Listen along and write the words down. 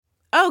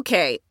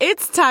Okay,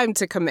 it's time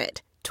to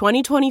commit.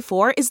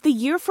 2024 is the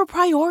year for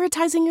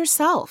prioritizing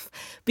yourself.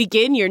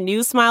 Begin your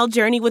new smile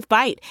journey with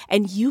Byte,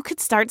 and you could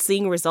start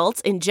seeing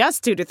results in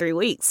just 2 to 3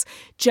 weeks.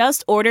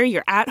 Just order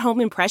your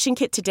at-home impression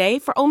kit today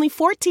for only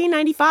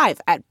 $14.95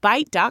 at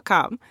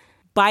Byte.com.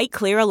 Byte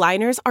Clear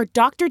aligners are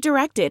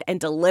doctor-directed and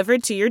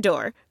delivered to your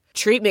door.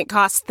 Treatment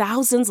costs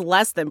thousands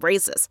less than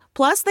braces.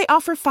 Plus, they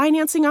offer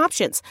financing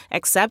options,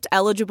 accept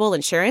eligible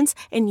insurance,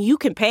 and you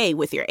can pay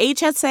with your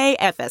HSA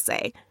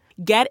FSA.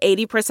 Get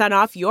 80%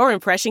 off your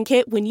impression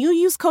kit when you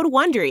use code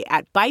WONDERY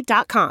at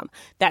Byte.com.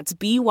 That's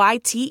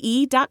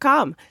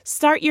BYTE.com.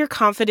 Start your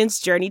confidence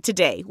journey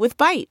today with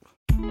Byte.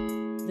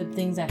 The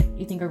things that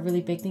you think are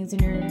really big things in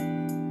your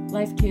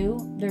life too,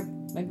 they're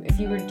like, if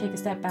you were to take a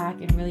step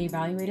back and really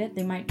evaluate it,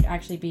 they might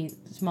actually be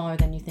smaller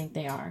than you think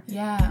they are.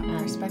 Yeah,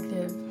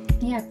 perspective.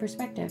 Yeah,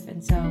 perspective.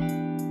 And so...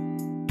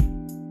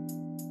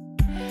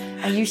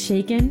 Are you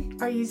shaken?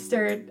 Are you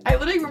stirred? I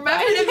literally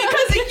remembered it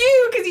because of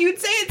you, because you would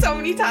say it so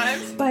many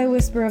times. By a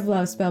whisper of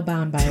love,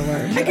 spellbound by a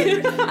word.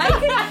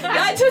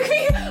 That took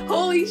me,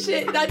 holy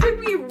shit, that took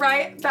me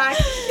right back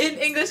in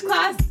English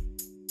class.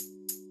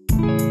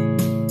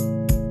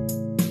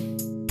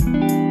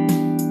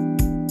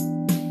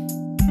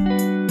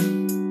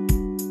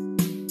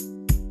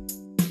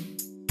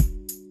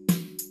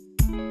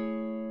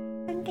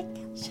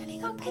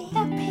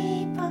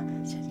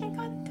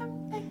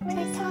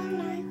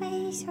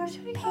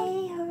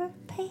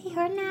 Pay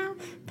her now.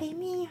 Pay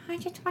me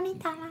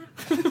 $120.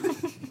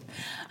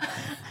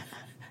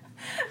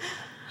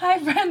 Hi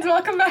friends,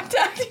 welcome back to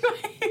Acting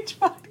My Age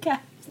Podcast.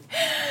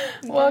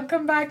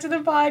 Welcome back to the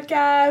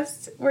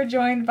podcast. We're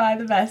joined by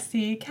the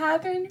bestie,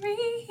 Catherine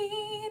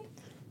Reed.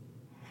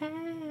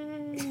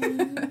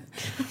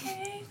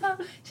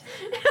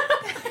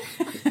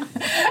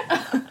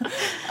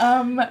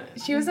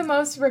 She was the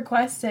most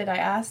requested. I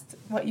asked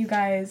what you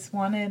guys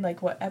wanted,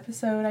 like what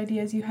episode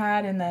ideas you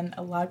had, and then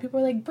a lot of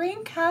people were like,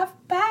 bring Kath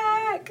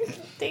back.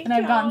 And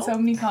I've gotten so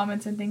many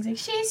comments and things like,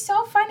 she's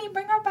so funny,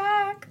 bring her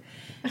back.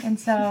 And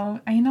so,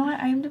 you know what,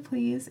 I am to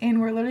please. And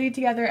we're literally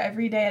together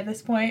every day at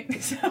this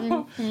point.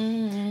 So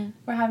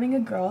we're having a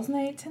girls'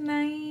 night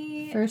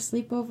tonight. First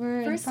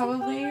sleepover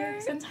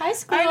since high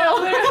school. I know,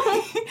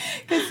 literally.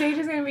 Because Sage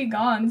is going to be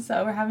gone,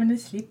 so we're having a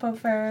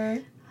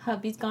sleepover.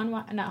 Hubby's gone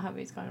wild. Not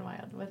Hubby's gone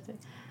wild. What's it?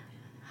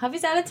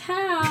 Hubby's out of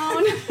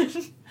town.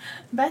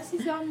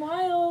 Bessie's gone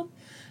wild.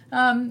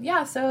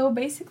 Yeah, so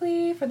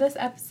basically for this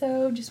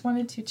episode, just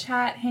wanted to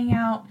chat, hang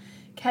out,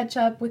 catch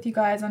up with you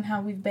guys on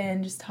how we've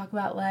been, just talk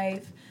about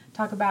life,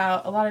 talk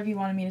about, a lot of you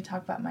wanted me to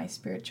talk about my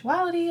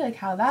spirituality, like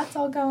how that's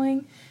all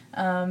going.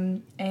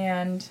 And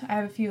I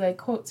have a few like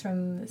quotes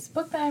from this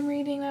book that I'm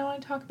reading that I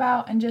want to talk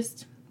about, and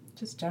just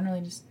generally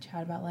just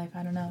chat about life.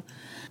 I don't know.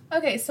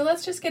 Okay, so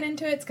let's just get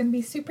into it. It's going to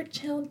be super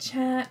chill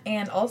chat.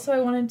 And also I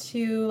wanted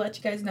to let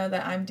you guys know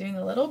that I'm doing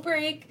a little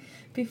break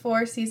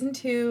before season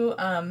 2.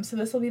 So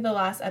this will be the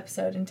last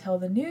episode until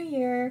the new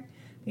year,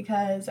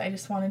 because I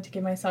just wanted to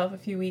give myself a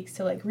few weeks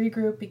to like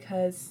regroup,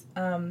 because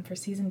for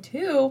season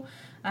 2,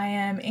 I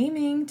am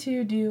aiming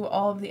to do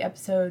all of the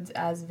episodes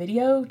as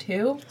video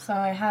too. So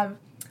I have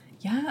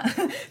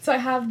so I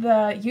have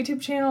the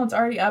YouTube channel. It's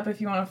already up if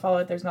you want to follow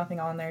it. There's nothing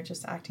on there,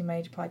 just Acting My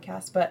Age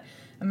Podcast. But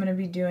I'm going to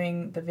be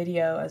doing the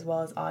video as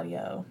well as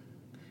audio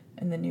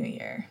in the new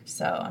year.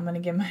 So I'm going to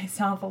give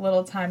myself a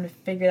little time to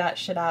figure that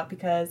shit out,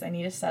 because I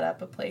need to set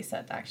up a place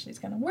that actually is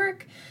going to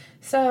work.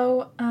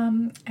 So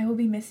I will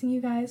be missing you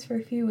guys for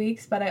a few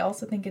weeks, but I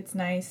also think it's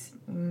nice,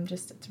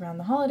 it's around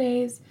the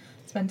holidays,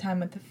 spend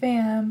time with the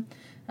fam.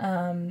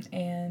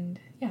 And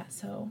yeah,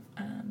 so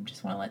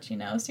just want to let you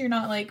know, so you're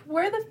not like,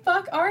 where the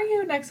fuck are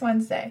you next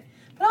Wednesday?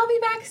 But I'll be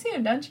back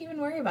soon. Don't you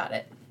even worry about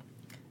it.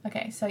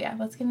 Okay, so yeah,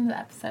 let's get into the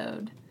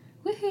episode.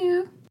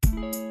 Woohoo!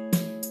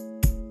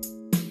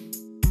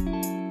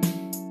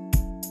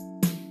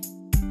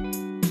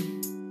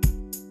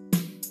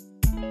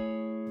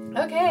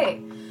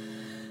 Okay.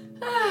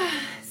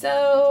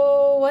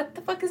 So what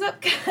the fuck is up,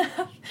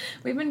 Kath?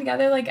 We've been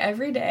together like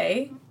every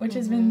day, which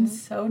has been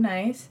so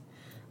nice.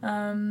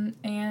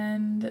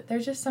 And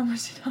there's just so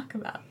much to talk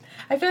about.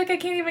 I feel like I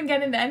can't even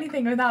get into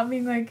anything without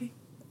being like...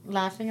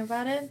 Laughing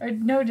about it? Or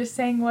no, just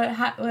saying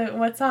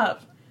what's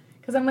up.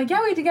 Because I'm like,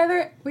 yeah, we live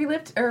together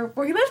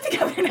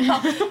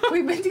now.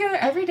 We've been together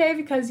every day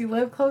because you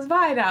live close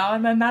by now.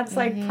 And then that's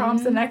like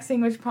prompts the next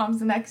thing, which prompts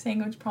the next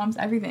thing, which prompts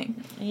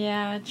everything.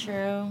 Yeah,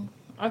 true.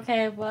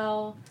 Okay,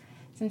 well,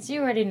 since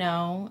you already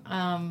know,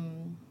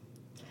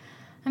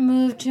 I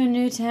moved to a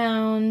new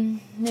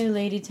town, new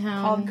lady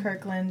town. Called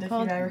Kirkland, if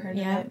you've ever heard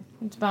of it.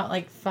 It's about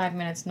like 5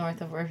 minutes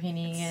north of where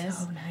Feeney is.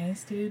 So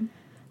nice, dude.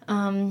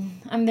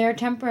 I'm there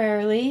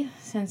temporarily,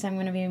 since I'm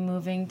going to be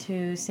moving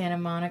to Santa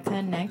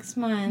Monica next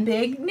month.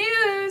 Big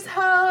news,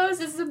 hoes!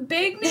 This is a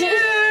big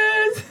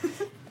news!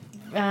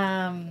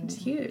 It's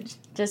huge.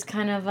 Just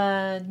kind of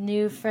a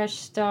new, fresh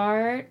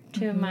start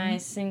to my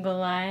single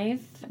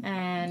life,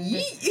 and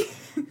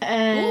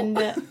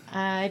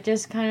I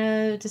just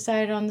kind of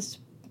decided on this,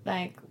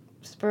 like,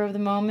 spur of the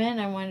moment,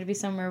 I wanted to be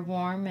somewhere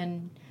warm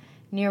and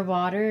near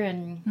water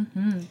and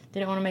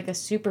didn't want to make a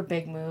super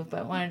big move,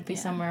 but wanted to be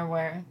somewhere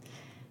where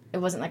it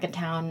wasn't like a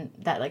town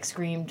that like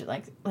screamed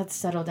like, let's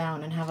settle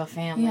down and have a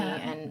family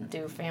and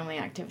do family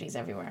activities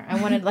everywhere.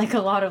 I wanted like a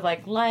lot of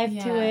like life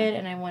to it,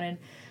 and I wanted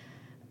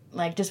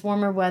like just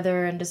warmer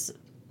weather and just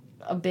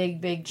a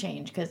big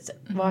change, because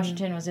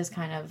Washington was just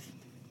kind of,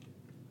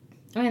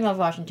 I love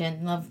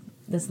Washington, love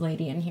this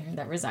lady in here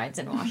that resides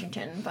in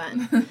Washington, but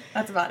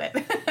that's about it.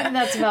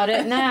 That's about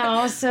it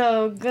now.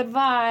 So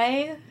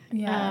goodbye.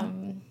 Yeah.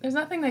 There's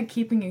nothing like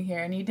keeping you here,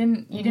 and you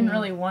didn't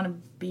really want to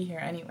be here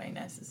anyway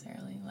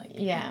necessarily. Like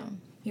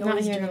you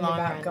always dreamed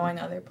about going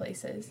other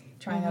places,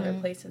 trying other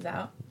places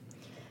out.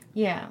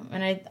 Yeah,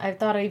 and I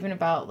thought even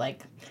about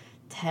like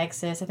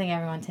Texas. I think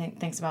everyone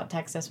thinks about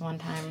Texas one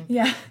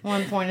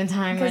point in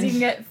time. Because you can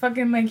get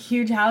fucking like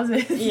huge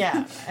houses.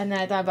 Yeah, and then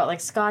I thought about like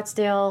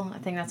Scottsdale. I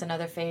think that's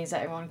another phase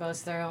that everyone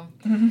goes through.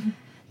 Then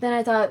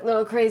I thought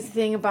little crazy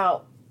thing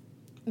about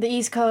the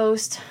East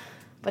Coast,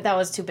 but that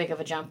was too big of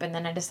a jump. And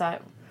then I just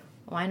thought,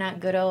 why not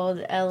good old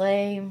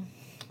LA,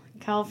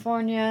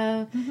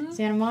 California,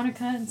 Santa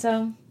Monica? And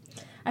so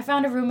I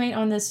found a roommate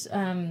on this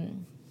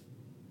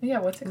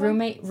what's it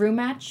called?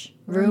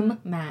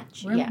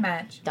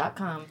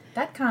 Roommatch.com.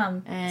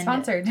 And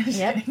sponsored.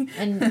 Yep.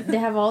 And they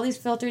have all these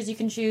filters you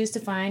can choose to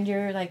find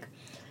your like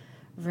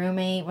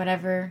roommate,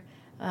 whatever.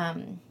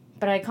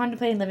 But I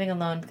contemplated living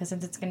alone, because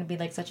since it's going to be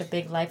like such a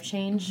big life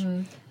change,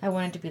 I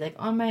wanted to be like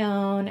on my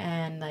own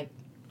and like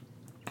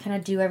kind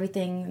of do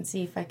everything and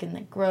see if I can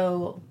like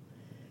grow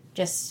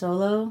just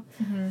solo.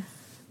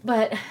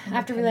 But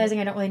after realizing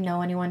I don't really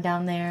know anyone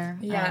down there.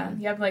 Yeah.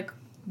 You have like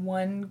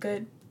one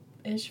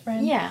good-ish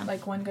friend? Yeah.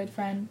 Like one good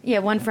friend? Yeah,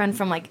 one friend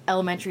from like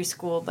elementary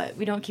school, but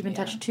we don't keep in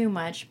touch too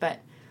much. But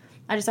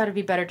I just thought it'd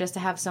be better just to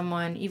have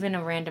someone, even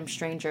a random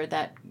stranger,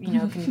 that, you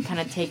know, can kind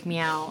of take me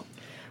out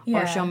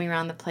or show me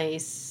around the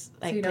place.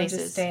 Like so you don't places.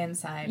 Just stay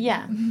inside.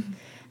 Yeah.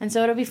 And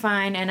so it'll be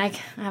fine, and I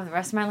have the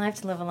rest of my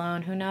life to live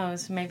alone. Who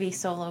knows? Maybe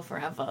solo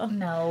forever.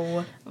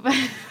 No.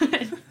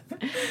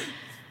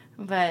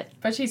 But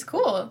she's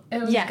cool.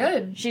 It was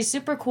good. She's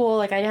super cool.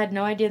 Like, I had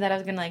no idea that I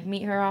was going to, like,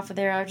 meet her off of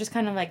there. I was just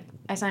kind of, like,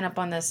 I signed up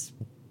on this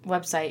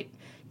website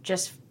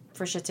just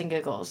for shits and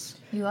giggles.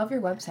 You love your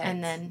website.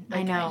 And then,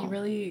 like, I know. You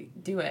really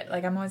do it.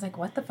 Like, I'm always like,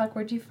 what the fuck?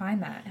 Where'd you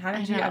find that? How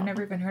did you? I've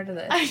never even heard of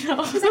this. I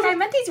know. She's like, I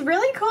met these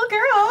really cool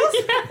girls.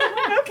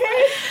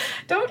 Okay.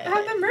 Don't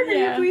have them murder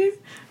you, please.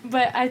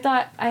 But I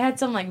thought I had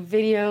some, like,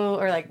 video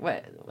or, like,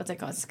 what's it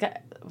called?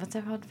 What's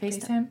that called?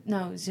 FaceTime?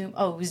 No, Zoom.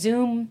 Oh,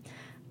 Zoom.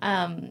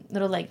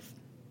 Little, like,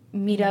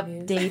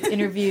 meetup dates,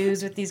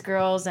 interviews with these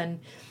girls. And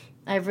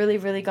I really,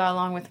 really got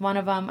along with one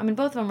of them. I mean,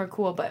 both of them were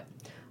cool, but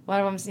one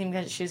of them seemed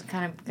like she was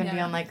kind of going to be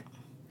on, like,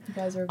 you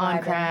guys are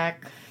on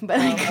crack. But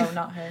like,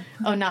 not her.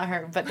 Oh, not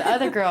her. But the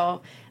other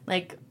girl,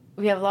 like,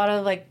 we have a lot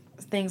of, like,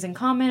 things in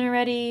common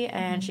already,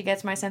 and she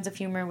gets my sense of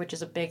humor, which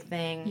is a big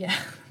thing. Yeah.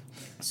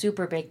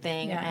 Super big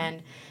thing. Yeah.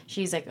 And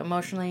she's, like,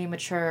 emotionally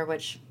mature,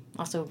 which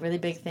also a really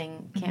big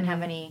thing. Can't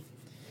have any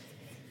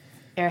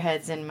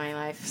airheads in my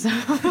life, so...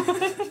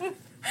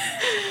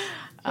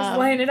 Just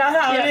laying it out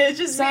how it is,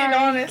 just being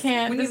honest.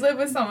 When you live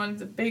with someone,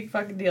 it's a big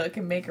fucking deal. It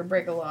can make or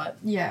break a lot.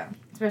 Yeah.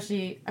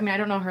 Especially, I mean, I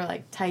don't know her,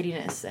 like,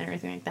 tidiness and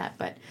everything like that,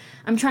 but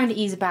I'm trying to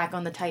ease back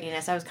on the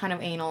tidiness. I was kind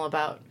of anal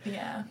about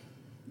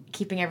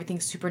keeping everything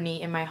super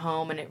neat in my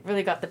home, and it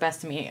really got the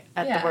best of me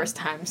at the worst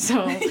time,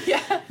 so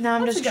now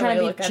I'm just trying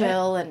to be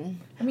chill and...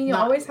 I mean, you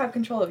always have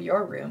control of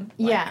your room.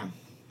 Like,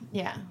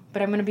 yeah.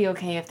 But I'm going to be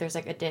okay if there's,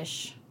 like, a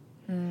dish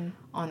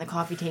on the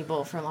coffee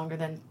table for longer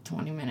than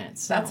 20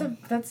 minutes. So.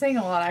 That's saying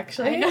a lot,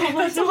 actually. I know.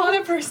 That's a lot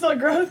of personal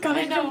growth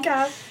coming from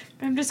Kat.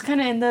 I'm just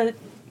kind of in the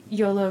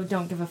YOLO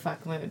don't give a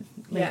fuck mood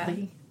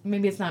lately. Yeah.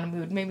 Maybe it's not a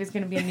mood. Maybe it's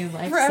going to be a new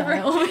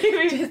lifestyle.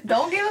 Just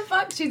don't give a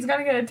fuck. She's going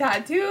to get a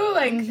tattoo.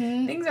 Like,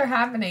 things are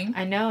happening.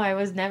 I know. I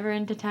was never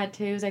into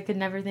tattoos. I could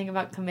never think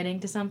about committing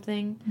to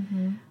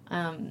something.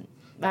 I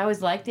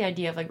always liked the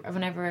idea of, like,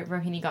 whenever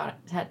Rohini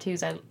got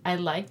tattoos, I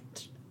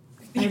liked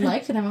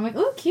them. I'm like,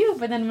 oh, cute.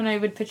 But then when I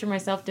would picture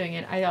myself doing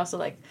it, I also,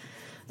 like,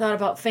 thought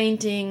about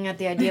fainting at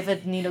the idea of a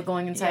needle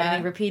going inside of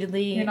me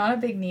repeatedly. You're not a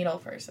big needle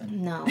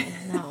person. No.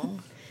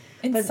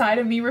 Inside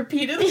of me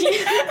repeatedly.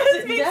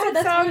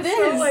 That's what it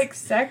is. So, like,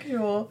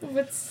 sexual.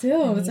 But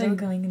still, it's like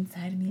going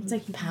inside of me. It's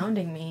like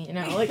pounding me, you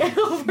know, like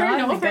over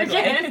and over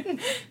again.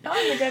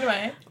 Not in a good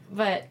way.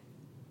 But,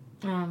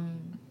 yeah,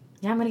 I'm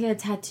gonna get a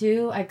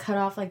tattoo. I cut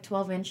off like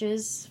 12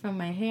 inches from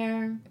my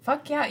hair.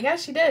 Fuck yeah. Yeah,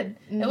 she did.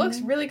 It looks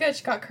really good.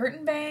 She got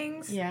curtain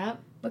bangs. Yeah.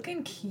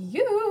 Looking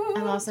cute.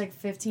 I lost like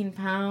 15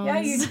 pounds.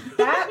 Yeah,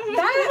 that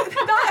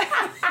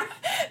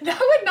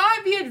would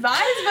not be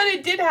advised, but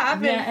it did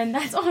happen. Yeah, and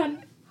that's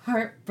on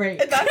heartbreak.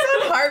 That's on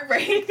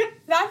heartbreak.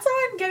 That's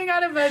on getting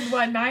out of a,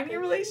 9-year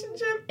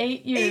relationship?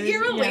 8 years.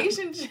 8-year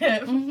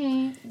relationship.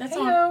 That's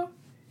on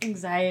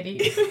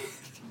anxiety.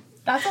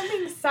 That's on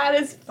being sad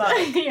as fuck.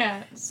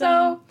 Yeah.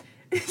 So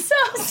things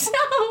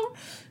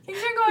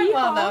are going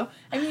well though.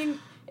 I mean,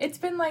 it's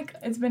been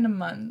a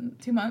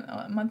month, 2 months,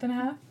 a month and a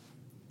half.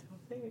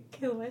 like,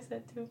 Caleb, I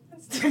said 2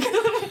 months.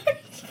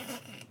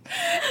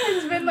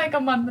 It's been like a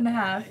month and a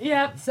half.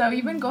 Yep. So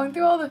you've been going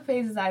through all the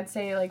phases, I'd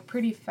say, like,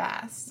 pretty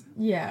fast.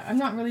 Yeah, I'm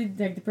not really,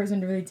 like, the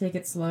person to really take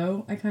it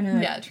slow. I kind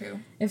of... Yeah, true.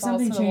 If Falls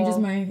something to the changes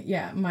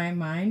wall. my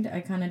mind,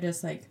 I kind of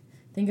just, like,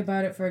 think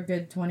about it for a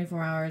good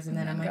 24 hours, and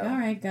then I'm like, go. all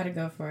right, gotta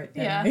go for it.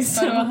 Yeah, Anyway,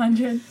 go to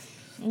 100.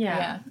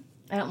 Yeah.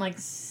 I don't like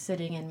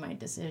sitting in my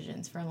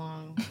decisions for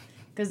long,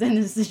 because then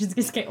the decisions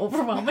just get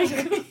overwhelming.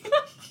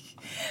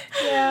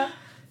 Yeah.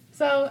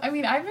 So, I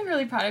mean, I've been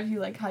really proud of you,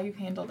 like, how you've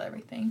handled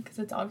everything, because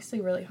it's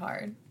obviously really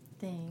hard.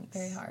 Thanks.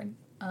 Very hard.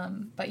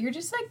 But you're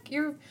just, like,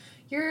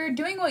 you're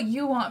doing what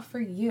you want for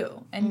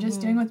you, and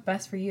just doing what's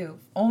best for you.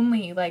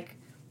 Only, like,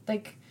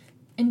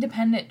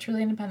 independent,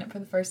 truly independent for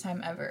the first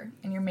time ever.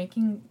 And you're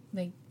making,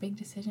 like, big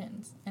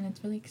decisions, and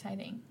it's really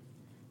exciting.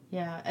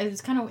 Yeah,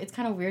 it's kind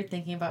of weird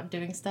thinking about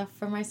doing stuff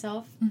for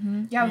myself.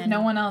 Mm-hmm. Yeah, with And-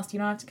 no one else. You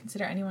don't have to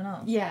consider anyone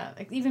else. Yeah,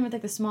 like, even with,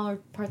 like, the smaller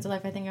parts of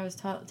life, I think I was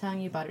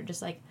telling you about it,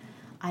 just, like,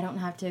 I don't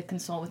have to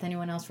consult with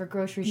anyone else for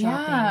grocery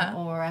shopping, Yeah.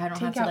 or I don't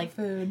have Take to, out like,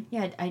 food.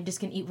 yeah, I just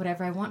can eat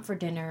whatever I want for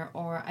dinner,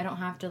 or I don't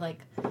have to, like,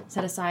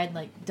 set aside,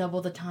 like,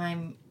 double the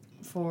time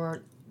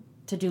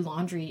to do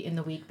laundry in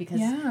the week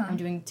because Yeah. I'm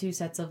doing 2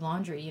 sets of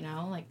laundry, you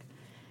know? Like,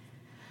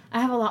 I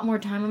have a lot more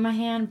time on my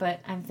hand, but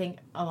I think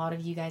a lot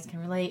of you guys can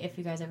relate if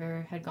you guys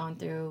ever had gone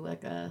through,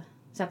 like, a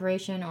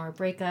separation or a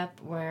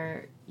breakup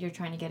where you're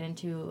trying to get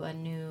into a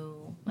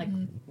new, like,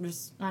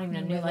 just not even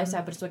a new rhythm.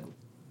 lifestyle, but it's, like,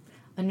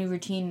 a new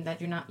routine that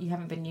you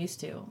haven't been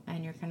used to,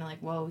 and you're kind of like,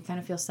 whoa, you kind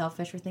of feel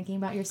selfish for thinking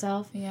about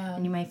yourself, Yeah.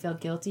 and you might feel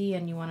guilty,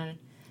 and you want to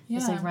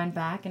just, like, run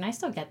back, and I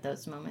still get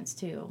those moments,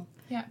 too.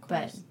 Yeah, of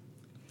But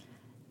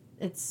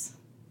course.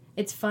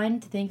 it's fun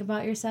to think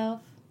about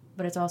yourself,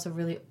 but it's also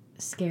really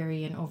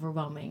scary and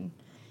overwhelming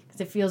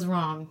because it feels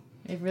wrong.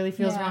 It really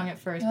feels wrong at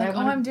first. You're But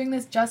like, I'm doing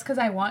this just because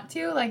I want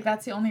to. Like,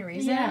 that's the only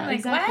reason. Yeah, like,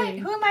 exactly. what?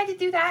 Who am I to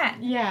do that?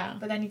 yeah,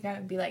 But then you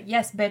gotta be like,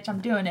 yes, bitch, I'm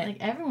doing it. like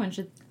everyone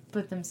should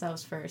put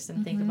themselves first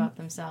and think about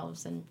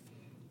themselves, and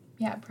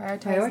Yeah,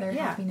 prioritize their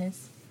yeah.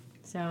 happiness.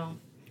 so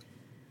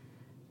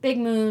big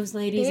moves,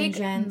 ladies and Big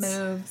gents.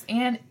 moves.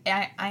 And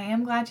I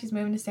am glad she's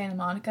moving to Santa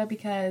Monica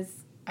because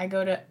I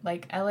go to,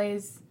 like,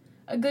 LA's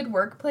a good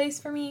workplace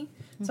for me,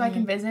 so I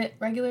can visit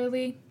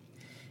regularly.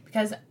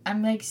 Because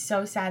I'm, like,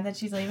 so sad that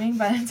she's leaving,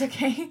 but it's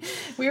okay.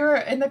 We were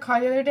in the car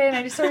the other day, and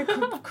I just started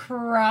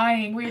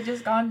crying. We had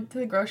just gone to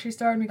the grocery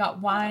store, and we got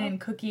wine and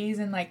cookies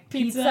and, like,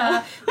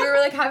 pizza. We were,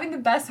 like, having the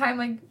best time,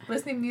 like,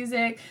 listening to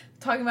music,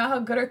 talking about how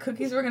good our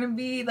cookies were going to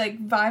be,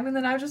 like, vibing. And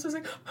then I was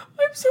like,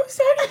 I'm so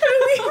sad you're going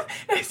to leave.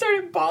 And I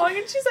started bawling,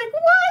 and she's like,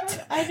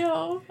 what? I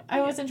know.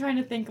 I wasn't trying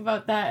to think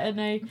about that, and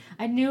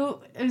I knew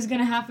it was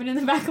gonna happen in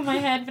the back of my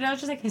head, but I was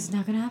just like, it's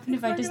not gonna happen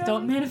if I just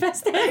don't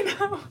manifest it. I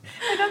know.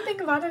 I don't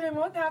think about it, it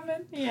won't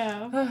happen.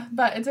 Yeah.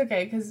 But it's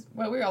okay, because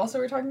what we also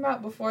were talking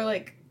about before,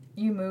 like,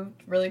 you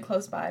moved really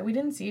close by, we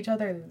didn't see each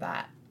other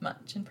that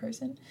much in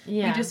person.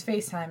 Yeah. We just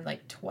FaceTimed,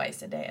 like,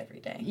 twice a day every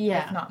day.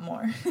 Yeah. If not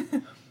more.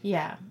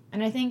 Yeah.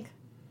 And I think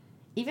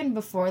even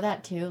before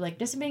that too, like,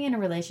 just being in a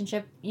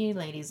relationship, you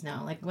ladies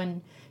know, like,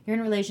 when you're in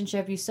a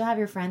relationship, you still have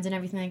your friends and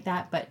everything like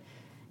that, but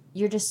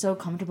you're just so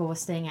comfortable with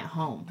staying at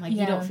home. Like,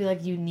 you don't feel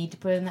like you need to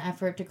put in the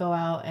effort to go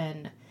out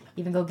and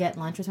even go get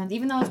lunch with friends,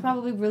 even though it's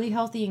probably really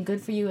healthy and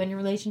good for you and your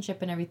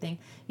relationship and everything.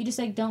 You just,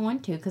 like, don't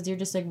want to because you're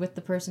just, like, with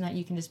the person that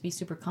you can just be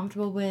super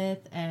comfortable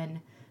with and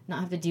not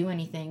have to do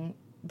anything,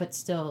 but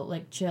still,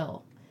 like,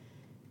 chill,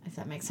 if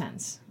that makes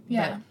sense.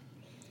 Yeah. But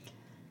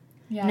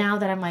Yeah. now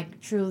that I'm, like,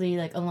 truly,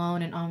 like,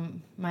 alone and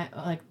on my,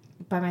 like,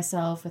 by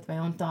myself with my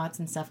own thoughts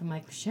and stuff, I'm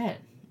like, shit,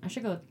 I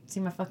should go see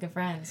my fucking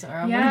friends, or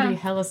I'm gonna be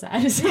hella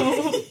sad.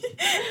 So,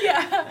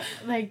 Yeah.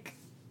 like,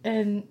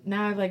 and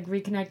now I've, like,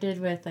 reconnected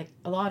with, like,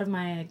 a lot of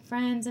my, like,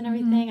 friends and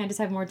everything. I just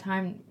have more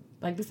time.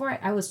 Like, before,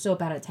 I was so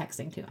bad at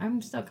texting, too.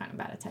 I'm still kind of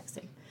bad at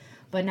texting.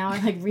 But now I,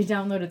 like,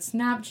 re-downloaded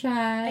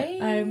Snapchat. Hey.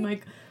 I'm,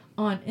 like,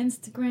 on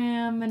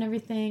Instagram and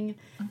everything.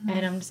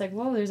 And I'm just like,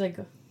 whoa, there's, like,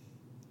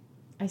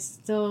 I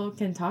still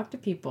can talk to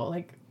people,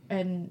 like,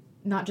 and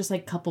not just,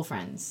 like, couple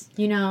friends.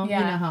 You know? Yeah.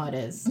 You know how it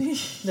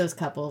is. Those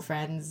couple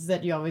friends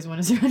that you always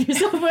want to surround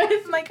yourself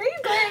with. I'm like, are you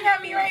glaring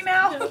at me right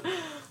now?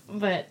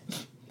 But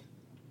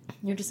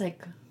you're just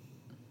like,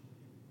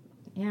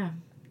 yeah,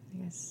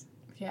 I guess.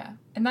 Yeah.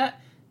 And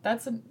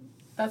that's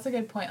a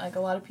good point. Like, a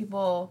lot of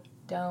people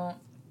don't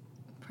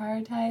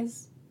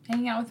prioritize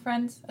hanging out with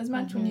friends as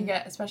much when you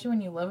get, especially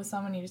when you live with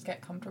someone, you just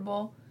get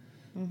comfortable.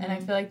 And I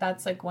feel like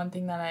that's, like, one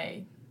thing that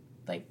I,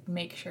 like,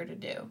 make sure to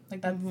do.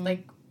 Like, that's,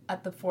 like,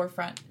 at the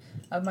forefront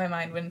of my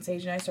mind when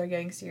Sage and I started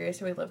getting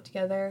serious and we lived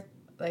together.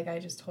 Like, I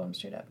just told him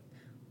straight up,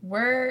 I'm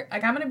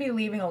going to be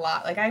leaving a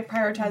lot. Like, I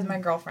prioritize my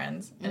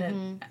girlfriends,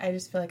 and I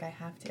just feel like I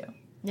have to.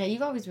 Yeah,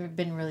 you've always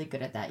been really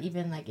good at that,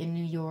 even, like, in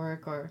New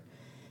York or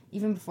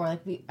even before.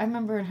 Like, I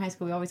remember in high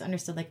school, we always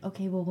understood, like,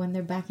 okay, well, when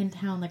they're back in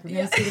town, like, we're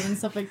going to see them and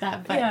stuff like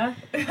that. But Yeah,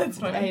 that's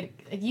funny.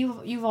 like,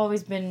 you've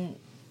always been,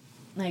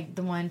 like,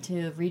 the one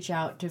to reach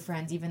out to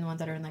friends, even the ones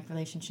that are in, like,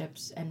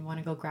 relationships and want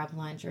to go grab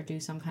lunch or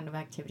do some kind of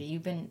activity.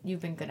 You've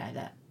been good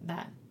at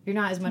that. You're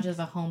not as much of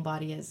a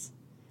homebody as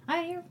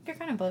You're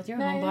kind of both. You're a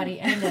No, homebody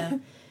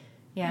and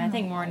I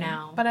think more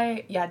now. But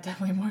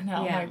definitely more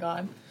now. Yeah. Oh my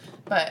god.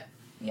 But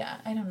yeah,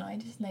 I don't know. I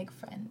just like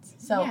friends.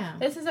 So Yeah.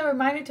 this is a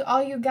reminder to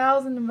all you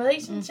gals in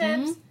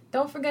relationships.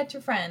 Don't forget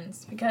your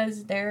friends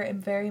because they're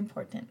very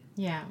important.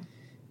 Yeah.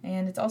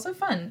 And it's also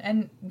fun.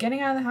 And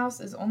getting out of the house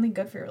is only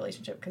good for your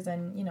relationship because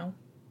then,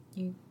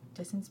 you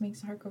distance makes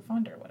the heart grow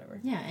fonder or whatever.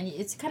 Yeah, and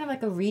it's kind of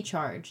like a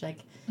recharge. Like,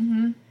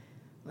 Mm-hmm.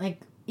 like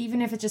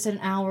even if it's just an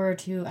hour or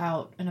two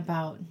out and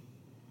about,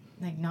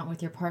 like not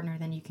with your partner,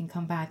 then you can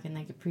come back and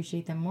like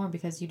appreciate them more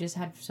because you just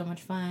had so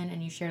much fun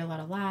and you shared a lot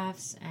of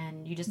laughs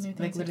and you just New like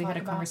things to literally had a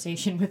talk about.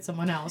 conversation with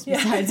someone else Yeah.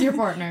 besides your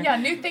partner. Yeah,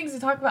 new things to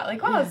talk about.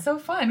 Like, wow, it's so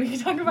fun. We can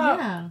talk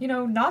about,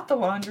 not the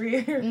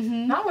laundry or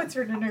not what's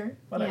for dinner,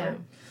 whatever.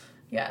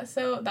 Yeah,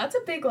 so that's a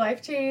big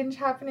life change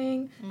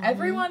happening.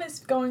 Everyone is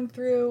going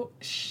through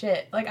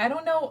shit. Like, I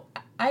don't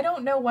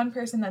know one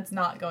person that's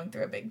not going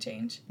through a big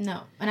change.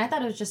 No, and I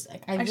thought it was just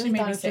like I Actually, really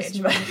thought maybe it was just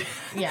Sage, me.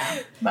 but Yeah,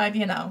 but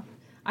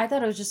I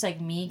thought it was just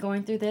like me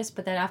going through this,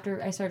 but then after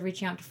I started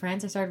reaching out to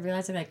friends, I started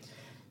realizing like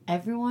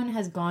everyone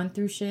has gone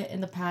through shit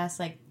in the past,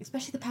 like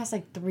especially the past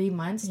like 3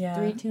 months,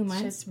 2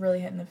 months. Shit's really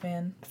hitting the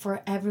fan.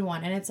 For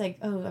everyone, and it's like,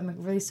 oh,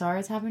 I'm really sorry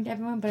it's happening to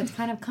everyone, but it's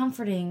kind of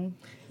comforting.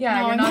 Yeah,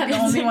 knowing you're not that the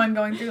it's only like- one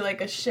going through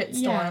like a shit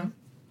storm. Yeah.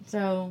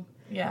 So,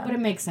 Yeah. but it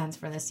makes sense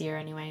for this year,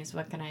 anyways.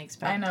 What can I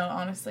expect? I know,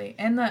 honestly.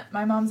 And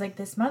my mom's like,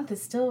 this month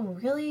is still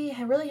really,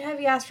 really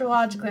heavy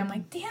astrologically. I'm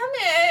like, damn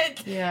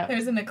it! Yeah.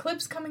 There's an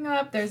eclipse coming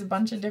up. There's a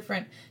bunch of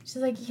different... She's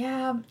like,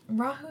 yeah,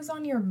 Rahu's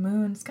on your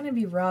moon. It's gonna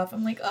be rough.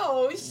 I'm like,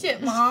 oh,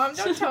 shit, Mom.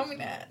 Don't tell me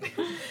that.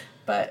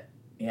 But,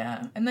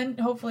 yeah. And then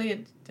hopefully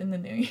it's in the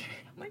new year.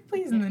 I'm like,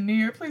 please, in the new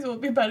year, please will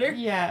it be better?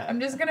 Yeah.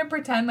 I'm just gonna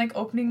pretend like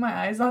opening my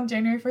eyes on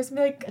January 1st and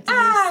be like, It's a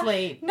new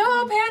slate.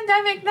 no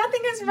pandemic,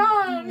 nothing is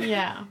wrong.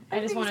 Yeah. I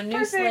just want a new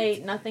Everything's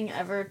slate, nothing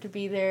ever to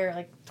be there.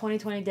 Like,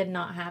 2020 did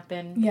not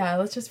happen. Yeah,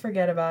 let's just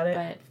forget about it.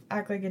 But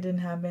Act like it didn't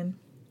happen.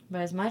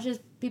 But as much as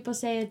people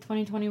say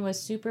 2020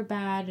 was super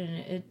bad and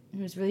it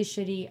was really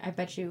shitty, I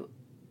bet you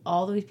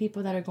all these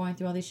people that are going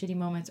through all these shitty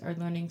moments are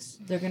learning.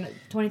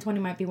 2020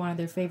 might be one of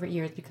their favorite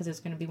years because it's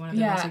going to be one of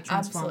the most like, transformative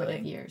absolutely.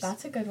 years.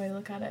 That's a good way to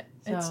look at it.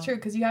 It's So- true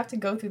because you have to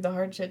go through the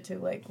hard shit to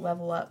like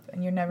level up,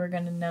 and you're never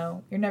gonna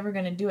know. You're never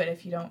gonna do it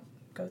if you don't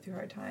go through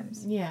hard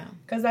times. Yeah.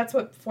 Because that's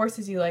what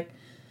forces you. Like,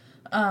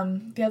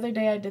 the other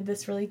day I did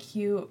this really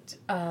cute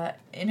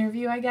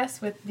interview, I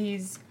guess, with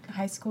these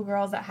high school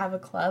girls that have a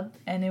club,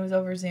 and it was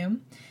over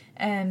Zoom,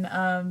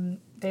 and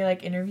they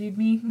like interviewed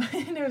me,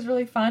 and it was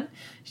really fun.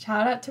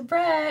 Shout out to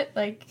Brett,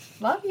 like,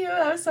 love you.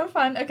 That was so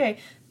fun. Okay,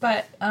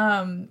 but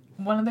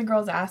one of the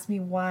girls asked me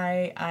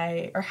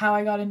how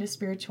I got into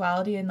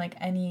spirituality and like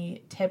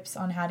any tips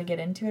on how to get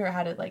into it or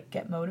how to like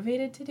get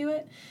motivated to do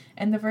it.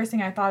 And the first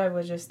thing I thought of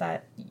was just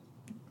that,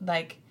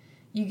 like,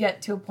 you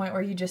get to a point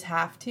where you just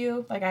have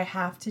to. Like, I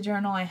have to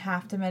journal, I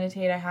have to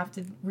meditate, I have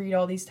to read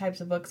all these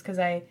types of books because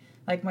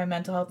my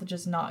mental health is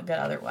just not good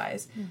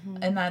otherwise. Mm-hmm.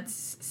 And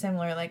that's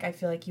similar. Like, I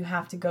feel like you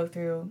have to go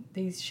through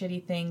these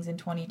shitty things in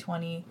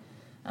 2020,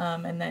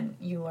 and then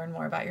you learn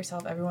more about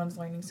yourself. Everyone's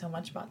learning so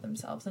much about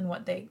themselves and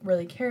what they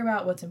really care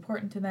about, what's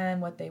important to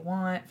them, what they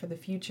want for the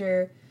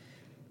future.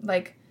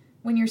 Like,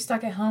 when you're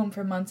stuck at home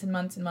for months and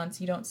months and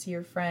months, you don't see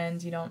your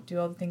friends, you don't do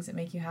all the things that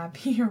make you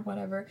happy or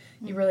whatever,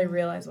 you really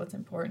realize what's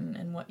important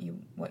and what you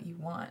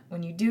want.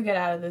 When you do get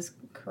out of this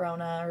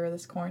corona or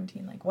this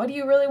quarantine, like, what do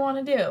you really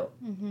want to do?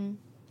 Mm-hmm.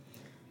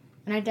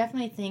 And I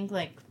definitely think,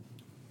 like,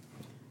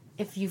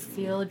 if you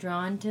feel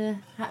drawn to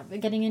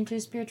getting into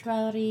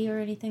spirituality or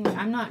anything, like,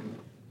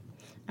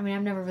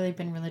 I've never really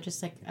been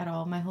religious, like, at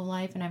all my whole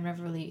life, and I've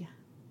never really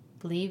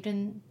believed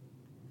in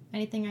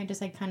anything. I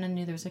just, like, kind of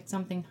knew there was, like,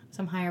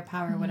 some higher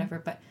power or whatever,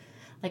 but,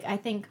 like, I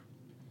think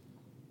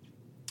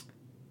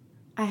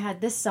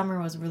this summer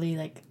was really,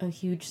 like, a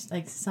huge,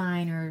 like,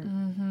 sign or,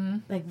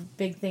 like,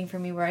 big thing for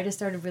me where I just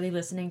started really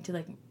listening to,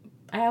 like,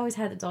 I always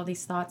had all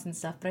these thoughts and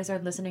stuff, but I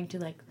started listening to,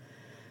 like,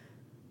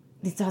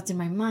 these thoughts in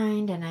my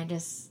mind, and I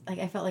just, like,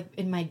 I felt like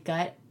in my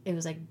gut, it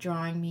was, like,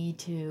 drawing me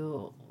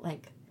to,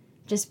 like,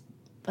 just,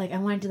 like, I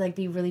wanted to, like,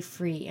 be really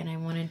free, and I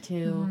wanted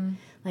to,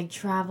 like,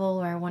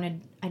 travel, or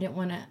I didn't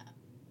want to,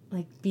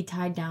 like, be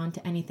tied down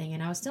to anything,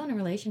 and I was still in a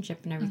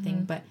relationship and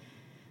everything, but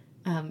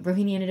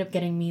Rohini ended up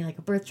getting me, like,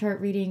 a birth chart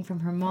reading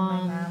from her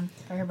mom.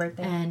 For her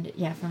birthday. And,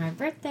 yeah, for my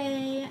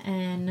birthday,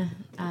 and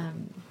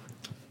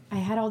I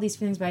had all these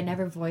feelings, but I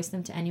never voiced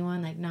them to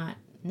anyone, like, not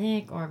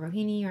Nick or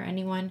Rohini or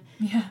anyone.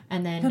 Yeah.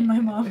 And then And my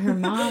mom. her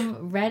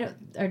mom read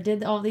or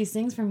did all these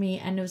things for me,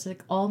 and it was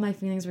like all my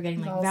feelings were getting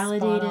like All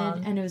validated, spot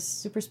on. and it was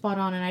super spot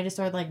on, and I just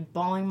started like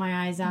bawling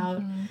my eyes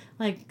out.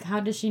 Like,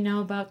 how does she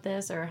know about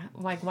this, or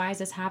like, why is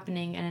this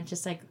happening? And it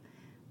just like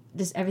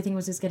everything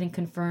was just getting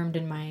confirmed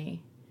in my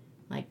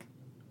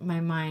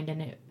mind,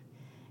 and it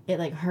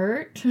like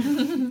hurt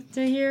to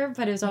hear,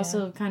 but it was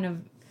also kind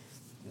of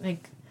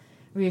like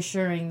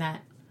reassuring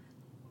that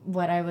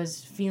what I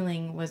was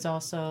feeling was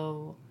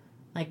also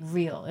like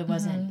real. It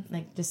wasn't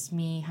like just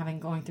me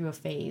going through a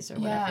phase or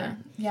whatever.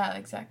 Yeah,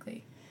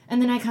 exactly. And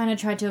then I kind of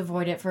tried to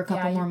avoid it for a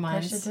couple more you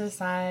months. pushed it to the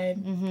side.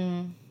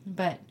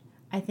 But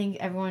I think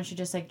everyone should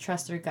just, like,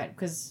 trust their gut,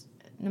 because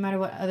no matter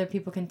what other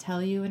people can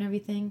tell you and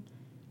everything,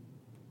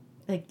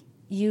 like,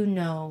 you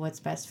know what's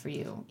best for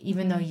you,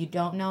 even though you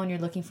don't know and you're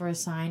looking for a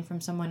sign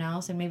from someone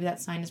else, and maybe that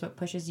sign is what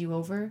pushes you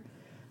over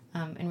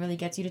and really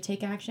gets you to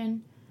take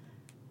action.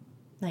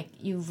 Like,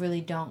 you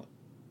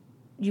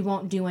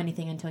won't do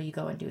anything until you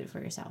go and do it for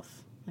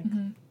yourself. Like,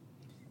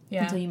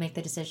 until you make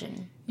the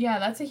decision. Yeah,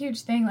 that's a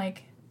huge thing.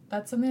 Like,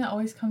 that's something that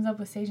always comes up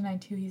with Sage and I,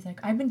 too. He's like,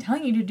 I've been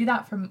telling you to do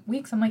that for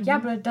weeks. I'm like, yeah,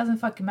 but it doesn't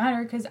fucking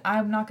matter, because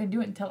I'm not going to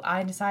do it until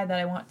I decide that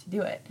I want to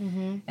do it.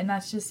 And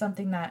that's just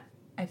something that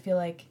I feel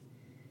like,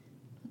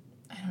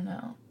 I don't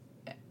know,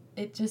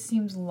 it just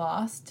seems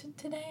lost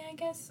today, I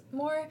guess,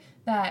 more,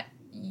 that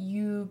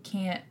you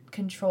can't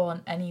control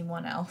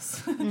anyone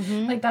else.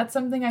 Like, that's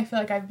something I feel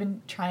like I've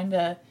been trying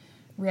to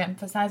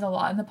reemphasize a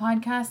lot in the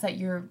podcast, that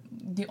you're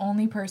the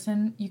only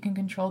person you can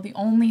control. The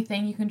only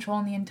thing you control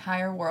in the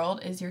entire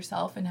world is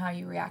yourself and how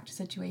you react to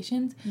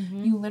situations.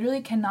 You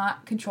literally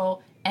cannot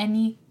control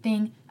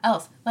anything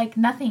else. Like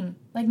nothing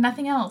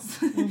else.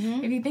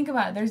 If you think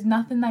about it, there's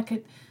nothing that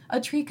could,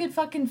 a tree could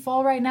fucking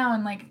fall right now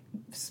and, like,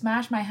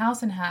 smash my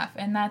house in half,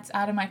 and that's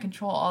out of my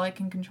control. All I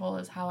can control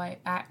is how I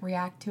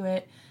react to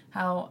it,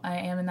 how I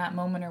am in that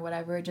moment or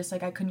whatever. Just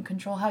like I couldn't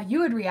control how you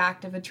would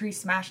react if a tree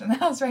smashed in the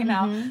house right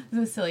now.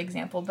 This is a silly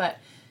example, but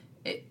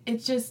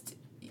it's just,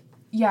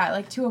 yeah,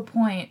 like, to a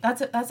point.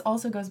 That's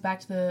also goes back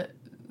to the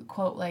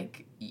quote,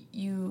 like,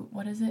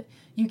 what is it?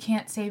 You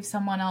can't save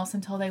someone else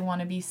until they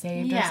want to be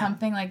saved, or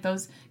something, like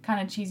those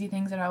kind of cheesy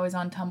things that are always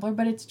on Tumblr,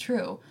 but it's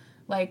true.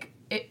 Like,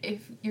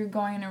 if you're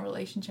going in a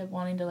relationship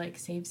wanting to, like,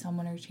 save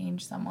someone or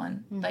change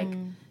someone, like,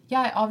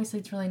 yeah, obviously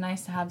it's really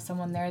nice to have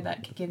someone there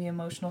that could give you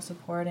emotional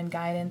support and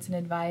guidance and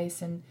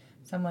advice, and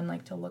someone,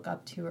 like, to look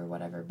up to or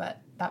whatever,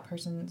 but that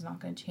person is not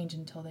going to change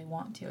until they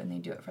want to, and they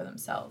do it for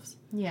themselves.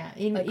 Yeah.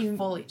 Even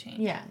fully change.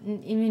 Yeah.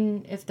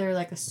 Even if they're,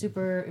 like, a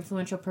super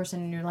influential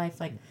person in your life,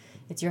 like,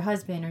 it's your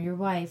husband or your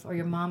wife or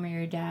your mom or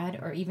your dad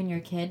or even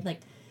your kid, like,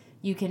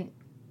 you can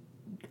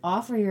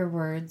offer your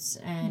words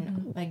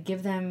and like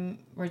give them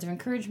words of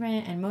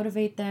encouragement and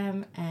motivate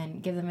them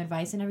and give them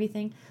advice and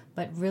everything,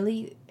 but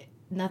really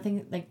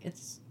nothing, like,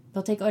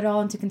 they'll take it all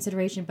into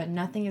consideration, but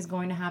nothing is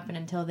going to happen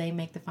until they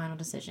make the final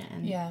decision.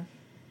 And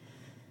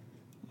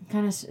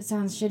kind of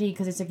sounds shitty,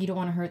 because it's like you don't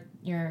want to hurt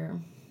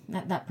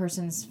that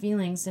person's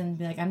feelings and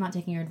be like, I'm not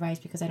taking your advice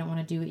because I don't want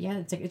to do it yet.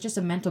 It's like, it's just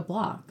a mental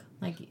block.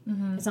 Like,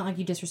 it's not like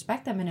you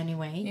disrespect them in any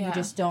way. You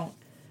just don't,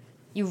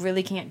 you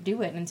really can't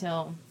do it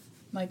until,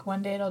 like,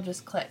 one day it'll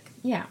just click.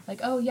 Yeah.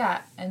 Like, oh,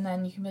 yeah. And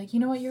then you can be like, you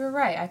know what, you were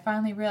right. I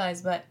finally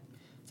realized, but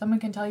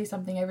someone can tell you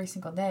something every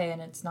single day, and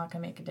it's not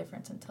going to make a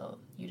difference until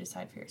you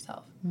decide for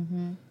yourself.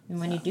 And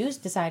when you do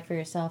decide for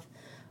yourself,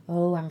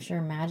 oh, I'm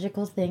sure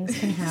magical things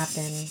can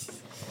happen.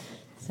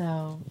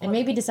 So, and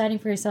maybe deciding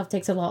for yourself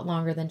takes a lot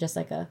longer than just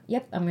like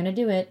yep, I'm going to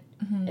do it.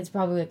 It's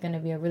probably going to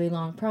be a really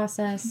long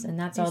process, and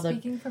that's all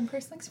speaking from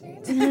personal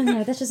experience?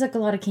 No, that's just like a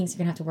lot of kinks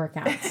you're going to have to work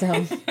out,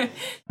 so...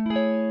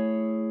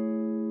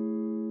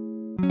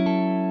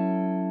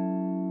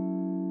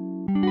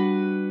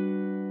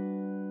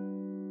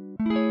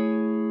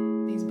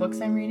 Books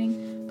I'm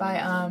reading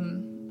by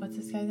what's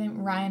this guy's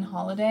name? Ryan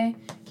Holiday.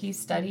 He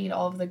studied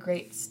all of the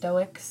great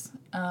Stoics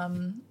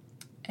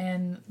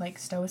and, like,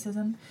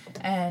 Stoicism,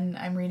 and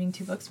I'm reading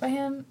 2 books by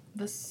him.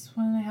 This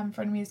one I have in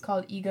front of me is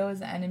called Ego is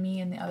the Enemy,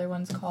 and the other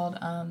one's called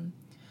The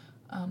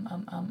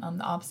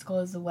Obstacle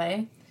is the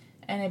Way.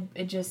 And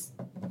it just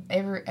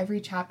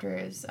every chapter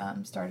is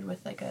started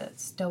with, like, a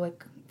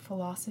Stoic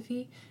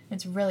philosophy.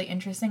 It's really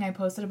interesting. I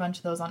posted a bunch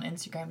of those on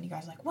Instagram, and you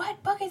guys are like,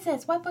 what book is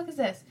this? What book is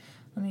this?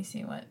 Let me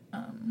see what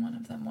one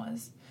of them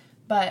was.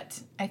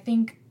 But I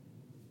think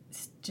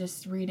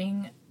just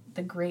reading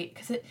the great,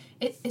 because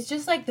it's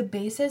just like the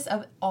basis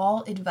of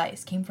all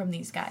advice came from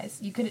these guys.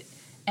 You could,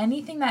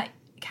 anything that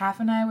Kath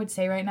and I would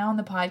say right now on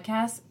the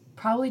podcast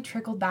probably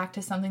trickled back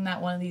to something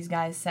that one of these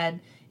guys said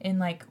in,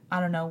 like, I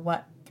don't know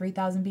what,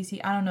 3000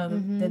 BC? I don't know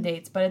the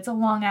dates, but it's a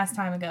long ass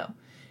time ago.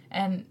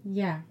 And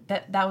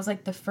that was,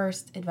 like, the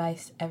first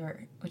advice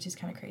ever, which is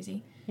kind of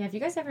crazy. Yeah, if you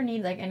guys ever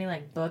need, like, any,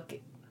 like, book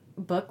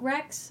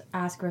recs,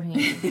 ask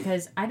Raheem,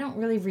 because I don't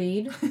really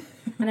read,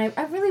 and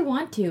I really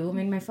want to. I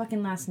mean, my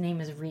fucking last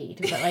name is Reed,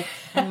 but, like,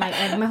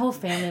 and my whole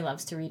family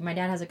loves to read. My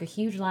dad has, like, a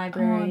huge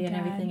library and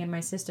everything, and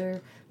my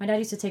dad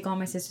used to take all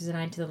my sisters and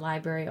I to the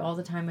library all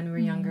the time when we were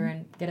younger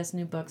and get us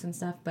new books and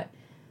stuff,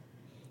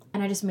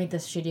 and I just made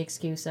this shitty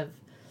excuse of,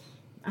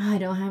 I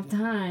don't have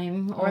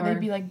time. Or they'd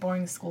be, like,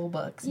 boring school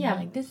books. Yeah.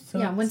 Like, this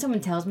sucks. Yeah, when someone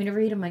tells me to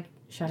read, I'm like,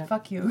 shut up.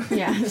 Fuck you.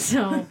 Yeah,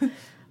 so...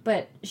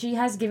 But she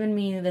has given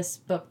me this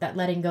book, that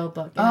Letting Go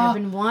book, and I've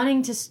been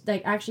wanting to,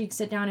 like, actually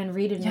sit down and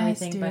read it and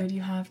everything. Yes, dude,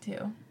 you have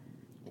to.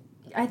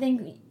 I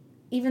think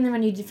even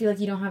when you feel like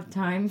you don't have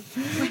time...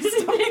 My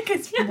stomach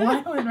is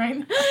boiling right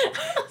now.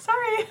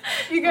 Sorry.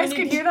 You guys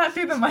could hear that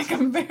through the mic.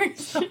 I'm very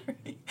sorry.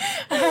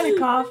 I had a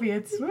coffee.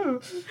 It's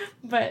woo.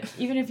 But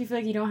even if you feel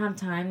like you don't have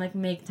time, like,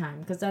 make time.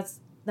 Because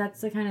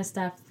that's the kind of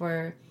stuff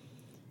where,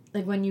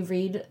 like, when you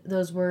read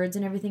those words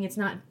and everything, it's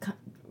not,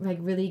 like,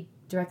 really...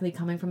 directly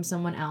coming from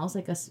someone else,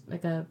 like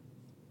a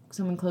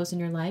someone close in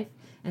your life.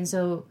 And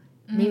so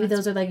maybe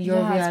those are like your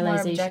realizations.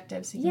 It's more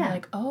objective. So you're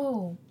like,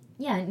 oh.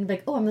 Yeah, and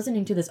like, oh, I'm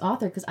listening to this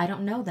author because I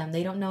don't know them.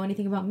 They don't know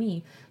anything about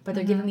me, but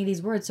they're giving me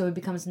these words, so it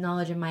becomes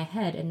knowledge in my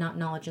head and not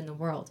knowledge in the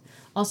world.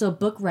 Also,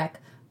 book rec,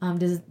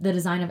 The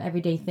Design of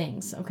Everyday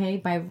Things, okay,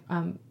 by,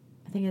 I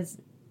think it's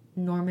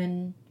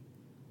Norman,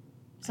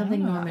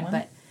 something Norman,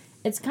 but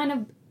it's kind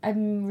of,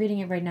 I'm reading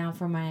it right now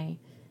for my,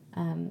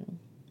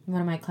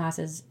 one of my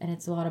classes, and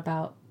it's a lot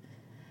about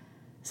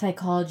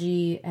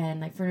psychology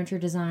and like furniture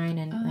design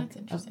and that's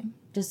interesting.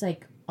 Just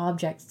like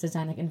objects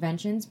design, like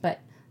inventions, but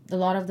a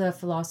lot of the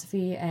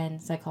philosophy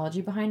and psychology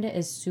behind it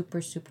is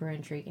super, super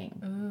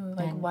intriguing. Ooh,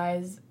 like why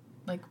is,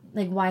 like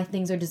why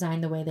things are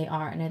designed the way they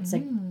are. And it's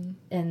like,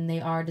 and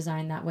they are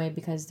designed that way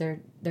because they're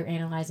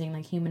analyzing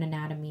like human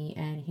anatomy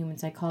and human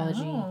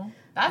psychology. Oh,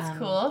 that's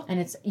cool. And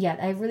it's,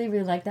 I really,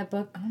 really like that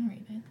book. I want to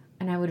read it.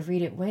 And I would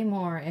read it way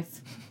more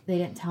if they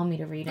didn't tell me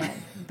to read it.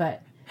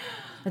 But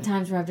the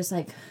times where I've just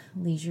like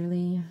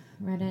leisurely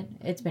read it,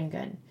 it's been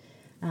good.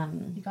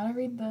 You gotta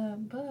read the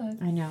book.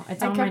 I know.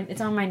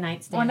 It's on my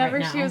nightstand whenever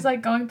right now. she was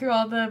like going through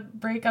all the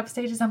breakup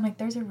stages, I'm like,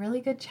 there's a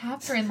really good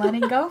chapter in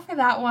Letting Go for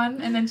that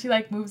one. And then she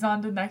like moves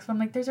on to the next one.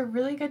 I'm like, there's a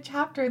really good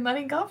chapter in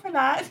Letting Go for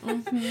that.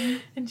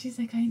 And she's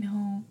like, I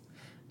know.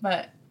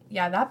 But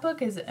yeah, that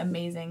book is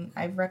amazing.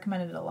 I've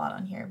recommended it a lot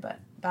on here, but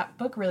that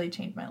book really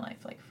changed my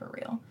life, like for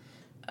real.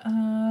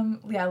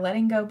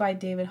 Letting Go by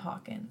David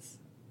Hawkins.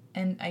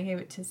 And I gave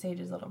it to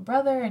Sage's little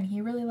brother, and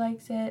he really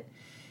likes it.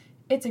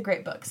 It's a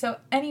great book. So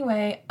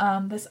anyway,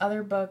 this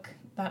other book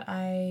that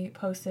I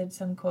posted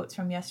some quotes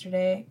from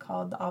yesterday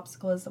called The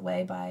Obstacle is the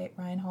Way by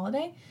Ryan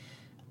Holiday.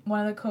 One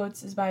of the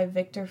quotes is by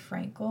Viktor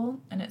Frankl,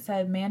 and it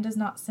said, "Man does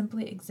not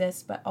simply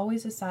exist, but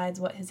always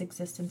decides what his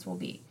existence will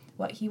be,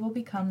 what he will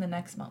become the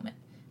next moment.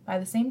 By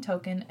the same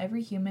token,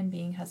 every human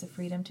being has the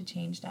freedom to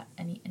change at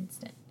any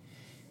instant."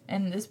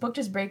 And this book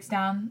just breaks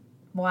down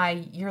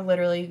why you're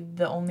literally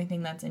the only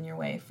thing that's in your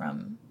way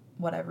from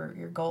whatever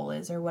your goal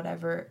is, or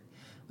whatever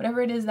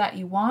it is that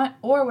you want,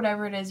 or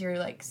whatever it is you're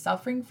like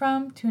suffering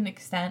from. To an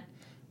extent,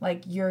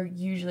 like you're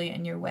usually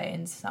in your way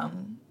in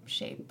some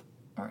shape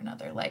or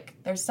another. Like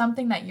there's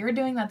something that you're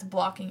doing that's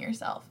blocking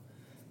yourself.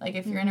 Like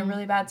if you're in a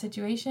really bad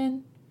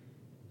situation,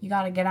 you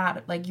got to get out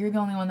of it. Like you're the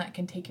only one that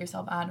can take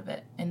yourself out of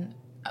it. And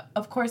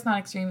of course not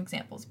extreme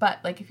examples, but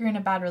like if you're in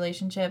a bad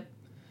relationship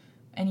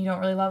and you don't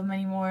really love him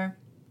anymore,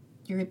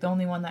 you're the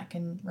only one that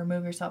can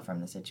remove yourself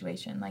from the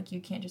situation. Like you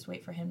can't just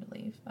wait for him to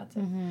leave. That's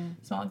a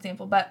small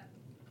example, but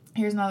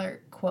here's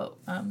another quote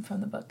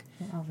from the book.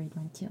 I'll read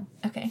one too.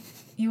 Okay.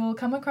 "You will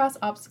come across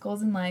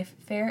obstacles in life,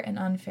 fair and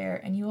unfair,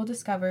 and you will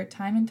discover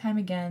time and time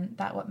again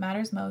that what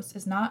matters most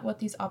is not what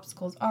these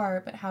obstacles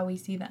are, but how we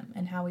see them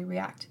and how we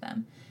react to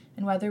them,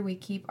 and whether we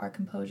keep our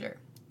composure.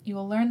 You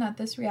will learn that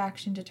this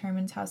reaction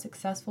determines how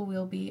successful we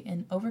will be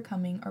in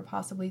overcoming or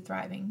possibly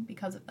thriving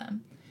because of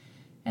them."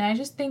 And I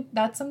just think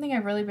that's something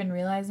I've really been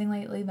realizing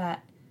lately,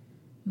 that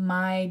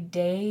my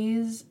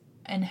days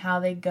and how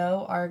they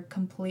go are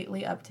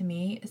completely up to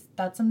me.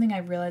 That's something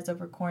I've realized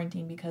over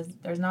quarantine, because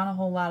there's not a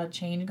whole lot of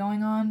change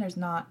going on. There's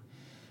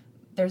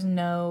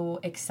no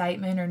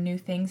excitement or new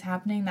things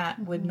happening that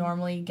would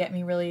normally get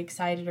me really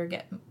excited or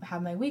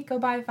have my week go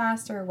by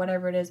faster or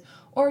whatever it is.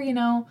 Or,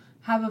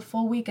 have a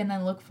full week and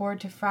then look forward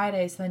to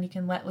Friday so then you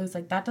can let loose.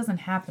 Like that doesn't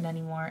happen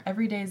anymore.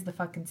 Every day is the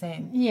fucking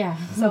same. Yeah.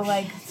 So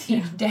like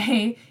each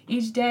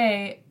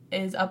day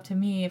is up to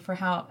me for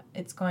how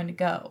it's going to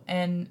go.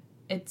 And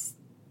it's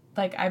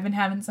like I've been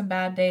having some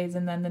bad days,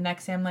 and then the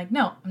next day I'm like,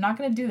 no, I'm not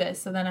going to do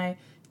this. So then I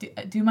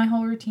do my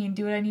whole routine,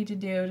 do what I need to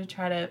do to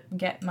try to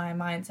get my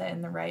mindset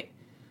in the right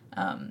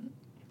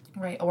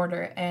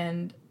order.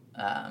 And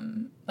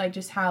like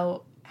just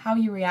how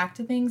you react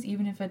to things,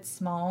 even if it's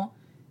small,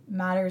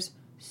 matters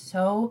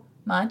so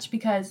much,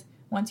 because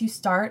once you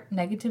start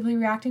negatively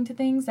reacting to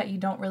things that you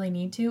don't really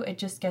need to, it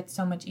just gets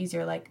so much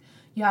easier. Like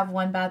you have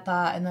one bad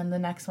thought and then the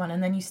next one,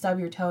 and then you stub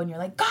your toe and you're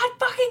like, God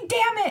fucking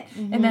damn it!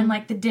 And then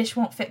like the dish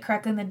won't fit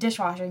correctly in the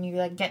dishwasher and you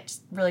like get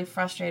really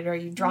frustrated, or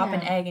you drop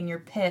an egg and you're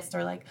pissed,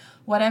 or like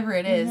whatever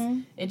it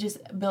is. It just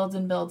builds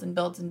and builds and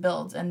builds and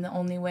builds, and the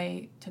only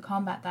way to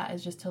combat that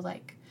is just to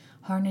like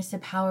harness the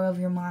power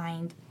of your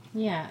mind.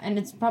 Yeah, and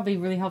it's probably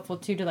really helpful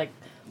too to like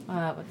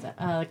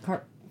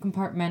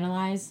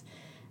compartmentalize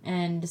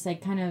and just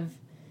like kind of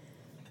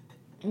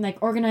like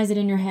organize it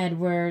in your head,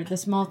 where the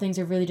small things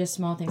are really just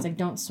small things. Like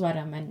don't sweat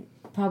them, and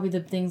probably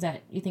the things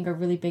that you think are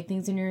really big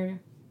things in your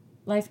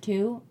life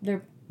too,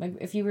 they're like,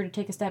 if you were to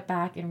take a step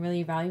back and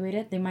really evaluate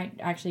it, they might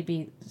actually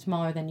be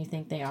smaller than you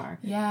think they are.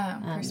 Yeah,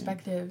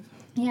 perspective.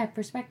 Yeah,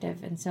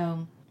 perspective. And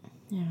so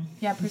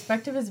yeah,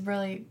 perspective is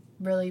really,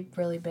 really,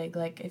 really big.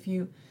 Like if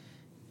you're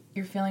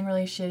feeling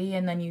really shitty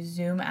and then you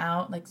zoom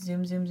out, like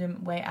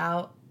zoom way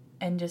out,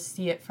 and just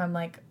see it from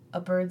like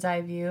a bird's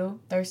eye view,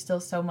 there's still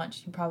so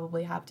much you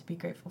probably have to be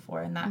grateful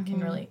for. And that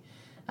can really,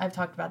 I've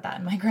talked about that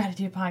in my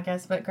gratitude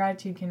podcast, but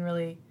gratitude can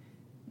really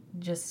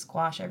just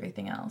squash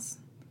everything else.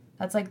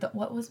 That's like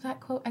what was that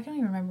quote? I can't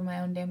even remember my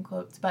own damn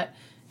quotes, but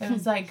it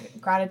was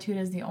like, gratitude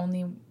is the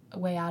only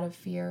way out of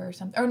fear or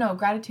something. Or no,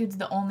 gratitude's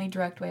the only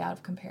direct way out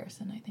of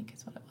comparison, I think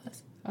is what it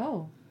was.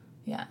 Oh.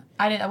 Yeah.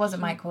 That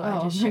wasn't my quote.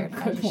 I just shared.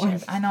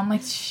 I know, I'm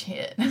like,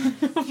 shit.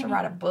 I should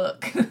write a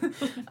book.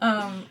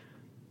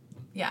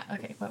 Yeah,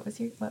 okay. What was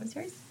yours?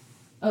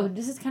 Oh,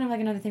 this is kind of like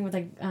another thing with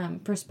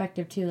like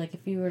perspective too. Like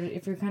if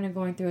you're kind of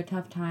going through a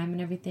tough time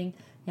and everything,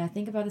 yeah,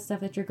 think about the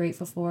stuff that you're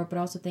grateful for, but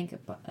also think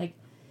about like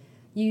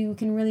you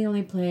can really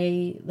only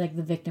play like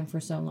the victim for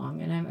so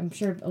long, and I'm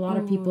sure a lot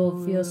of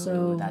people feel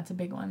so that's a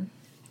big one,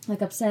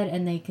 like upset,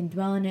 and they can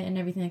dwell in it and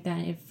everything like that,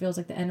 and it feels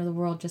like the end of the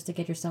world just to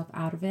get yourself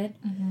out of it.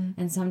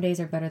 And some days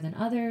are better than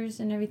others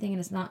and everything, and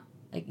it's not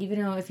like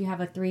even though if you have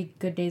like 3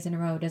 good days in a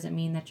row, it doesn't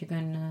mean that you're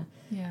gonna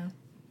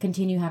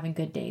continue having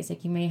good days.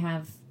 Like you may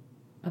have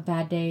a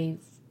bad day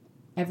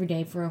every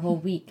day for a whole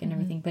week and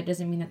everything, but it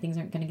doesn't mean that things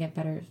aren't going to get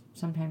better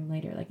sometime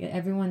later. Like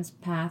everyone's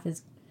path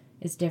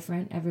is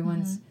different.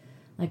 Everyone's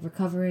like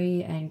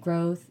recovery and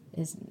growth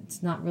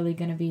it's not really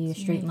going to be a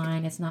straight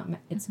line. It's not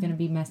it's going to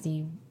be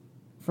messy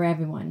for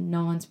everyone.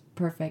 No one's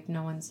perfect.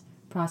 No one's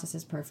process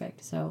is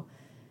perfect. So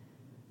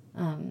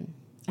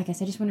I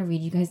guess I just want to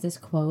read you guys this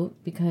quote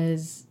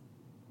because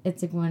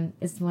it's like one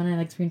I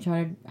like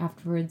screenshotted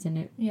afterwards, and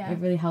it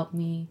really helped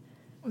me.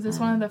 Was this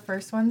one of the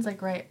first ones,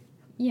 like right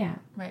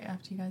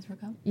after you guys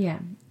broke up? Yeah.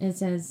 It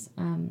says,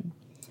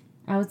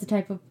 I was the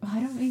type of... I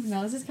don't even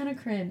know. This is kind of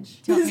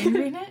cringe. Do you want me to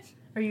read it?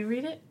 Or you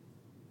read it?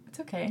 It's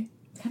okay.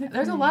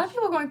 There's a lot of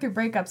people going through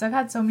breakups. I've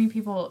had so many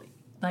people,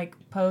 like,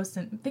 post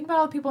and... Think about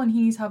all the people in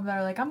He's Hub that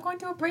are like, I'm going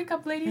through a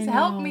breakup, ladies.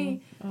 Help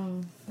me. Oh.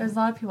 There's a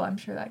lot of people I'm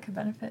sure that could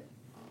benefit.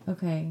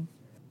 Okay.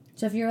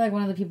 So if you're, like,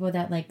 one of the people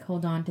that, like,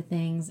 hold on to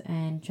things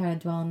and try to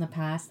dwell in the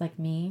past, like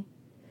me,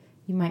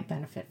 you might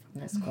benefit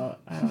from this quote.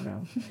 I don't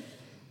know.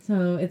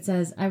 So it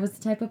says, I was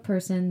the type of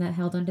person that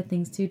held onto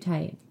things too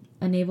tight,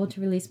 unable to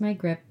release my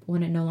grip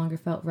when it no longer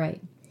felt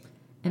right.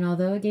 And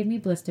although it gave me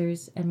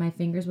blisters and my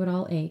fingers would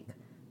all ache,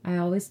 I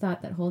always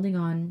thought that holding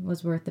on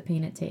was worth the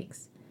pain it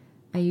takes.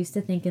 I used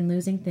to think in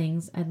losing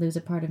things, I'd lose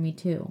a part of me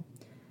too.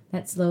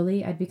 That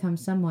slowly I'd become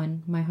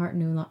someone my heart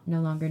no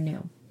longer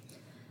knew.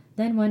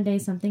 Then one day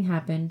something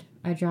happened.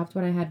 I dropped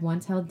what I had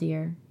once held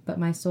dear, but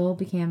my soul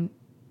became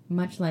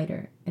much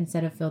lighter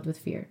instead of filled with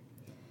fear.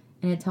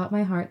 And it taught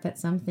my heart that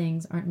some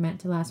things aren't meant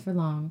to last for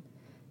long.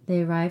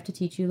 They arrive to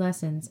teach you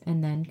lessons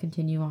and then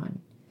continue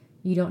on.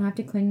 You don't have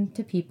to cling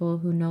to people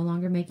who no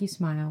longer make you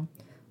smile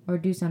or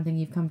do something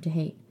you've come to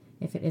hate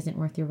if it isn't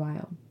worth your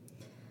while.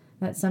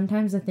 That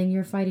sometimes the thing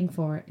you're fighting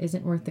for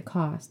isn't worth the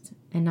cost,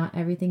 and not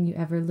everything you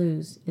ever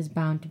lose is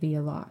bound to be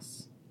a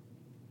loss.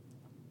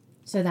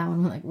 So that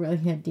one like really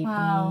hit deep in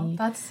me.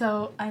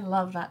 Wow, I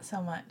love that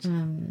so much.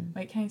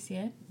 Wait, can I see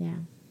it? Yeah.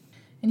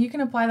 And you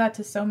can apply that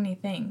to so many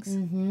things.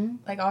 Mm-hmm.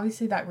 Like,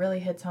 obviously, that really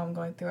hits home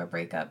going through a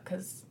breakup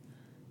because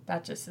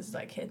that just is,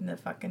 like, hitting the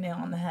fucking nail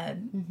on the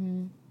head.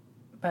 Mm-hmm.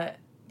 But,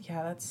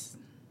 yeah, that's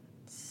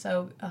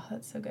so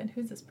good.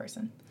 Who's this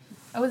person?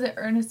 Oh, is it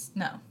Ernest?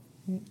 No.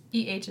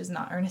 E.H. is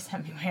not Ernest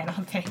Hemingway, I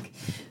don't think.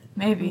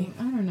 Maybe.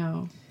 I don't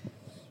know.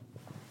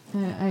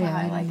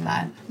 I like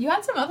that. You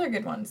had some other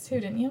good ones, too,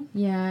 didn't you?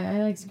 Yeah,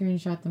 I like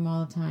screenshot them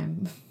all the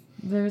time.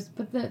 There's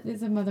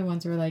some other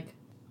ones were, like,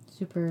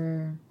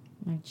 super...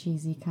 like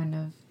cheesy kind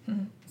of.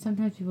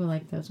 Sometimes people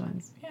like those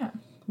ones. Yeah.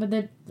 But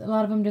a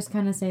lot of them just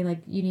kind of say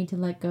like you need to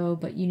let go,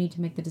 but you need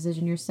to make the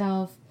decision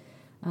yourself.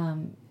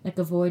 Like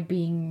avoid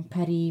being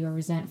petty or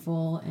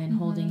resentful and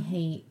holding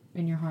hate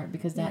in your heart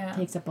because that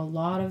takes up a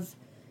lot of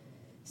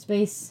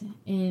space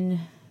in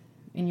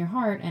your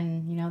heart,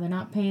 and you know they're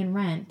not paying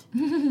rent.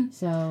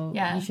 So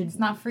you should. It's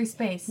not free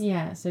space.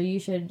 Yeah. So you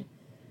should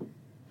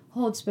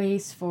hold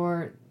space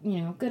for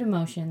good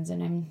emotions,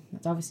 and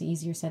it's obviously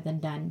easier said than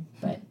done,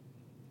 but.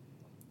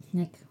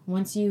 Like,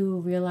 once you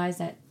realize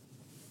that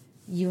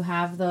you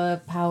have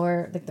the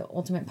power, like, the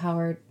ultimate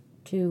power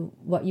to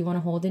what you want to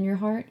hold in your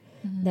heart,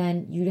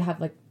 then you have,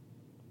 like,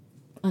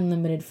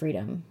 unlimited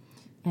freedom.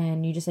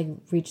 And you just, like,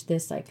 reach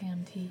this, like,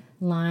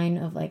 line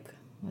of, like,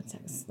 what's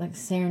that? Like,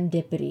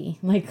 serendipity.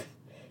 Like,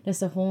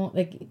 just a whole,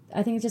 like,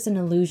 I think it's just an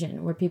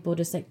illusion where people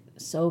just, like,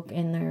 soak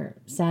in their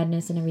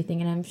sadness and everything.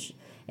 And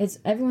it's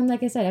everyone,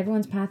 like I said,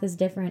 everyone's path is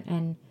different,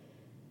 and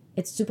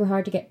it's super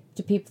hard to get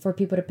for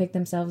people to pick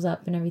themselves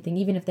up and everything,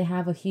 even if they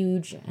have a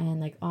huge and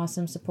like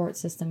awesome support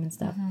system and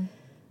stuff.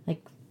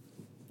 Like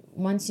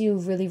once you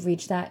really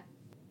reach that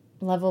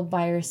level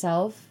by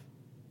yourself,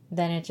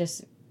 then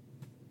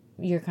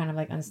you're kind of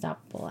like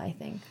unstoppable, I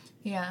think.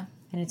 Yeah.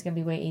 And it's gonna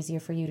be way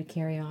easier for you to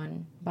carry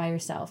on by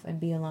yourself and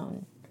be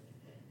alone.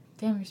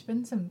 Damn, you're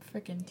spitting some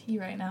freaking tea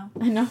right now.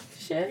 I know.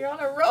 Shit. You're on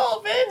a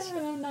roll, bitch.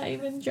 I'm not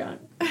even drunk.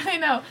 I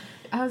know.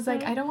 I was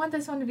like, I don't want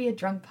this one to be a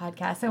drunk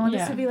podcast. I want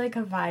this to be like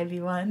a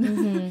vibey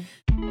one.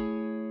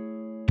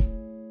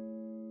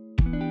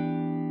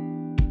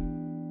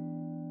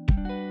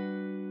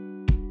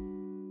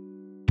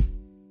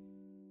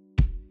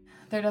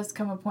 There does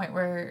come a point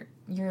where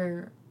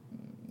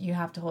you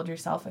have to hold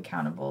yourself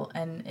accountable,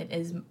 and it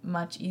is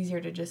much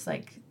easier to just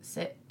like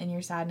sit in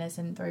your sadness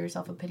and throw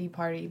yourself a pity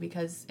party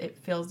because it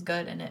feels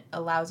good and it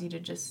allows you to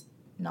just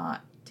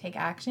not take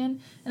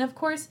action. And of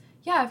course,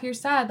 yeah, if you're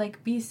sad,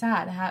 like, be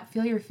sad.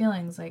 Feel your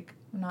feelings. Like,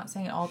 I'm not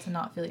saying at all to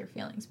not feel your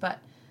feelings, but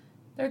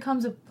there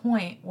comes a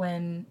point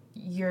when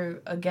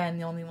you're, again,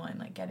 the only one,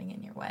 like, getting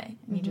in your way.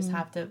 And you just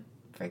have to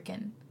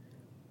freaking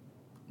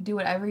do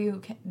whatever you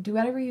can, do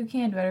whatever you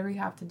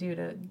have to do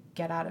to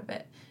get out of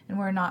it. And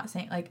we're not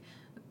saying, like,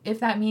 if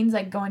that means,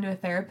 like, going to a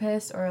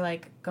therapist or,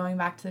 like, going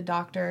back to the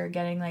doctor or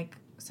getting, like,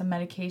 some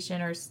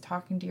medication or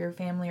talking to your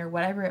family or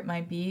whatever it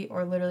might be,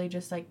 or literally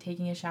just, like,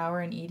 taking a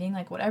shower and eating,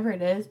 like, whatever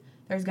it is,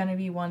 there's going to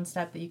be one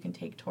step that you can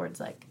take towards,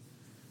 like,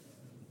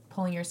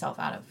 pulling yourself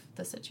out of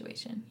the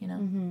situation, you know?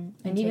 Mm-hmm.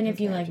 And even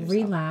if you, like,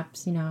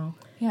 relapse, you know,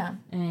 yeah,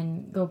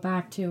 and go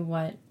back to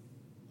what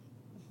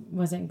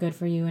wasn't good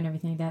for you and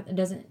everything like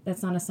that,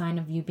 that's not a sign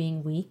of you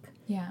being weak.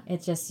 Yeah.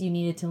 It's just you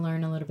needed to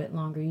learn a little bit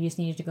longer. You just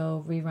needed to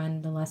go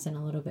rerun the lesson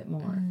a little bit more.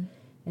 Mm-hmm.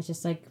 It's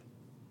just like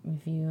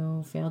if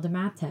you failed a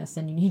math test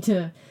and you need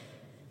to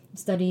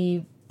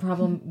study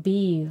problem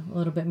B a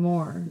little bit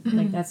more.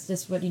 Like, that's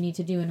just what you need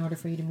to do in order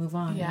for you to move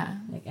on. Yeah.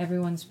 Like,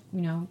 everyone's,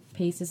 you know,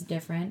 pace is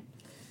different.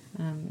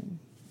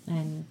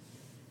 And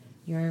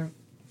your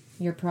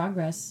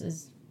progress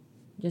is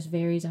just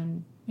varies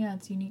on. Yeah,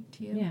 it's unique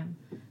to you. Yeah.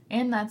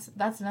 And that's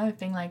another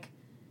thing, like,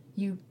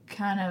 you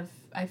kind of,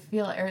 I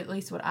feel, or at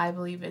least what I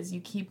believe is,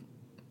 you keep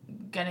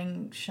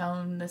getting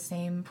shown the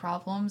same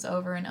problems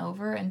over and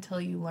over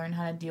until you learn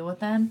how to deal with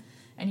them,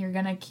 and you're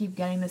gonna keep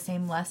getting the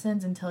same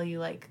lessons until you,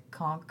 like,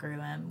 conquer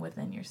them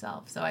within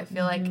yourself. So I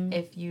feel like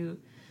if you,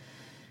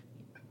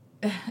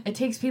 it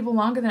takes people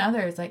longer than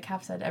others. Like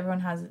Cap said,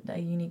 everyone has a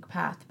unique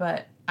path,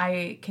 but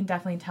I can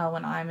definitely tell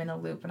when I'm in a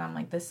loop and I'm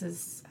like, this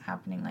is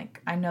happening.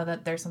 Like, I know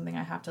that there's something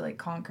I have to, like,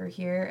 conquer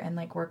here and,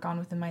 like, work on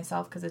within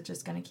myself, because it's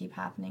just going to keep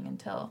happening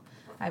until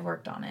I've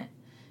worked on it.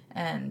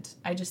 And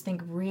I just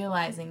think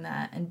realizing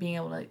that and being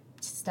able to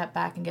step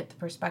back and get the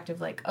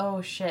perspective, like,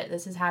 oh shit,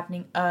 this is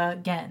happening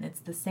again. It's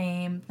the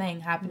same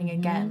thing happening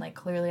again. Like,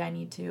 clearly I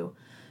need to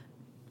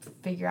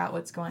figure out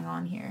what's going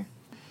on here.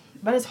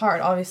 But it's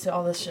hard. Obviously,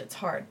 all this shit's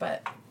hard,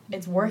 but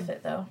it's worth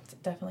it, though. It's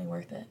definitely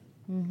worth it.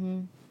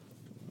 Mm-hmm.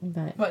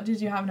 But what,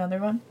 did you have another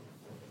one?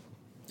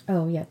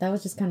 Oh, yeah. That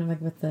was just kind of like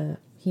with the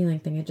healing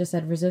thing. It just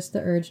said, resist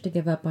the urge to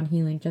give up on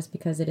healing just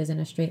because it isn't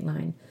a straight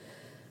line.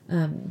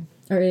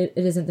 Or it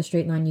isn't the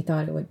straight line you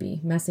thought it would be.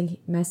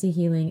 Messy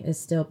healing is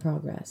still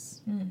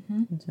progress.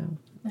 Mm-hmm. So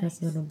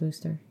that's a little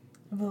booster.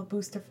 A little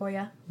booster for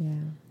you.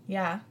 Yeah.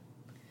 Yeah.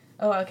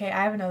 Oh, okay.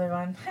 I have another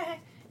one.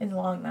 It's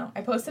long, though.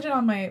 I posted it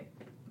on my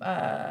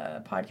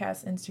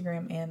podcast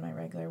Instagram and my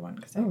regular one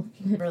because I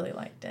really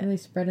liked it. Really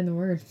spreading the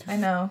word. I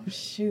know.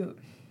 Shoot.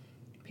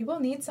 People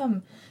need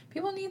something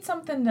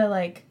to,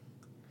 like,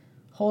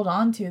 hold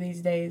on to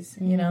these days,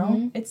 you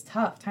know? It's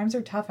tough. Times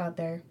are tough out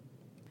there.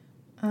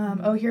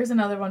 Oh, here's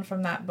another one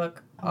from that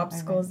book,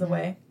 Obstacle is the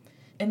Way.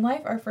 In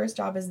life, our first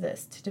job is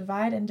this, to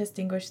divide and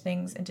distinguish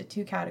things into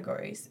two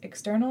categories.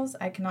 Externals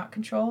I cannot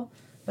control,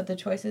 but the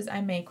choices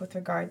I make with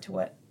regard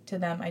to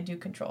them I do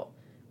control.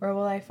 Where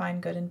will I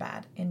find good and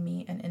bad in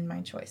me and in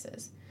my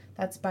choices?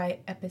 That's by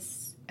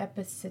Epictetus.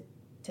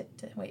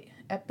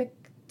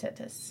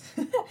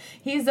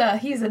 He's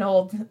an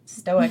old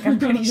Stoic, I'm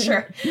pretty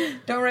sure.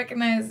 Don't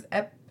recognize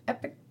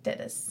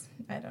Epictetus.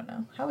 I don't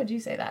know. How would you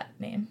say that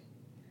name?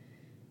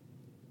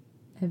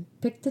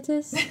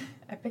 Epictetus?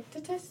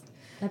 Epictetus?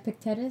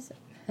 Epictetus?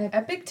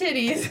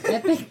 Epictetus.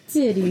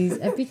 Epictetus.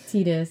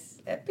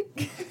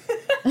 Epictetus.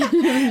 I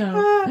don't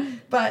know.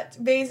 But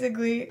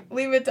basically,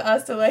 leave it to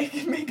us to,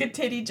 like, make a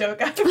titty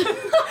joke out of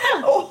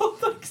an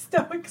old, like,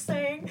 Stoic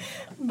saying.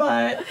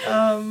 But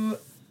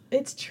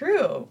it's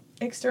true.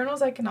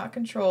 Externals I cannot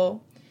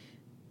control,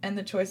 and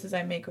the choices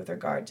I make with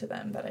regard to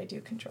them that I do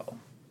control.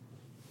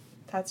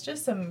 That's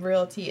just some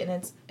real tea,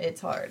 and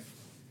it's hard.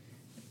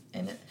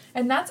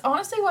 And that's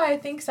honestly why I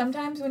think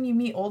sometimes when you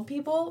meet old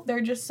people,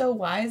 they're just so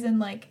wise and,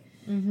 like,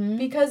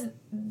 because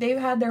they've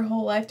had their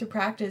whole life to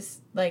practice,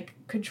 like,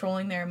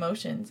 controlling their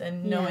emotions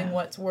and knowing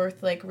what's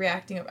worth, like,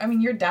 reacting. I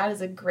mean, your dad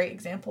is a great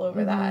example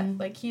over that.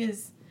 Like, he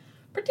is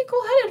pretty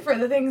cool-headed for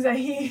the things that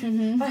he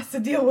has to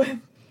deal with.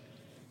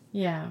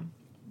 Yeah.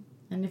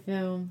 And I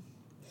feel,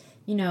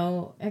 you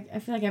know, I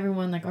feel like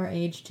everyone, like, our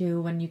age,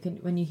 too, when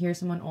you hear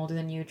someone older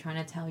than you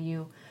trying to tell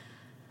you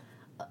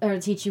or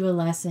teach you a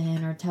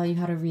lesson or tell you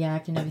how to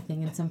react and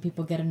everything, and some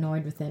people get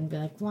annoyed with it and be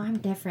like, well, I'm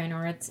different,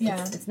 or it's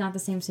not the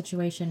same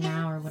situation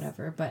now or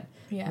whatever. But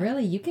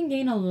really, you can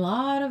gain a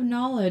lot of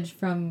knowledge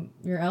from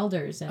your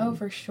elders. And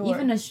for sure.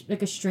 Even a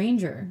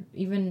stranger,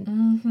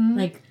 even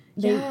like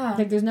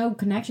there's no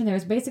connection there.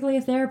 It's basically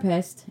a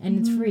therapist, and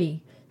it's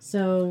free.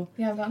 So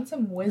I've gotten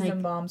some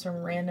wisdom bombs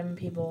from random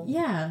people.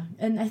 Yeah,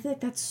 and I think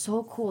that's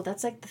so cool.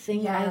 That's, like, the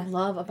thing that I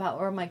love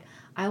about, or I'm like,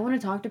 I want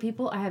to talk to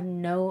people I have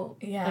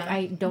like,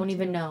 I don't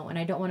even know, and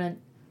I don't want to,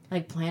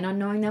 like, plan on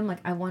knowing them. Like,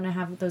 I want to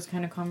have those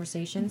kind of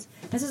conversations.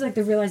 This is, like,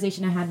 the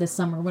realization I had this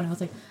summer when I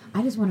was like,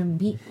 I just want to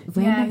meet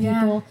random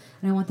people,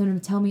 and I want them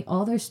to tell me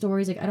all their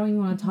stories. Like, I don't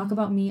even want to talk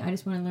about me. I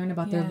just want to learn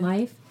about their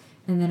life,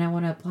 and then I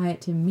want to apply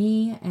it to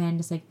me, and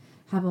just, like,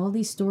 have all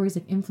these stories,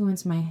 like,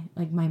 influence my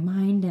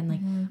mind, and, like,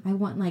 I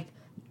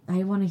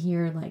want to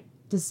hear, like,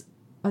 just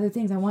other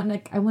things. I want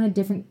a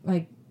different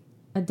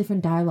a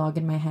different dialogue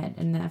in my head,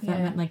 and that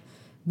meant like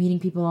meeting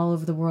people all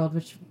over the world,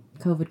 which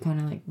COVID kind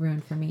of like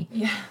ruined for me.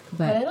 Yeah,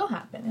 but it'll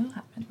happen.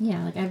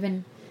 Yeah, like I've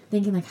been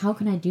thinking like, how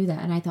can I do that?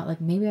 And I thought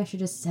like maybe I should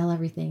just sell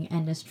everything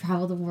and just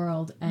travel the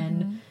world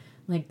and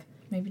like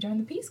maybe join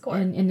the Peace Corps.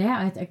 And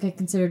yeah, I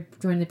considered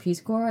joining the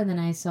Peace Corps, and then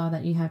I saw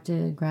that you have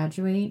to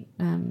graduate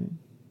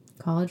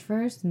college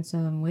first, and so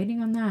I'm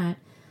waiting on that.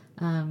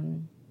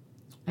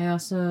 I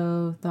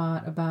also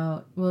thought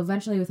about, well,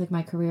 eventually with like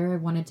my career, I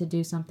wanted to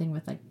do something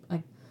with like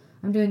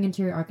I'm doing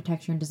interior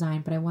architecture and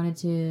design, but I wanted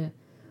to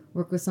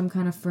work with some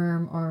kind of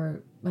firm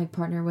or like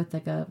partner with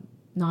like a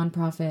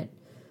nonprofit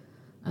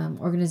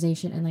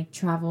organization and like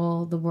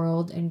travel the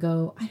world and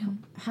go,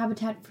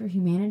 Habitat for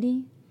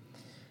Humanity.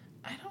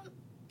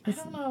 I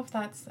don't know if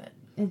that's it.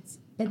 It's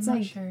I'm like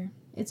not sure.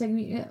 It's like,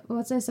 well,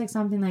 it's just like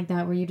something like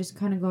that where you just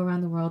kind of go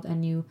around the world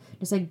and you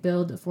just like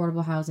build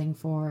affordable housing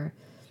for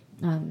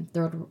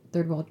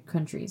third world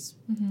countries.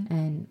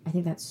 And I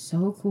think that's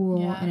so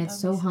cool, and it's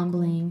so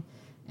humbling,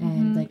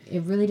 and like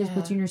it really just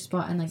puts you in your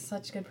spot, and like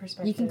such good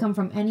perspective. You can come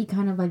from any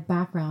kind of like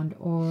background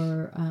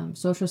or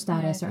social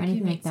status or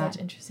anything like that.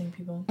 Such interesting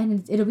people,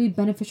 and it'll be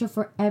beneficial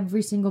for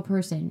every single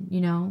person, you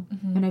know.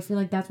 And I feel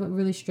like that's what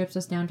really strips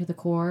us down to the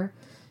core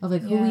of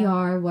like who we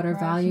are, what our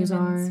values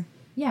are.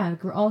 Yeah,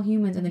 like we're all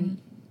humans, and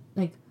then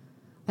like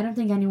I don't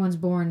think anyone's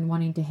born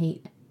wanting to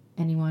hate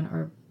anyone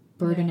or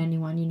burden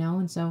anyone, you know.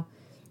 And so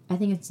I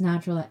think it's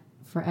natural that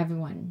for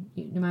everyone,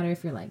 no matter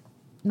if you're like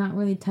not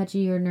really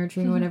touchy or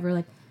nurturing or whatever,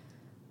 like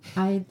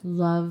I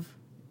love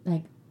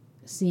like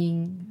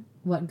seeing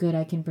what good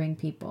I can bring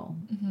people,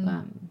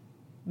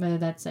 whether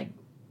that's like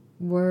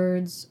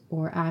words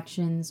or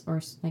actions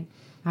or like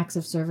acts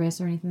of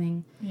service or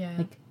anything. Yeah,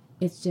 like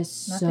it's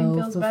just nothing so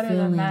feels fulfilling. better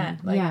than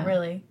that. Like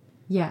really.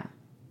 Yeah,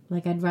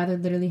 like I'd rather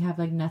literally have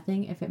like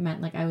nothing if it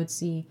meant like I would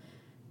see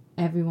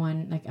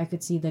everyone, like I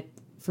could see the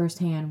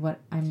firsthand what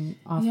I'm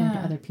offering to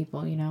other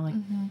people, you know,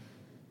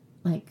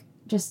 like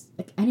just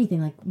like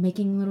anything, like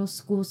making little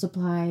school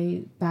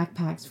supply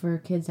backpacks for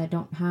kids that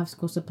don't have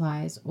school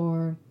supplies,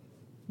 or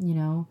you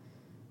know,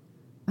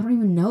 I don't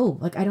even know,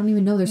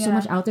 there's so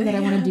much out there that I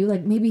want to do,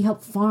 like maybe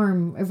help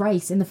farm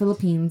rice in the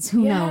Philippines,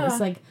 who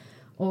knows, like,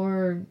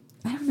 or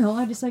I don't know,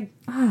 I just like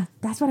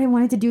that's what I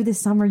wanted to do this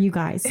summer, you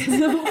guys.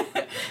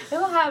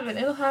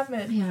 It'll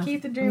happen. Yeah.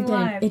 Keep the dream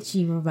alive.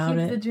 Itchy about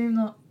it. Keep the dream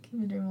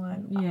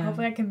alive. Yeah.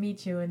 Hopefully I can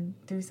meet you and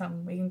do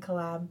something. We can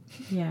collab.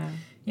 Yeah.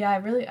 Yeah,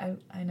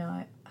 I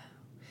know.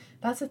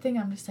 That's the thing.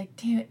 I'm just like,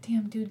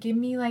 damn, dude. Give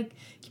me like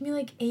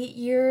 8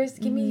 years.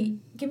 Give me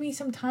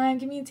some time.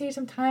 Give me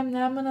some time, and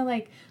then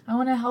I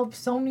want to help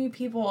so many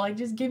people. Like,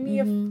 just give me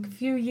a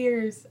few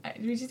years.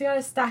 We just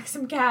gotta stack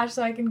some cash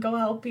so I can go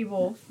help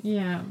people.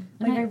 Yeah.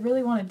 Like, I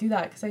really want to do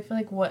that because I feel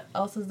like what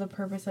else is the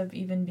purpose of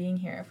even being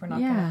here if we're not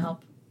gonna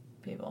help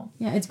people?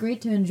 Yeah, it's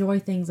great to enjoy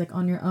things like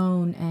on your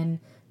own and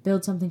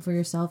build something for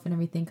yourself and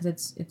everything,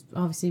 because it's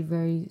obviously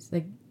very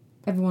like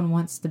everyone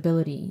wants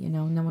stability, you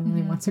know. No one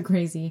really wants a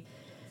crazy,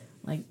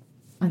 like,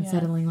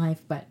 unsettling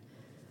life, but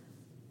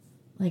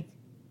like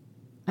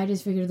I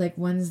just figured like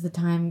when's the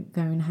time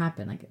going to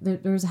happen? Like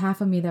there was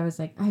half of me that was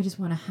like, I just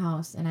want a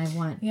house and I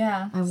want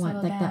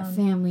like that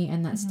family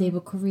and that stable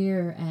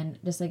career and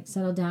just like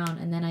settle down,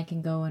 and then I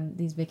can go on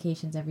these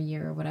vacations every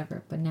year or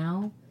whatever. But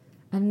now,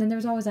 and then there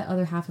was always that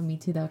other half of me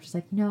too that was just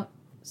like, no,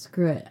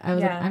 screw it. I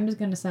was like, I'm just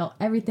going to sell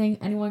everything.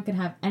 Anyone can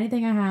have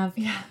anything I have.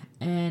 Yeah.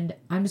 And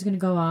I'm just going to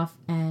go off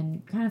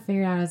and kind of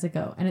figure it out as I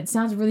go. And it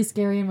sounds really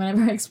scary. And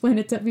whenever I explain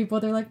it to people,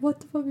 they're like, what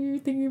the fuck are you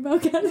thinking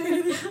about,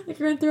 Catherine? Like,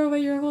 you're going to throw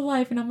away your whole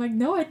life. And I'm like,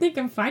 no, I think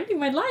I'm finding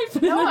my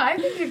life. No, I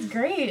think it's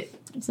great.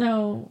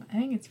 So I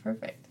think it's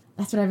perfect.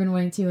 That's what I've been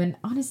wanting to. And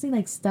honestly,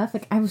 like stuff,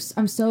 like I'm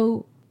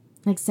so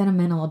like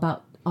sentimental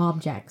about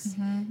objects.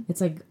 It's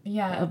like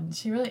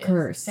she really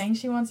curse. Is. Saying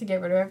she wants to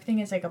get rid of everything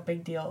is like a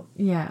big deal.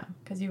 Yeah,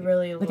 because you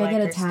really like I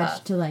get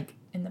attached to like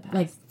in the past,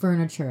 like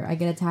furniture. I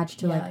get attached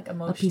to like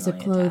a piece of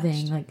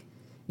clothing. Attached.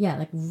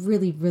 Like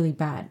really really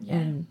bad,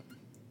 and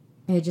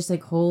it just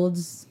like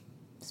holds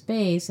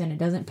space and it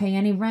doesn't pay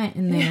any rent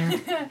in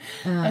there.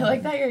 I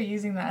like that you're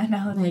using that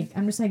analogy. Like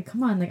I'm just like,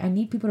 come on, like I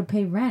need people to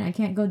pay rent. I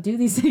can't go do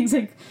these things.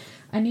 Like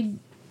I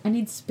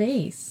need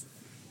space,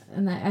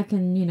 and that I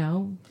can, you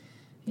know.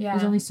 Yeah.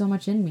 There's only so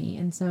much in me,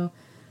 and so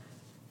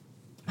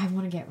I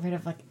want to get rid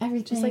of like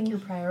everything. Just like your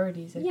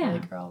priorities, I feel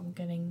like are all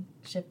getting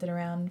shifted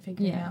around,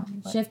 figured out.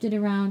 Shifted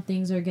around.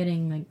 Things are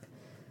getting like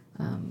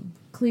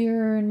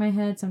clearer in my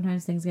head.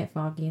 Sometimes things get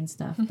foggy and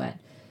stuff, but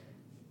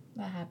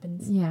that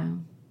happens. Yeah,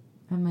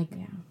 I'm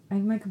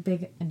like a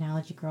big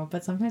analogy girl,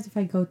 but sometimes if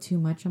I go too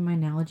much on my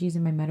analogies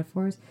and my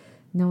metaphors,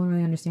 no one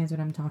really understands what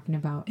I'm talking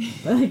about.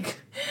 But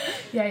like,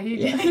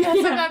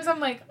 sometimes I'm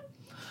like.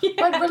 Yeah.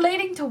 But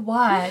relating to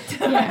what?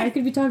 Yeah, I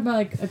could be talking about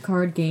like a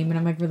card game, and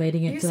I'm like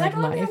relating it to like life.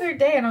 You said one the other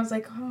day, and I was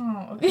like,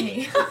 oh,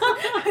 okay.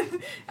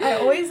 I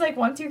always like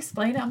once you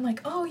explain it, I'm like,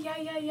 oh yeah.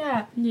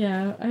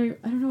 Yeah, I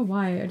don't know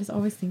why. I just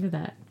always think of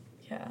that.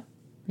 Yeah.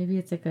 Maybe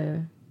it's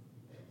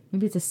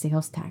a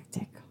sales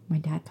tactic. My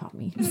dad taught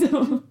me.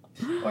 So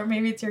Or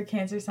maybe it's your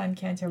Cancer sun,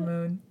 Cancer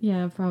moon.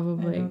 Yeah, I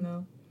probably. don't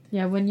know.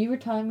 Yeah, when you were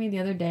telling me the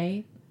other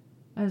day,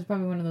 it was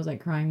probably one of those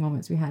like crying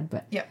moments we had.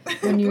 But Yep.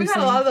 When you We've were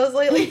had a lot of those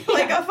lately.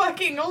 Like a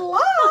fucking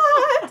lot.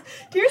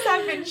 Tears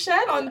have been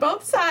shed on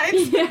both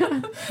sides.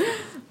 yeah.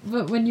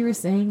 But when you were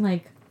saying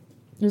like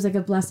there's like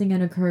a blessing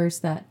and a curse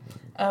that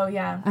Oh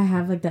yeah. I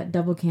have like that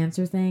double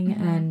Cancer thing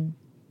and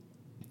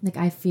like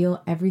I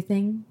feel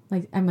everything.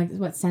 Like I'm like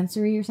what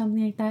sensory or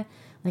something like that.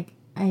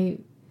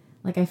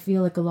 I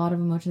feel like a lot of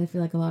emotions. I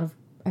feel like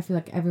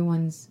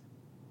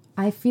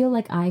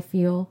I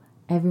feel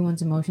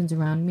everyone's emotions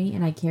around me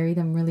and I carry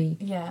them really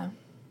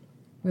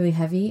really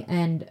heavy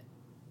and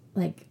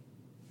like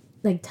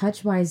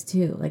touch wise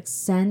too, like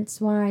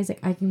sense wise, like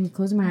I can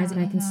close my eyes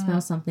and I can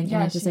smell something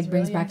and it just like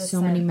brings really back into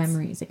so many scents.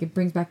 memories. Like it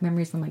brings back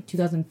memories from like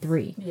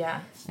 2003. Yeah.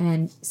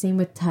 And same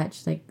with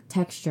touch, like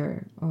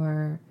texture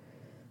or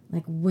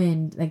like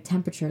wind, like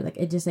temperature, like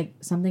it just like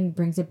something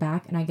brings it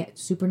back and I get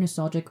super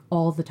nostalgic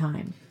all the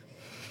time.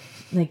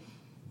 Like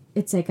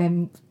it's like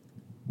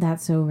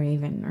that's so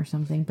Raven or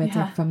something, but it's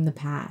like from the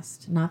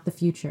past, not the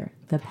future,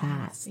 the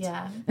past.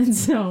 Yeah. And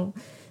so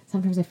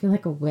sometimes I feel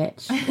like a witch.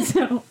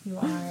 So You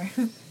are.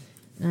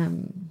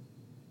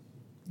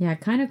 yeah,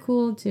 kind of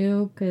cool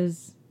too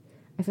because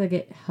I feel like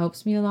it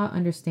helps me a lot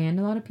understand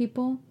a lot of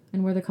people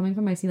and where they're coming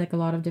from. I see like a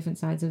lot of different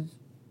sides of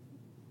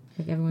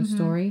like everyone's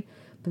story,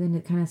 but then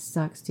it kind of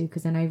sucks too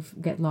because then I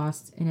get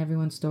lost in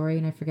everyone's story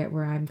and I forget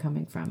where I'm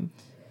coming from.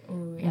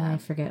 Ooh, And I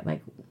forget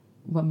like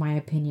what my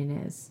opinion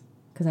is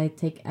because I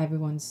take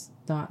everyone's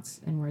thoughts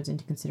and words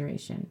into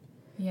consideration.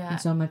 Yeah.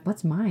 And so I'm like,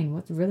 what's mine?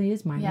 What really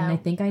is mine? Yeah. And I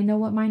think I know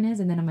what mine is,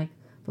 and then I'm like,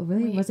 but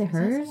really, Wait, was it is that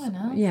hers? someone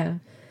else? Yeah.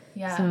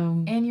 Yeah.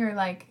 So- and you're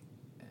like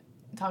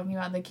talking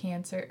about the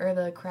Cancer or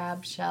the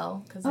crab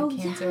shell because the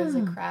Cancer is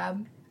a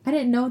crab. I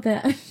didn't know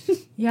that.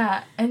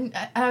 Yeah, and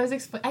I was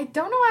I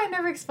don't know why I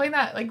never explained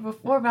that like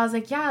before, but I was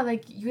like, yeah,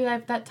 like you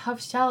have that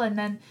tough shell, and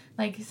then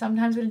like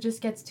sometimes when it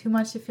just gets too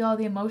much to feel all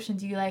the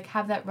emotions, you like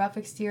have that rough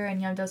exterior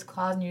and you have those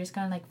claws, and you're just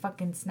gonna like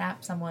fucking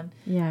snap someone.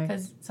 Yeah.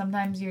 Because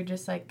sometimes you're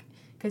just like,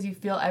 because you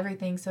feel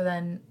everything, so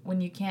then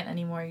when you can't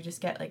anymore, you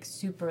just get like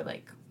super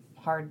like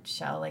hard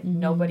shell, like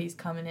nobody's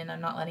coming in,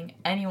 I'm not letting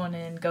anyone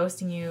in,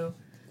 ghosting you.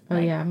 Oh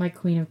Like, yeah, I'm like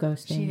queen of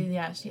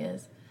ghosting. she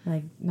is.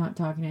 Like not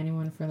talking to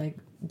anyone for like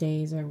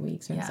days or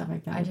weeks or stuff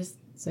like that. It's like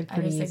it's like I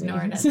pretty just easy.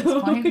 ignore it at So,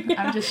 this point.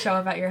 yeah. I would just show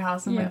up at your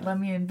house and like, let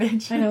me in,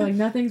 bitch. I know, like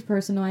nothing's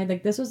personal.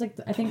 Like this was like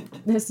I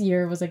think this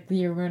year was like the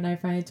year when I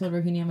finally told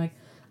Rohini, I'm like,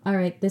 all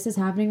right, this is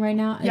happening right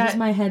now. And just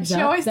my heads up.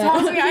 She always that-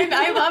 tells me,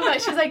 I love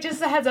that. She's like,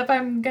 just a heads up,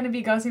 I'm going to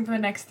be ghosting for the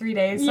next 3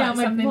 days. Yeah, I'm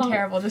like, something well,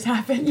 terrible just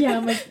happened. Yeah,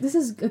 I'm like, this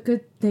is a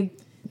good thing.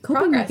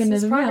 Coping Progress, mechanism.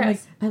 it's Yeah, I'm like,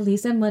 progress. at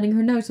least I'm letting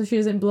her know so she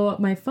doesn't blow up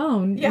my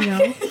phone, Yeah. you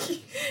know?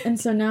 And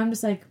so now I'm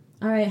just like,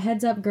 all right,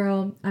 heads up,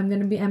 girl. I'm going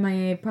to be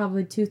MIA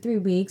probably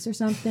 2-3 weeks or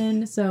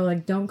something. So,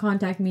 like, don't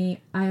contact me.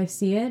 I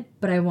see it,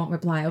 but I won't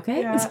reply,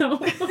 okay? Yeah. So,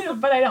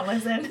 But I don't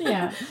listen.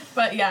 Yeah.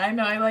 But yeah, I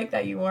know. I like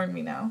that you warned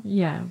me now.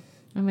 yeah.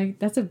 I'm like,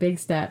 that's a big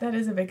step. That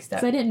is a big step.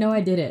 Because I didn't know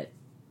I did it.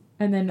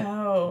 And then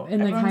Oh. in,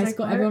 like, everyone's high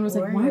school, "Where everyone was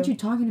like, were why aren't you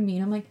talking to me?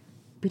 And I'm like,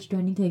 bitch, do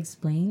I need to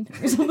explain?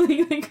 Or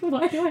something. Like,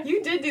 why do I...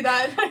 You did do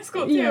that in high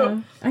school, too.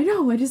 Yeah, I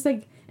know. I just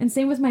like, and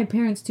same with my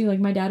parents too. Like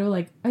my dad will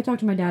like, I talk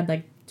to my dad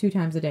like 2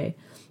 times a day,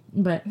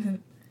 but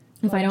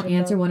if I don't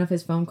answer one of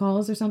his phone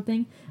calls or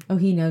something, oh,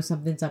 he knows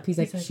something's up. He's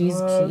like, she's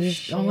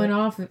shit. going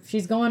off.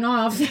 She's going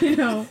off, you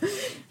know. And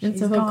so She's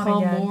he'll gone call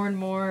again. more and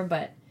more.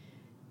 But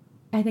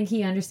I think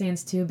he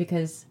understands too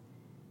because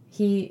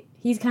he's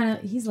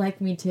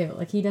like me too.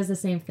 Like he does the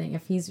same thing.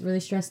 If he's really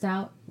stressed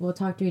out, we'll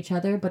talk to each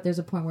other. But there's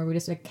a point where we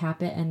just like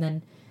cap it, and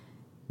then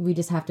we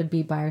just have to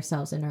be by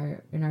ourselves in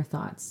our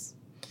thoughts.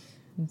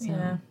 And so,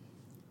 Yeah.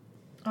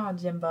 Oh,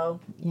 Jimbo.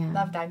 yeah.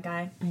 Love that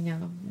guy. I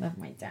know. Love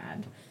my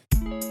dad.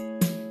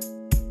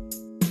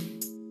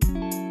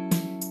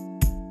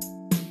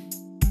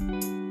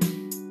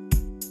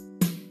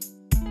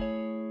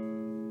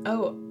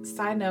 Oh,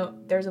 side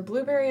note, there's a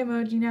blueberry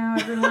emoji now,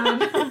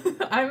 everyone.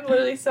 I'm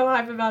literally so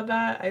hype about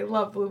that. I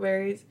love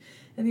blueberries,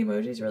 and the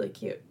emoji's really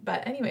cute.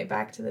 But anyway,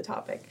 back to the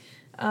topic.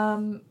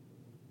 Oh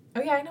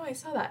yeah, I know, I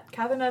saw that.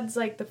 Catherine had's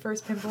like the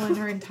first pimple in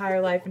her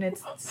entire life, and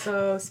it's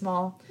so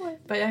small.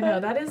 But I know,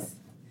 that is...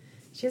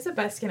 She has the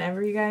best skin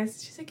ever, you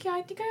guys. She's like, yeah,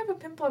 I think I have a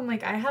pimple. I'm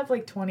like, I have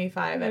like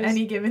 25 at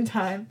any given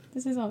time.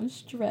 This is all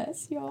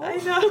stress, y'all. I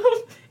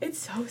know. It's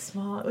so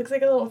small. It looks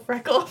like a little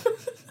freckle.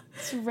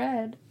 It's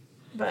red.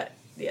 But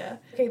yeah.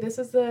 Okay, this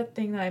is the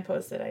thing that I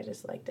posted. I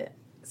just liked it.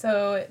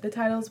 So the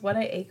title is What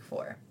I Ache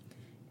For.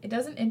 It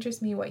doesn't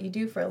interest me what you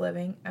do for a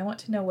living. I want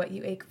to know what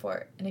you ache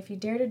for, and if you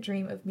dare to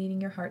dream of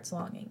meeting your heart's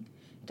longing.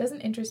 It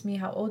doesn't interest me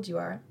how old you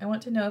are. I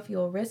want to know if you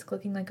will risk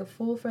looking like a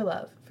fool for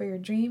love, for your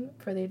dream,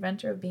 for the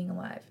adventure of being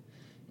alive.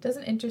 It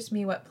doesn't interest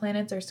me what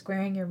planets are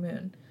squaring your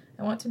moon.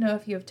 I want to know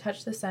if you have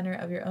touched the center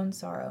of your own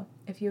sorrow,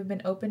 if you have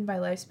been opened by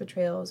life's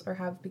betrayals or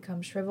have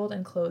become shriveled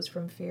and closed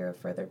from fear of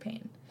further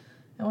pain.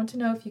 I want to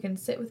know if you can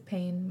sit with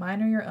pain,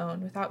 mine or your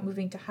own, without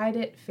moving to hide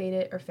it, fade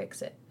it, or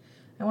fix it.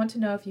 I want to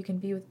know if you can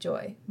be with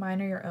joy,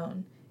 mine or your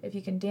own, If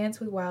you can dance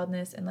with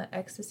wildness and let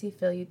ecstasy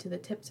fill you to the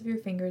tips of your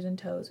fingers and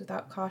toes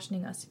without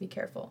cautioning us to be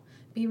careful,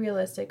 be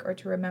realistic, or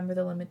to remember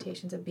the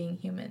limitations of being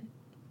human.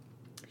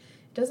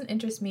 It doesn't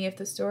interest me if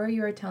the story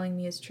you are telling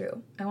me is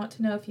true. I want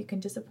to know if you can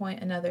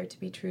disappoint another to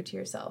be true to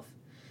yourself.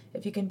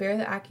 If you can bear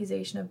the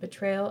accusation of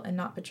betrayal and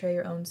not betray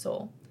your own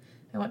soul.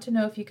 I want to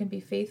know if you can be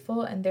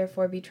faithful and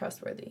therefore be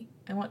trustworthy.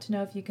 I want to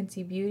know if you can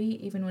see beauty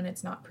even when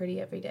it's not pretty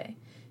every day,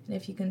 and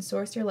if you can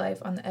source your life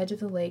on the edge of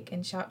the lake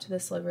and shout to the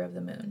sliver of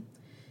the moon.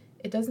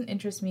 It doesn't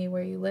interest me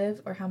where you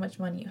live or how much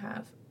money you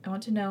have. I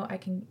want to know I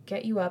can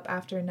get you up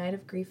after a night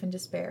of grief and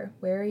despair,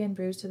 weary and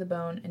bruised to the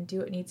bone, and do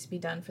what needs to be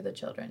done for the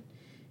children.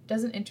 It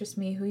doesn't interest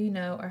me who you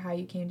know or how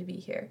you came to be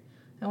here.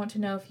 I want to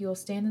know if you will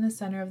stand in the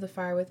center of the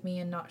fire with me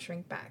and not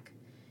shrink back.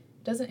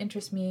 It doesn't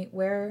interest me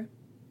where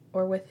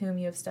or with whom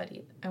you have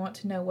studied. I want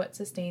to know what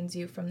sustains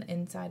you from the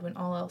inside when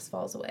all else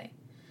falls away.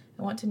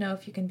 I want to know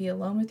if you can be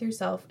alone with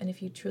yourself and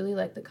if you truly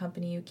like the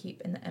company you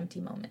keep in the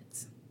empty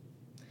moments.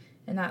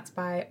 And that's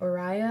by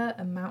Oriah,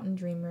 a mountain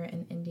dreamer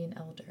and Indian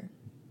elder.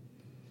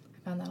 I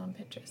found that on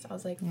Pinterest. I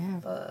was like,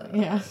 fuck.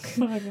 Yeah.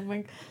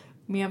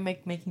 I'm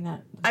making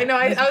that. I know.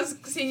 I was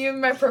seeing you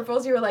in my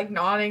purples. You were like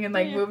nodding and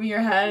like moving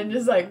your head and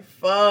just like,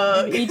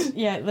 fuck.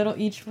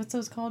 What's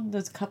those called?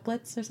 Those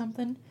couplets or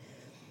something?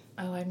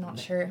 Oh, I'm not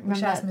sure. We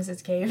should ask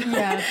Mrs. Cave.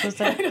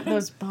 Yeah,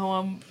 those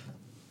poem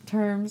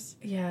terms.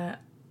 Yeah.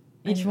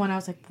 Each one I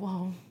was like,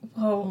 whoa.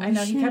 Whoa. I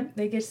know.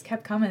 They just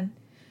kept coming.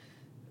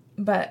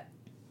 But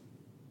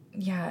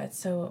yeah,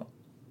 so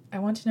I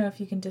want to know if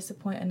you can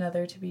disappoint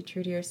another to be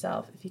true to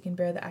yourself, if you can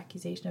bear the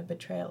accusation of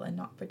betrayal and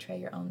not betray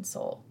your own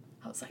soul.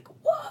 I was like,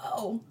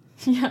 whoa.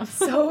 Yeah.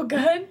 So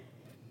good.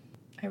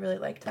 I really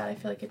liked that. I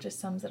feel like it just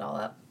sums it all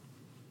up.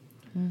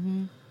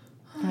 Mm-hmm.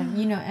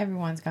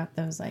 Everyone's got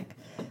those like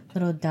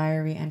little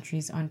diary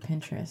entries on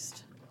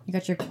Pinterest. You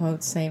got your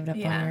quotes saved up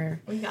on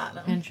your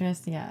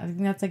Pinterest. Yeah, I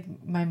think that's like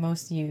my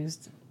most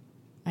used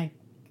like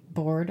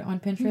board on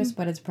Pinterest,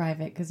 but it's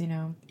private because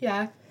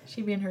Yeah,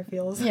 she be in her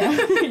feels. Yeah,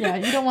 yeah.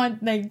 You don't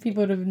want like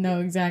people to know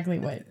exactly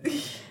what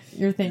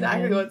you're thinking.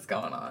 Exactly what's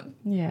going on.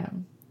 Yeah.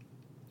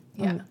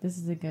 Yeah. Oh, this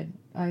is a good.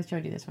 I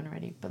showed you this one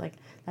already, but like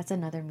that's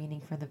another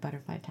meaning for the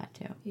butterfly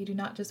tattoo. You do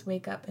not just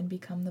wake up and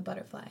become the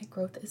butterfly.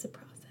 Growth is a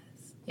process.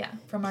 Yeah,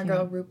 from our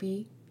girl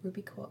Rupi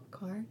Kaur.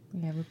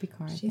 Yeah, Rupi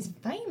Kaur. She's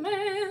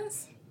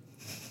famous.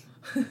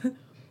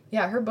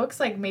 Yeah, her books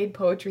like made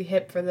poetry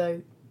hip for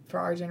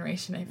our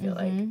generation. I feel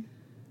like. I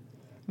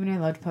mean, I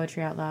loved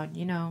poetry out loud.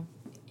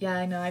 Yeah,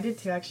 I know. I did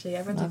too. Actually,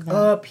 everyone's Love like,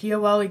 "Oh,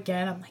 POL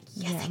again." I'm like,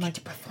 "Yes, I get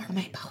to perform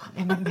my poem."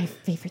 I'm like my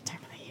favorite time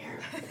of the year.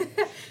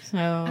 So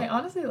I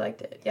honestly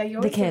liked it. Yeah, you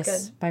always The did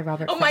Kiss good. by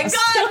Robert. Oh my Frost.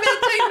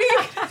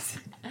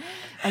 God,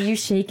 Are you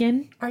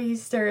shaken? Are you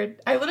stirred?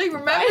 I literally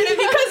remembered it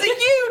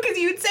because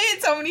you would say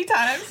it so many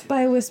times.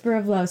 By a whisper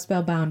of love,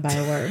 spellbound by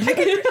a word.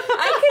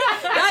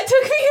 That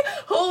took me,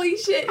 holy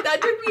shit,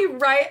 that took me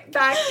right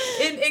back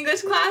in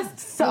English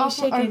class. So Are you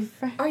shaken?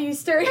 Are you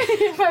stirred?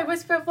 By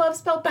whisper of love,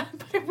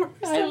 spellbound by a word.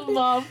 I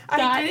love that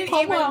I didn't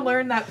poem. even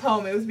learn that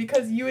poem. It was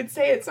because you would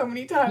say it so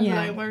many times and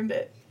I learned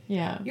it.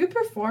 Yeah. You would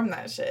perform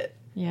that shit.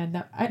 Yeah,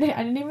 no, I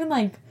didn't even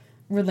like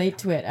relate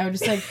to it. I was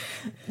just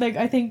like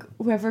I think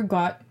whoever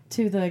got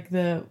to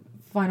the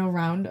final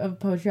round of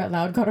Poetry Out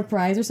Loud got a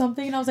prize or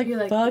something, and I was like,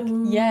 fuck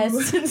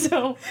yes. And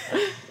so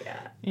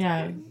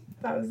yeah,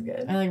 that was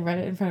good. I like read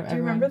it in front of everyone. Do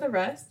you remember the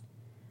rest?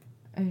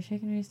 Are you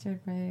shaken or you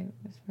stirred by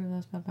whisper of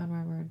love spellbound by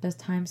a word? Does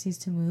time cease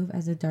to move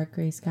as the dark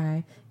gray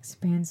sky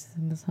expands?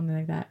 Something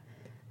like that,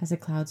 as the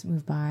clouds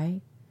move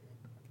by,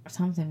 or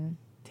something.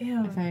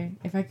 Damn.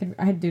 If I could,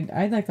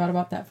 I like thought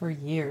about that for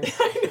years.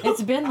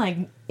 It's been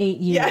like 8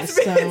 years.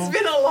 Yeah, it's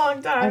been a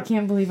long time. I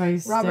can't believe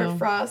Robert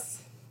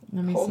Frost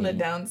holding see. it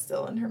down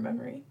still in her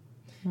memory.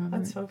 Robert.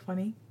 That's so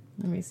funny.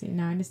 Let me see.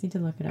 Now I just need to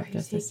look it up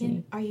just to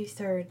see. Are you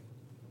stirred?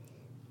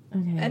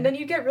 Okay. And then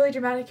you get really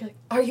dramatic. You're like,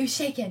 are you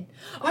shaken?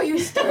 Are you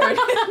stirred?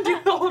 Do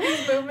all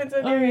these movements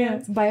with your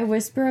hands. By a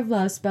whisper of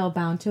love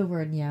spellbound to a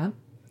word, yeah.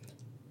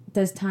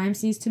 Does time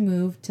cease to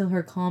move till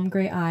her calm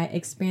gray eye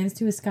expands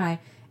to a sky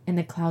and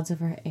the clouds of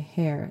her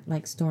hair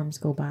like storms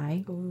go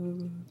by?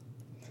 Ooh.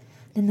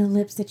 Then the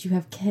lips that you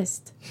have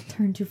kissed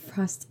turn to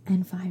frost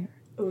and fire.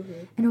 Ooh.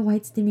 And a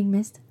white steaming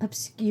mist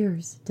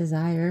obscures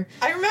desire.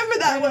 I remember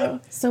that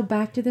one. So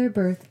back to their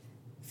birth,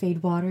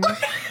 fade water,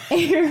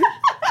 air,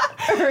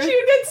 earth. She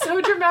would get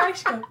so dramatic.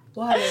 She'd go,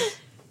 water,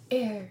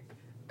 air,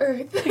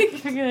 earth.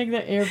 like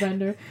the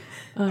airbender.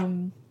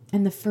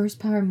 And the first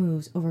power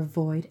moves over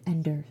void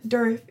and dearth.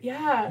 Dearth,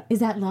 yeah. Is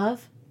that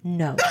love?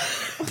 No.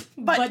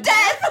 but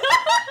death!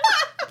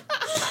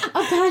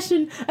 A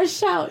passion, a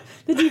shout,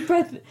 the deep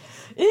breath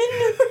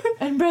in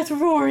and breath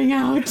roaring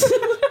out.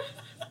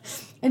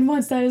 And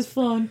once that is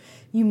flown,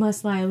 you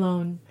must lie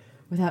alone,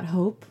 without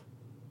hope,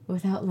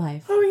 without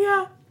life. Oh,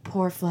 yeah.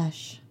 Poor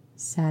flesh,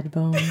 sad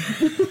bone.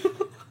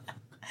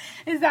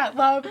 Is that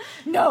love?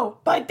 No,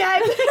 but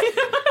death.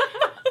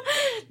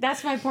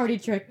 That's my party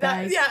trick,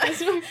 guys.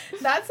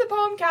 That's the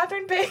poem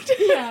Catherine picked.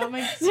 Yeah, I'm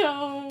like,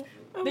 so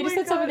They just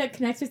said something that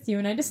connects with you,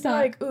 and I just thought,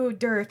 like, ooh,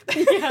 dirt.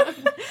 yeah.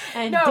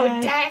 And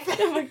No, death. death.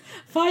 I'm like,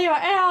 fire,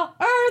 air,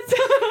 earth.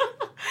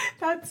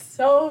 That's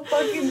so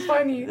fucking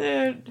funny.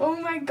 Dude. Oh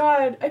my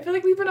god. I feel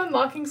like we've been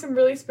unlocking some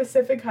really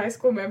specific high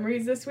school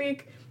memories this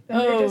week. And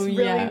they're just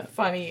really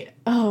funny.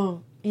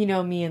 Oh, you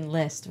know me and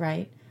list,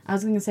 right? I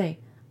was going to say,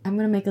 I'm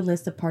going to make a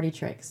list of party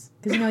tricks.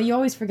 Because, you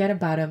always forget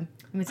about them.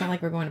 I mean, it's not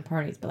like we're going to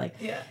parties, but like...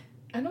 Yeah.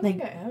 I don't Like,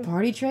 think I have.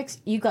 party tricks?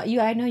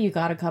 I know you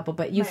got a couple,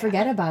 but you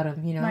forget about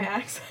them, My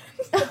accent.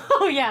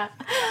 Oh, yeah.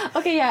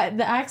 Okay, yeah,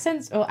 the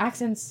accents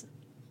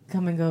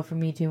come and go for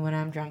me, too, when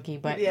I'm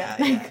drunky, but... Yeah.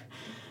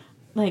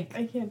 Like...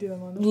 I can't do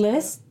them on the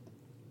List?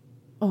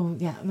 Oh,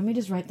 yeah, let me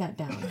just write that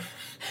down.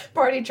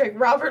 Party trick,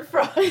 Robert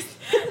Frost.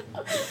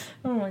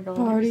 Oh my god.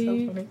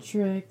 Party So funny.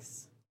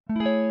 tricks.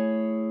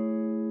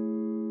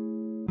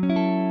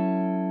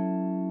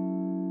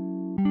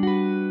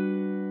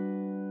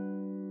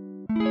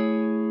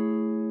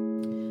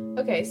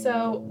 Okay,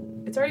 so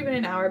it's already been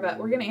an hour, but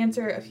we're gonna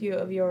answer a few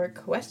of your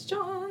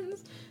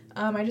questions.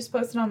 I just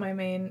posted on my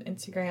main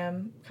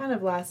Instagram, kind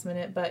of last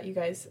minute, but you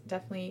guys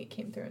definitely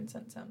came through and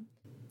sent some.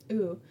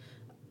 Ooh,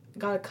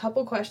 got a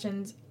couple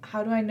questions.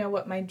 How do I know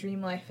what my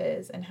dream life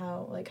is, and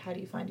how do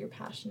you find your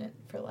passionate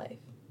for life,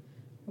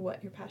 or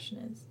what your passion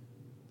is?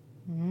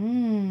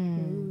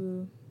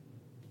 Ooh.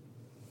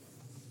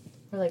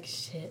 Or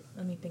shit.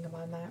 Let me think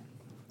about that.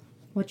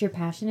 What your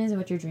passion is,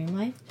 what your dream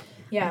life?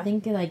 Yeah.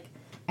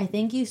 I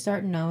think you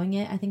start knowing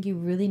it. I think you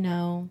really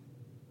know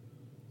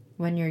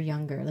when you're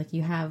younger. Like,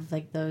 you have,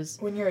 those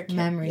When you're a kid.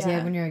 memories.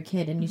 Yeah, when you're a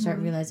kid. And you start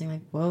Mhm.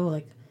 realizing,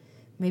 whoa,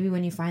 maybe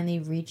when you finally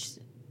reach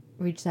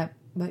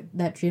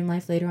that dream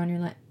life later on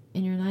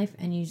in your life,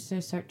 and you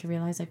start to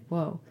realize,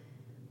 whoa,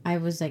 I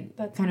was,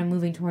 kind of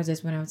moving towards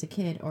this when I was a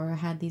kid, or I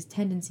had these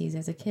tendencies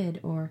as a kid,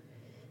 or,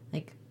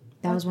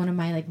 that was one of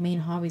my, main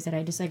hobbies that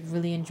I just,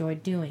 really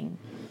enjoyed doing.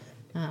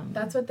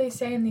 That's what they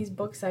say in these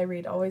books I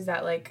read, always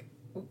that,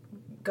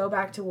 go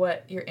back to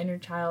what your inner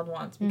child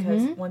wants,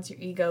 because once your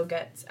ego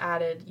gets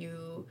added,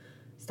 you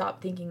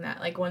stop thinking that.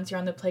 Once you're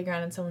on the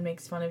playground and someone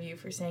makes fun of you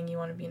for saying you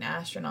want to be an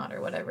astronaut or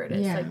whatever it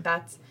is,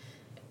 that's,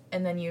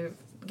 and then you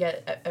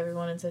get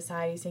everyone in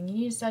society saying you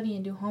need to study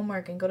and do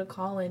homework and go to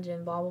college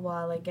and blah,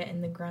 blah, blah, get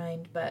in the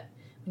grind. But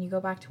when you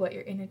go back to what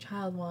your inner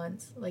child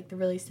wants, the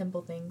really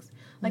simple things.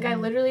 I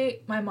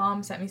literally, my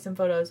mom sent me some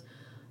photos,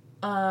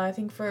 I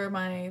think for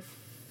my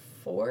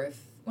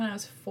when I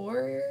was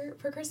 4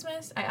 for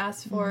Christmas, I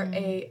asked for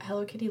a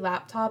Hello Kitty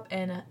laptop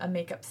and a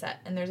makeup set.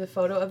 And there's a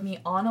photo of me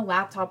on a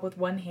laptop with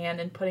one hand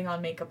and putting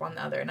on makeup on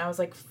the other. And I was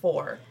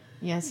 4.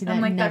 Yeah, see,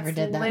 I'm never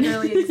did that. That's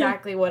literally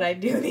exactly what I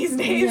do these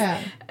days.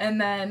 Yeah. And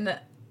then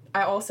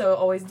I also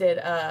always did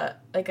a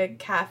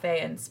cafe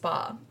and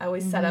spa. I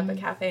always set up a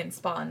cafe and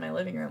spa in my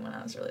living room when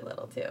I was really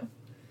little too.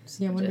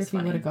 See, I wonder if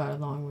we would have got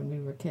along when we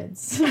were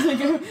kids.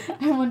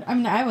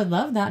 I would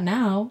love that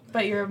now.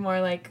 But you're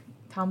more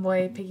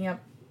tomboy, picking up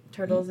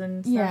turtles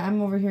and stuff. Yeah,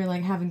 I'm over here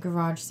having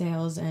garage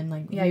sales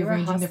and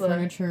rearranging the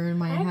furniture in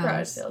my house. I had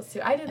garage sales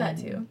too. I did that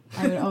too.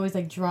 I would always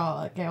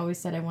draw. I always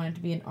said I wanted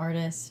to be an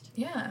artist.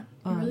 Yeah,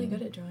 you're really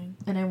good at drawing.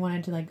 And I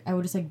wanted to I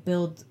would just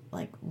build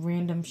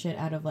random shit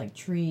out of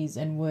trees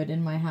and wood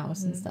in my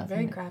house and stuff.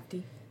 Very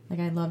crafty.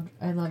 I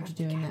loved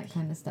doing that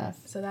kind of stuff.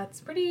 So that's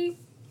pretty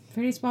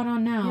spot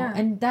on now. Yeah.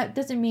 And that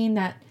doesn't mean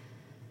that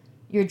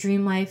your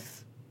dream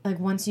life,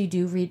 once you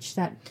do reach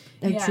that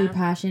true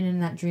passion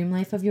in that dream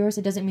life of yours,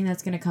 it doesn't mean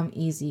that's going to come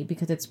easy,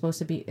 because it's supposed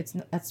to be,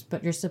 that's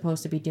what you're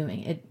supposed to be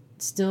doing. It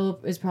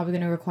still is probably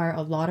going to require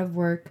a lot of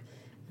work,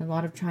 a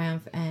lot of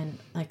triumph, and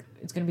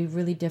it's going to be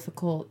really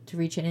difficult to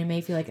reach it, and it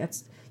may feel like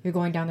you're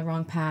going down the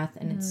wrong path,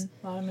 and it's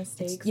a lot of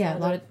mistakes.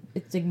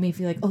 It may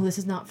feel oh, this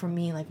is not for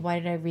me. Why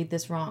did I read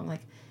this wrong?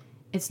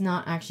 It's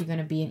not actually going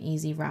to be an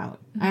easy route.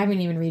 I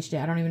haven't even reached it.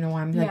 I don't even know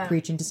why I'm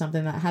preaching to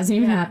something that hasn't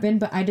even happened,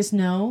 but I just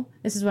know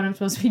this is what I'm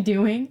supposed to be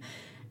doing,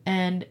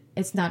 and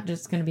it's not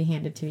just going to be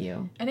handed to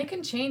you. And it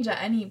can change at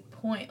any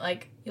point.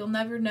 You'll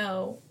never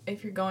know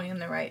if you're going in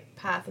the right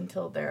path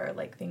until there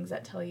are things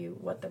that tell you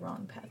what the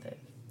wrong path is.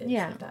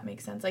 If that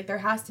makes sense. There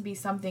has to be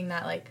something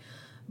that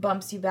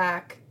bumps you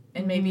back,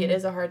 and maybe it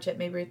is a hardship.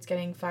 Maybe it's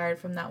getting fired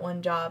from that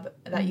one job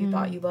that you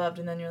thought you loved,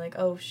 and then you're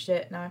oh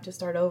shit, now I have to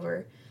start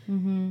over.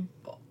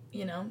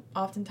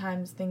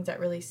 Oftentimes things that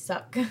really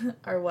suck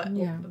are what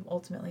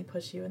ultimately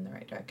push you in the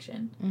right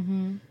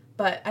direction.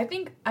 But I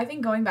think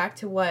going back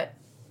to what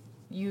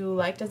you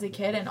liked as a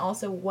kid, and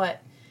also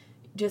what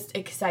just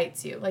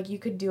excites you. You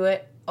could do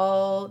it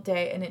all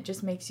day, and it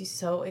just makes you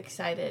so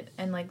excited,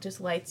 and just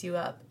lights you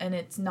up. And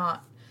it's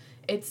not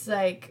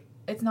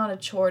a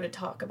chore to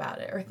talk about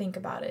it or think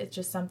about it. It's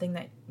just something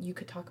that you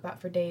could talk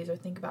about for days or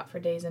think about for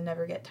days and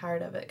never get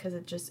tired of it, because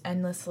it's just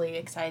endlessly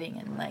exciting,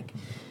 and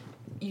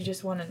you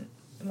just want to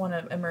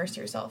immerse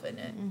yourself in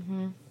it.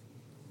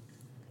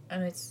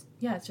 And it's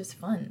just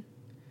fun.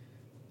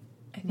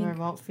 I think it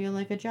won't feel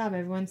like a job.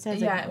 Everyone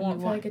says it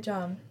won't feel like a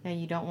job. And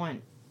you don't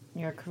want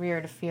your career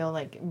to feel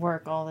like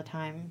work all the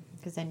time,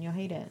 because then you'll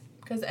hate it.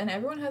 And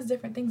everyone has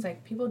different things.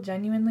 People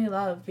genuinely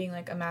love being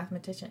a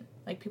mathematician.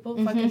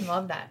 People fucking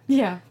love that.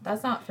 Yeah.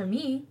 That's not for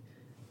me.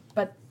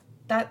 but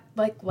that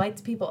like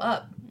lights people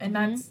up, and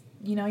that's,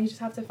 you know, you just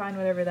have to find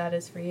whatever that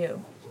is for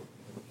you.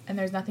 And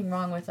there's nothing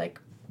wrong with, like,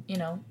 you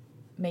know,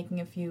 taking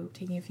a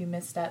few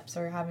missteps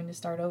or having to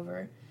start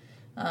over.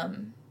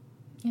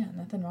 Yeah,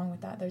 nothing wrong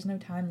with that. There's no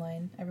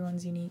timeline.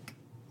 Everyone's unique.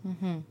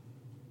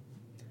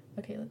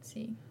 Okay, let's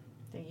see.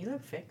 Dude, you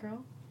look fit,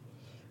 girl.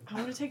 I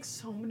want to take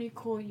so many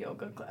cool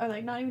yoga classes.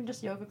 Like, not even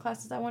just yoga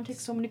classes. I want to take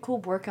so many cool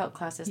workout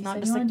classes. You not said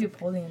just you like want to do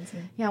pole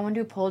dancing. Yeah, I want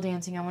to do pole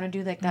dancing. I want to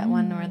do like that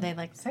one where they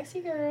like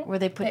Sexy girl. where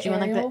they put The you on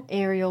like aerial? the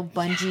aerial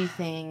bungee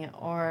thing,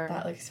 or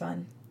That looks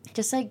fun.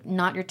 just like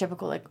not your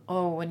typical like,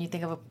 oh, when you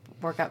think of a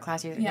workout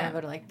class, you're Yeah. gonna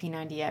go to like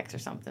P90X or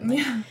something. Like,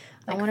 Yeah.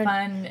 Like wanna-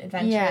 fun,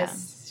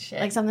 adventurous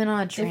shit. like something on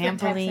a Different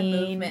types of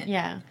trampoline. movement.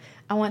 Yeah,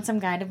 I want some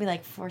guy to be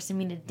like forcing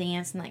me to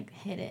dance and like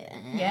hit it.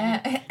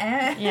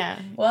 Yeah. Yeah.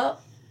 Well,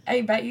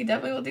 I bet you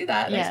definitely will do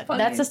that. There's Yeah,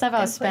 plenty that's the of stuff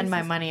I'll good spend my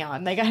places. money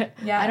on. Like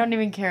I don't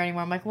even care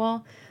anymore. I'm like,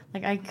 well,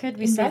 like I could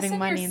be Invest saving in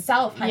money.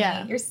 yourself, honey.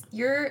 Yeah.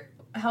 Your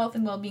health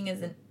and well-being is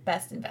the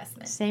best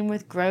investment. Same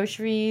with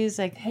groceries.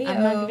 Like I'm not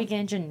Hey-o. gonna be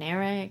getting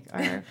generic or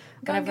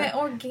Gonna whatever. get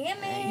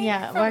organic.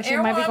 Yeah, from well, actually,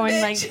 I might be Erewhon, going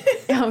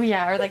bitch. like, oh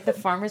yeah, or like the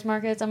farmers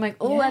markets. I'm like,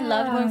 oh, I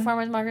love Yeah. going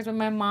farmers markets with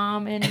my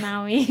mom in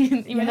Maui,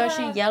 even though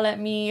she Yeah. yell at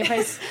me if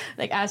I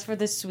like ask for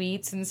the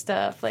sweets and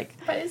stuff. Like,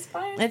 But it's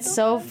fine. it's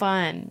still so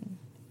fun.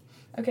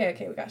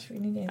 Okay, gosh, we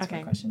need to answer Okay.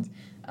 more questions.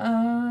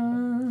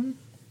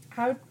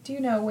 How do you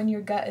know when your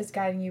gut is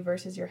guiding you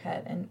versus your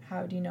head, and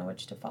how do you know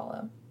which to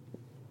follow?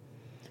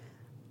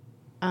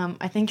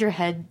 I think your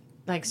head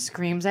like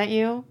screams at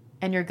you,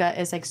 and your gut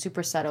is like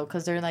super subtle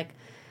because they're like,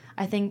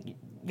 I think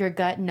your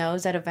gut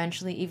knows that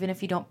eventually, even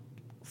if you don't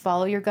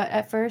follow your gut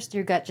at first,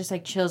 your gut just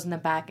like chills in the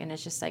back, and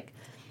it's just like,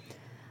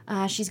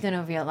 she's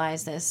gonna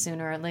realize this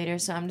sooner or later,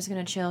 so I'm just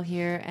gonna chill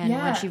here. And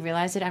Yeah. when she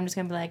realizes it, I'm just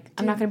gonna be like,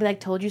 I'm not gonna be like,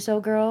 told you so,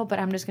 girl, but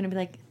I'm just gonna be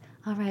like,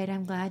 all right,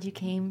 I'm glad you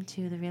came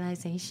to the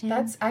realization.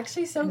 That's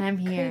actually so and I'm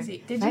here.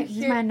 crazy. Did Right? you These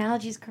are hear? my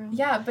analogies, girl.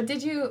 Yeah, but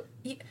did you?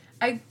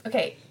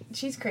 Okay,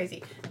 she's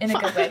crazy in a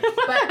good way.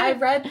 But I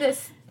read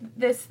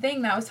this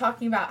thing that was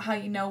talking about how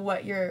you know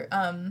what your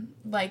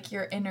like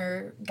your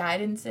inner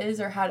guidance is,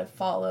 or how to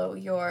follow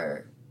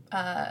your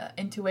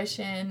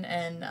intuition,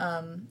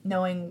 and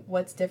knowing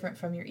what's different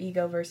from your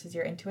ego versus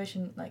your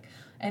intuition. Like,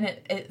 and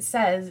it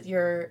says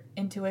your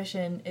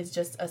intuition is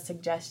just a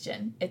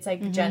suggestion. It's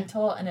like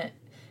gentle, and it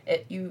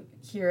you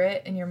hear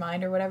it in your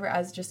mind or whatever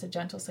as just a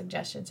gentle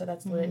suggestion. So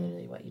that's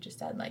literally what you just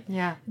said. Like,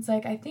 Yeah. it's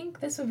like, I think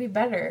this would be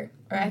better,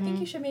 or I think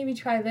you should maybe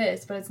try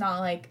this, but it's not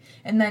like,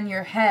 and then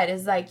your head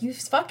is like, you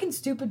fucking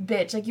stupid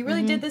bitch, like you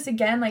really did this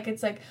again. Like,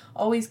 it's like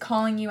always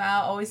calling you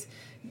out, always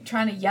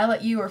trying to yell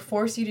at you or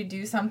force you to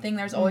do something.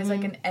 There's always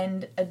like an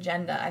end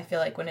agenda, I feel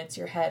like, when it's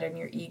your head and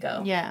your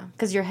ego. Yeah,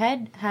 because your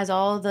head has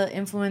all the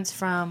influence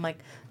from like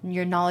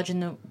your knowledge in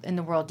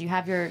the world. You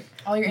have your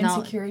All your knowl-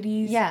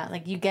 insecurities. Yeah,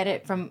 like you get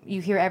it from, you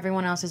hear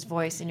everyone else's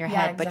voice in your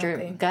Yeah, head, but your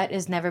exactly. gut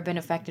has never been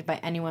affected by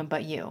anyone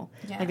but you.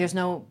 Yeah. Like there's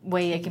no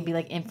way it can be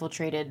like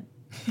infiltrated.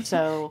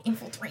 So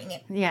Infiltrating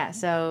it. yeah,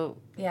 so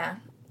Yeah.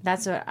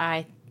 that's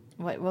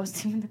what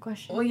was even the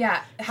question? Well,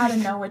 yeah, how to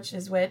know which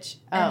is which.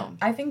 And Oh.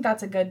 I think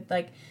that's a good,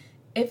 like,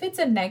 if it's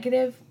a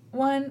negative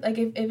one, like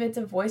if it's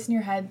a voice in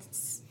your head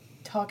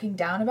talking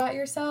down about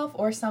yourself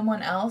or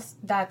someone else,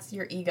 that's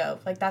your ego.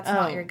 Like, that's Oh.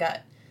 not your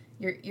gut.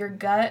 Your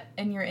gut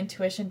and your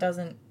intuition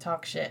doesn't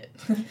talk shit.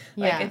 Like,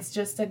 Yeah. it's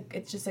just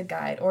a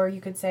guide. Or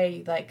you could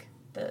say, like,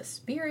 the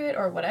spirit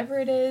or whatever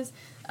it is,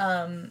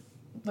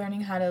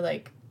 learning how to,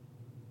 like,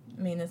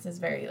 I mean, this is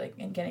very, like,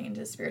 in getting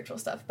into spiritual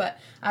stuff, but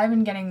I've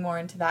been getting more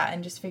into that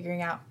and just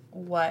figuring out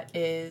what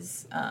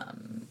is,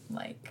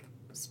 like,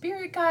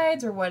 spirit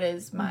guides, or what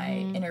is my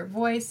inner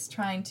voice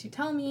trying to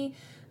tell me,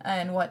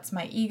 and what's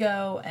my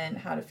ego, and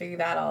how to figure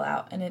that all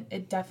out. And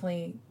it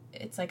definitely,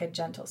 it's like a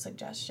gentle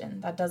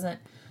suggestion that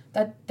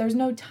there's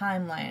no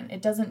timeline.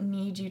 It doesn't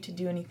need you to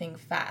do anything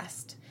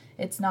fast.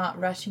 It's not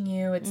rushing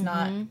you. It's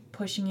not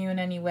pushing you in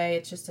any way.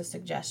 It's just a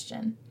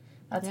suggestion.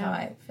 That's how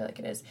I feel like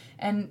it is.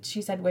 And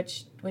she said,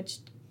 which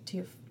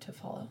to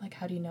follow? Like,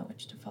 how do you know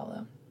which to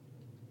follow?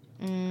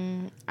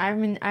 I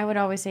mean, I would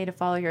always say to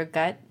follow your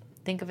gut.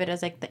 Think of it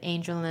as like the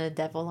angel and the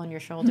devil on your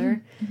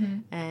shoulder.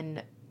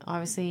 And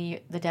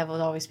obviously the devil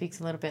always speaks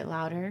a little bit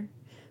louder.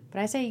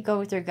 But I say you go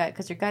with your gut,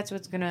 because your gut's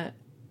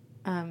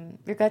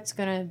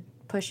gonna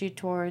push you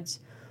towards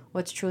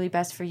what's truly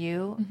best for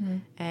you.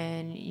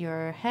 And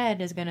your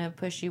head is gonna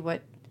push you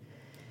what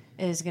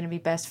is gonna be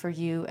best for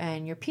you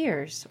and your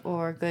peers,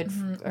 or good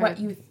or What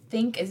you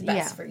think is best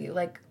Yeah. for you,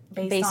 like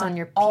based Based on on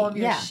your all of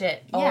your yeah.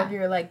 shit, all Yeah. of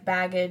your, like,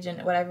 baggage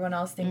and what everyone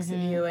else thinks of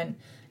you, and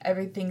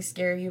everything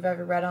scary you've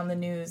ever read on the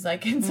news.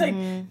 Like, it's like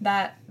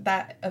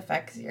that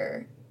affects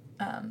your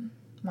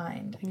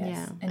mind, I guess,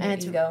 Yeah. and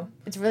And your ego.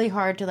 it's really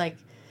hard to like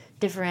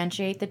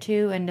differentiate the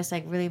two and just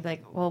like really be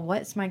like, well,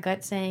 what's my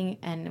gut saying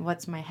and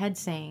what's my head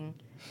saying?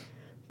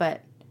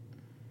 But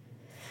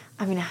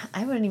I mean,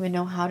 I wouldn't even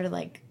know how to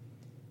like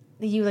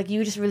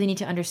you just really need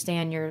to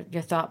understand your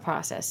thought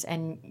process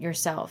and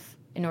yourself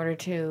in order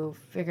to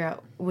figure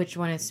out which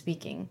one is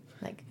speaking.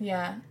 Like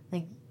Yeah.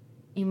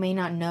 you may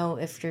not know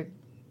if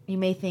you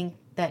may think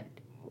that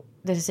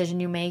the decision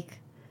you make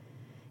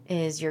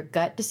is your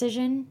gut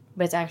decision,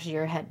 but it's actually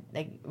your head,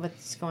 like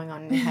what's going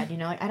on in your head, you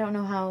know? Like, I don't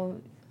know how,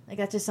 like,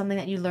 that's just something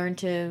that you learn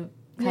to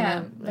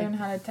learn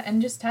how to,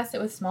 and just test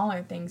it with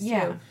smaller things,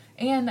 too.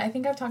 And I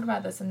think I've talked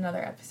about this in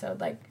another episode,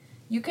 like,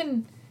 you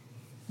can,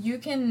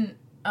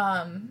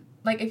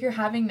 like, if you're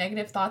having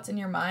negative thoughts in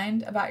your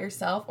mind about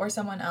yourself or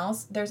someone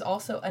else, there's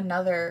also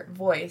another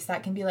voice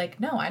that can be like,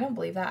 no, I don't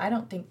believe that, I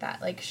don't think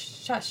that, like,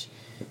 shush.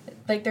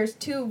 Like, there's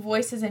two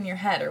voices in your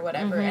head or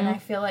whatever, and I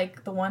feel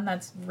like the one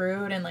that's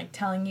rude and, like,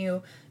 telling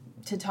you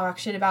to talk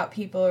shit about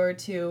people or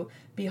to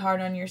be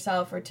hard on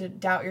yourself or to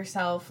doubt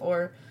yourself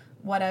or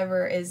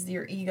whatever is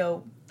your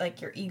ego,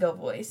 like, your ego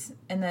voice.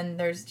 And then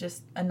there's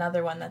just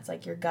another one that's,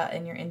 like, your gut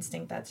and your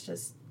instinct that's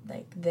just,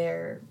 like,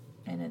 there,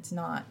 and it's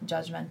not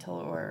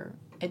judgmental or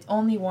it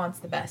only wants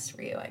the best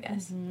for you, I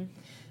guess.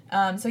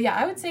 So, yeah,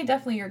 I would say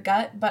definitely your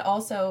gut, but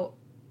also,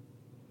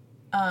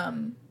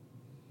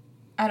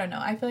 I don't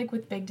know. I feel like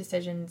with big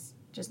decisions,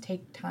 just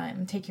take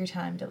your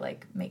time to,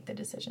 like, make the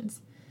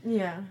decisions.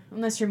 Yeah,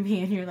 unless you're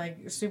me and you're,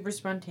 like, super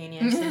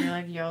spontaneous and you're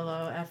like,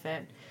 YOLO, F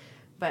it.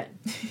 But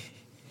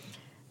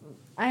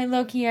I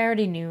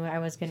already knew I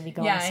was going to be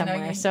going somewhere.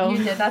 I know so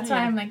you did. That's why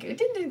I'm like, it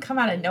didn't come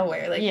out of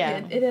nowhere. Like,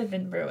 it had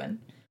been brewing.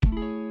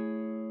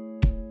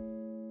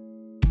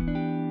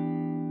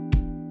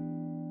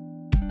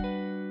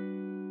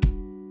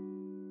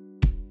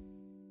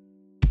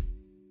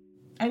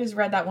 I just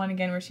read that one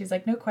again where she's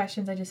like, no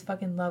questions. I just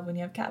fucking love when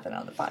you have Catherine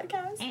on the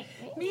podcast.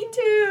 Me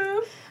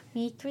too.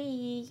 Me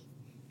too.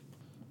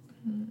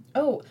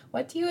 Oh,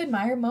 what do you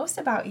admire most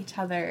about each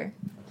other?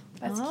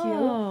 That's cute.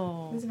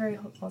 It was very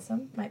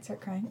wholesome. Might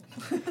start crying.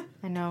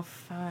 I know,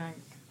 fuck.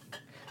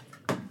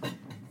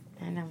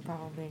 And I'm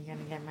probably going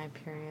to get my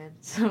period,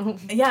 so.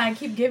 Yeah, I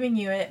keep giving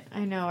you it.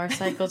 I know, our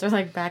cycles are,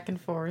 like, back and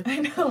forth. I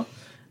know.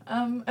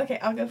 Okay,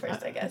 I'll go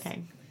first, I guess.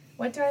 Okay.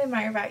 What do I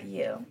admire about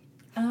you?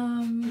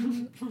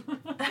 You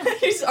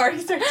just already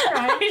started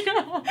crying.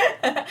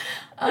 I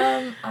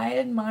know. I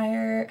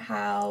admire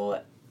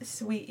how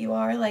sweet you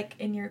are, like,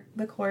 in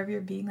the core of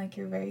your being, like,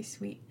 you're a very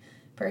sweet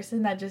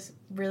person that just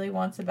really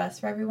wants the best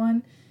for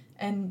everyone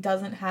and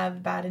doesn't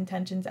have bad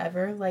intentions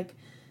ever. Like,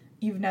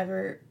 you've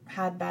never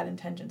had bad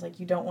intentions. Like,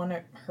 you don't want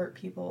to hurt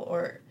people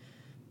or,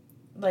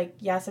 like,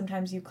 yeah,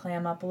 sometimes you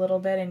clam up a little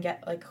bit and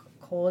get, like,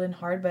 cold and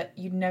hard, but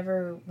you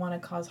never want to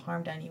cause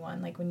harm to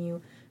anyone. Like, when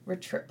you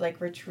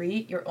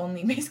retreat, you're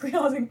only basically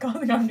causing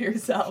harm to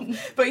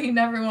yourself, but you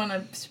never want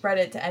to spread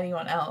it to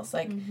anyone else.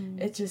 Like,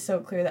 it's just so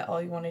clear that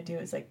all you want to do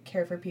is, like,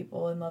 care for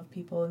people and love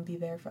people and be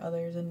there for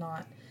others and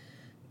not,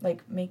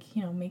 like, make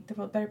the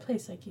world a better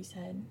place, like you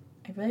said.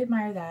 I really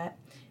admire that.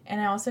 And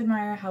I also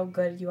admire how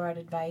good you are at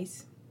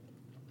advice,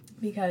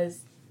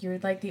 because you're,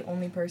 like, the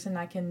only person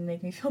that can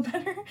make me feel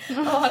better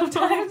a lot of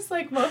times,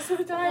 like, most of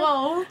the time.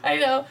 Whoa. I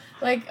know.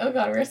 Like, oh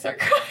god, we're gonna start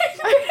crying.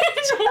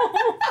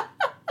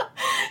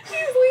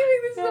 She's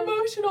leaving. This is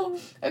emotional.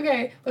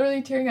 Okay,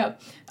 literally tearing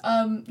up.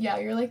 Yeah,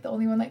 you're, like, the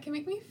only one that can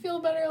make me feel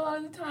better a lot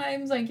of the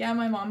times. Like, yeah,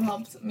 my mom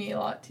helps me a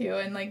lot too,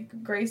 and,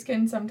 like, Grace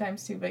can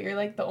sometimes too, but you're,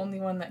 like, the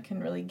only one that can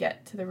really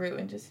get to the root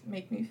and just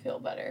make me feel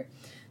better.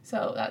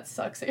 So that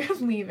sucks that you're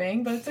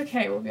leaving, but it's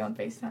okay. We'll be on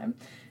FaceTime.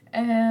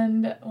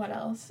 And what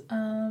else?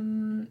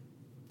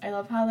 I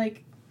love how,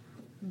 like,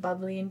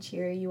 bubbly and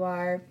cheery you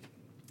are.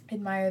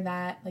 Admire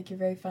that. Like, you're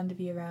very fun to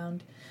be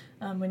around.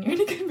 When you're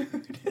in a good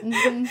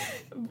mood.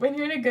 When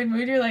you're in a good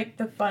mood, you're, like,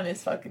 the funnest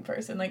fucking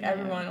person. Like,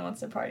 everyone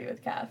wants to party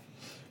with Kath.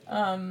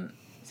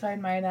 So I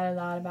admire that a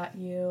lot about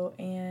you.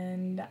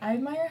 And I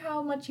admire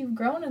how much you've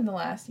grown in the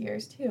last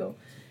years, too.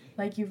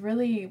 Like, you've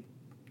really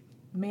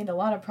made a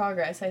lot of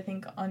progress, I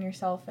think, on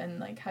yourself and,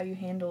 like, how you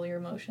handle your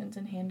emotions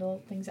and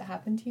handle things that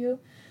happen to you.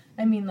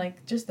 I mean,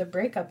 like, just the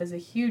breakup is a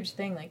huge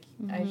thing. Like,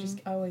 I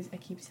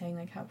keep saying,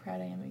 like, how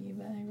proud I am of you,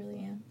 but I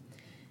really am.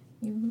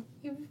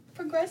 You've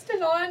progressed a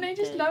lot, and I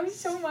just love you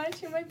so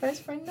much. You're my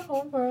best friend in the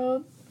whole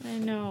world. I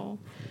know.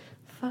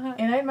 Fuck.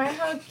 And I admire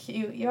how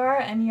cute you are,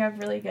 and you have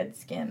really good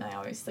skin. I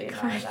obviously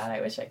admire that. I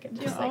wish I could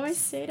just, like,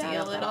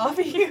 steal it off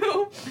of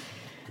you.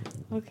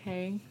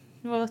 Okay.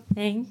 Well,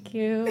 thank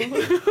you.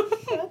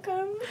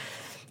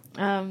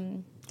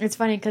 Welcome. It's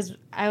funny, because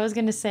I was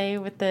going to say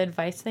with the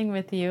advice thing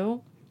with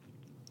you,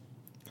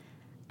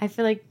 I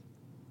feel like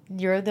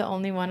you're the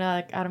only one,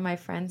 like, out of my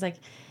friends, like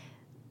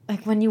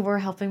when you were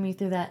helping me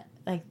through that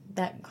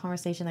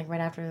conversation, like,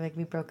 right after, like,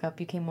 we broke up,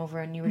 you came over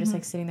and you were just,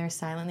 like, sitting there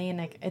silently, and,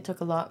 like, it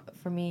took a lot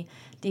for me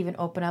to even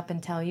open up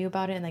and tell you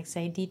about it and, like,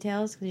 say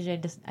details, because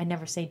usually I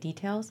never say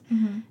details,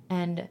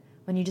 and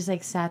when you just,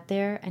 like, sat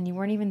there and you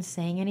weren't even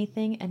saying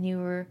anything, and you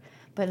were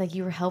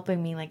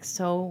helping me, like,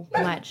 so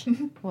much.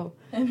 Whoa.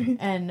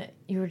 And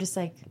you were just,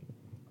 like,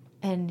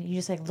 and you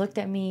just, like, looked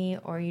at me,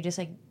 or you just,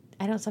 like,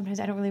 sometimes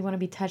I don't really want to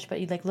be touched,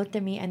 but you, like, looked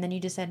at me, and then you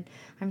just said,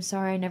 I'm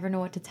sorry, I never know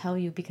what to tell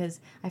you, because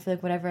I feel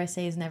like whatever I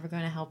say is never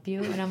going to help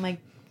you. And I'm like,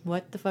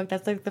 what the fuck?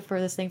 That's, like, the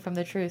furthest thing from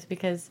the truth,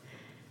 because,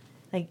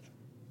 like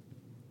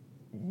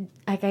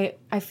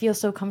I feel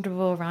so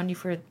comfortable around you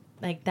for,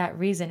 like, that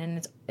reason,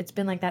 and it's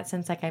been like that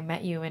since, like, I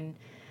met you, and,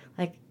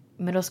 like,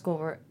 middle school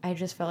where I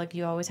just felt like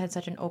you always had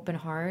such an open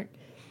heart,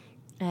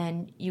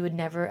 and you would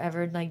never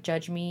ever like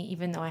judge me,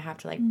 even though I have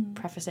to like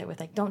preface it with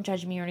like don't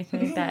judge me or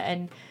anything like that.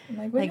 And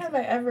like when have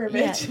I ever,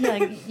 bitch?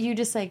 like you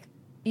just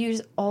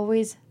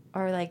always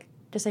are like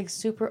just like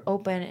super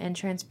open and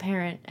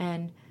transparent,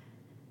 and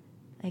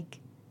like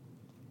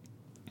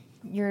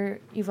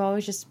you've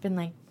always just been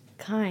like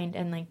kind,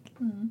 and like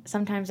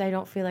sometimes I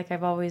don't feel like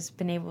I've always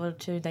been able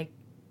to like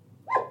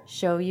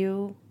show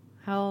you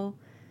how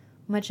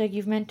much like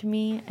you've meant to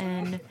me,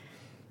 and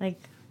like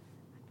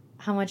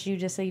how much you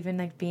just like, even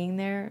like being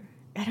there.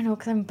 I don't know,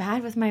 because I'm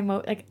bad with my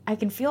like I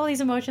can feel all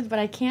these emotions, but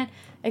I can't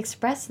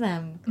express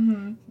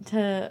them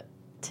to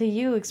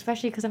you,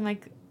 especially because I'm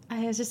like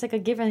it's just like a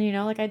given, you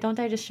know, like I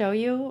just show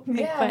you, like,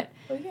 yeah,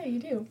 well, yeah, you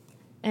do,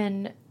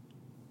 and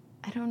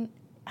I don't.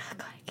 Oh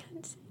God, I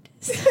can't say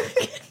this.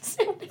 I can't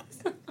say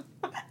this.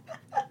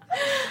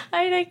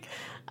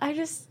 I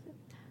just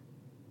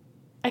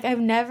like I've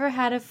never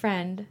had a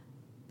friend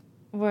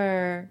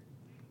where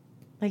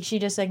like she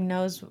just like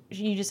knows,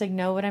 you just like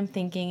know what I'm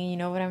thinking and you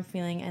know what I'm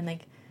feeling, and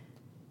like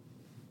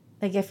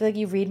I feel like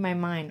you read my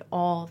mind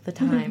all the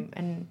time,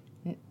 and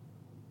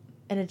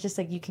it's just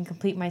like you can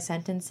complete my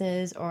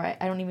sentences, or I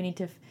don't even need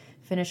to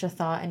finish a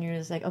thought, and you're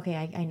just like, okay,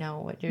 I know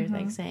what you're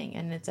like saying,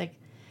 and it's like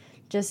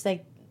just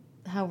like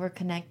how we're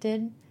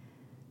connected,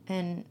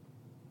 and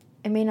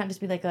it may not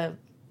just be like a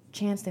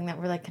chance thing that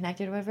we're like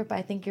connected or whatever, but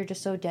I think you're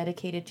just so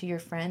dedicated to your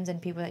friends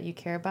and people that you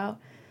care about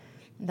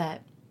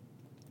that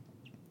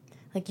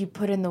like you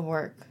put in the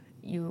work.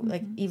 You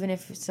like, even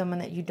if someone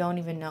that you don't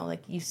even know,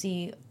 like you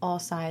see all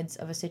sides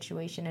of a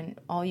situation, and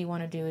all you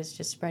want to do is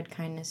just spread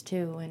kindness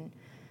too, and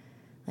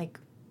like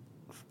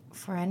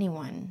for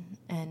anyone.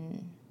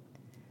 And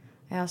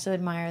I also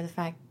admire the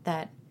fact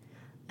that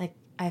like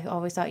I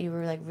always thought you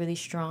were like really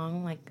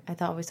strong. Like I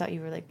always thought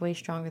you were like way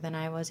stronger than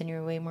I was, and you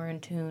were way more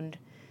in tuned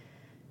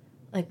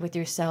like with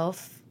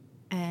yourself.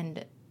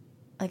 And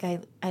like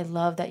I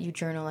love that you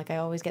journal. Like I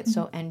always get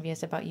so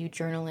envious about you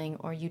journaling,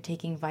 or you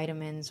taking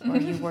vitamins, or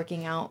you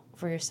working out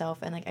for yourself.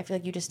 And like I feel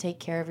like you just take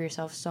care of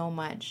yourself so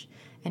much,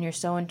 and you're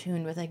so in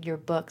tune with like your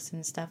books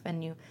and stuff,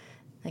 and you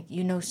like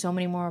you know so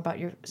much more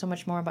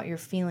about your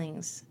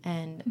feelings,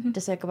 and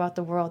just like about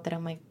the world, that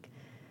I'm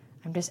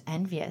just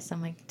envious.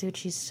 I'm like, dude,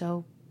 she's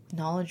so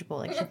knowledgeable.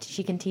 Like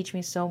she can teach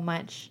me so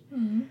much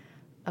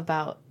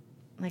about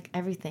like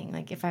everything.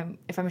 Like if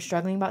I'm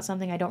struggling about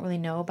something I don't really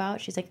know about,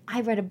 she's like,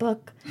 I read a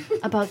book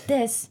about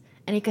this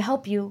and it could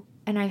help you,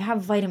 and I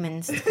have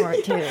vitamins for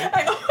it too.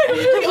 I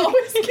really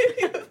always give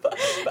you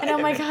advice. And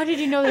I'm like, how did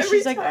you know this?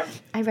 She's like,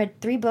 I read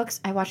 3 books,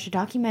 I watched a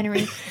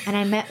documentary, and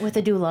I met with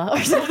a doula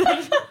or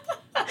something.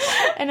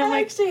 And I'm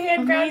like, actually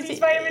hand-ground these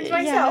vitamins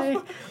myself.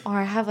 Yeah, or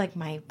I have like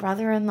my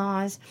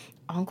brother-in-law's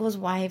uncle's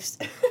wife's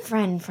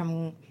friend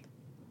from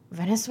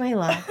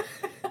Venezuela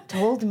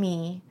told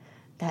me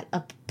that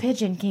a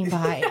pigeon came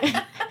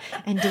by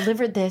and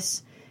delivered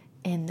this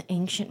in the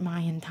ancient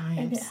Mayan times.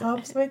 And it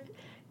helps with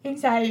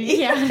anxiety.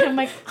 Yeah, and I'm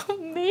like,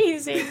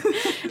 amazing.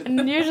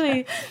 And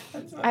usually,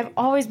 I've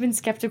always been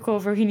skeptical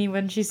of Rohini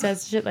when she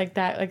says shit like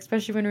that, like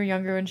especially when we were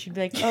younger, and she'd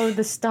be like, oh,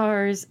 the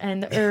stars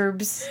and the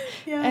herbs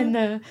and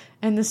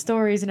the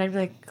stories, and I'd be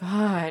like,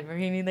 God,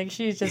 Rohini, like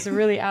she's just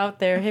really out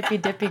there, hippy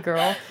dippy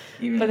girl.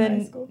 Even but in high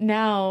then school.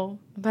 now,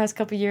 the past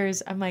couple of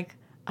years, I'm like,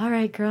 all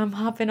right, girl, I'm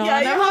hopping on. Yeah,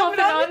 you're hopping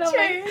on the I'm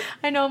train. like,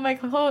 I know, I'm like,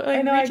 hold, like,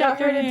 I know, I reach got out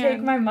her your to hand.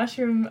 take my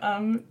mushroom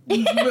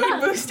mood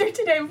booster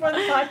today before the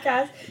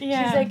podcast.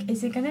 Yeah. She's like,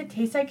 is it going to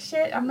taste like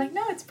shit? I'm like,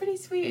 no, it's pretty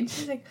sweet. And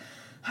she's like,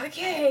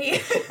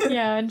 okay.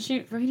 Yeah, and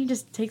Rohini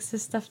just takes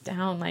this stuff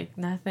down like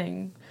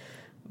nothing.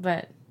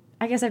 But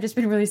I guess I've just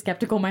been really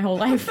skeptical my whole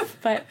life.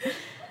 But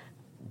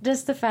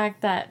just the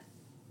fact that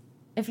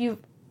I don't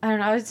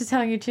know, I was just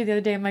telling you too the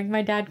other day, like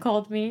my dad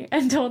called me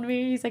and told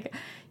me, he's like,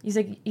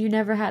 you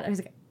never had, I was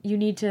like, you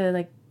need to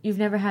like, you've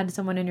never had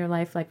someone in your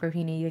life like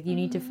Rohini. Like you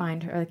need to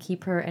find her, like,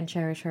 keep her and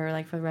cherish her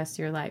like for the rest of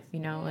your life, you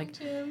know,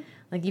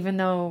 like even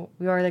though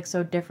we are like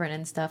so different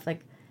and stuff,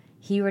 like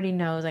he already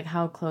knows like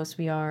how close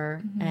we are,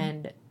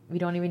 and we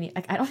don't even need,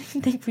 like I don't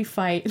even think we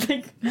fight.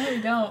 Like No,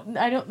 we don't.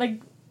 I don't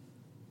like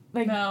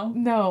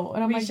no.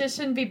 And I'm We like, just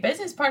shouldn't be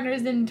business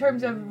partners in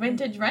terms of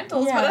vintage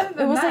rentals. Yeah, but other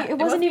than it was that, like- it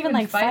wasn't even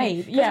like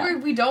fighting. fight. Yeah.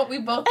 We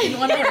both didn't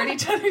want to hurt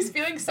each other's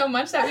feelings so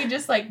much that we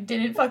just like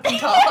didn't fucking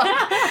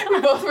talk.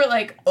 We both were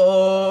like,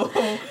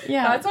 oh.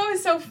 Yeah. That's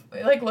always so,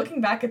 like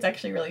looking back, it's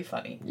actually really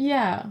funny.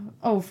 yeah,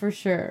 oh for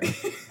sure.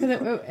 'Cause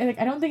like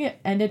I don't think it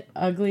ended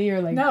ugly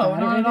or like No, bad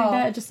not or at anything all.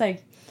 like that. It just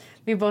like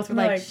we both were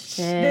We're like,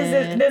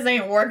 shit. this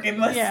ain't working.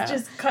 Let's Yeah.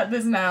 just cut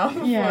this now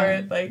before Yeah.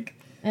 it like.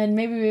 And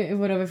maybe it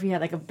would have if we had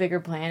like a bigger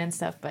plan and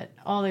stuff. But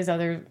all these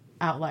other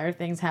outlier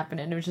things happened,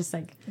 and it was just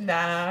like,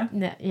 Nah.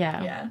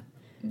 yeah.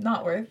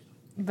 Not worth.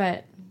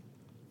 But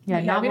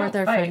Yeah, not we worth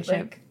don't our fight, friendship.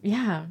 like-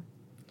 Yeah.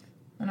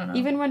 I don't know.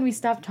 Even when we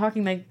stopped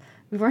talking, like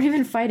we weren't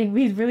even fighting.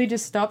 We really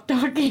just stopped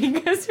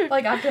talking. 'Cause we're-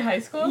 like after high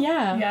school.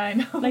 Yeah. Yeah, I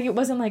know. like it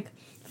wasn't like,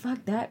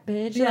 fuck that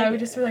bitch. yeah, like, we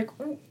just were like,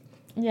 ooh.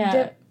 yeah,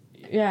 dip.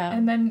 yeah.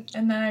 And then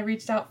I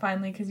reached out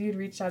finally because you'd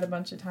reached out a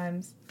bunch of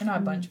times. Not a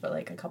bunch, but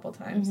like a couple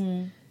times.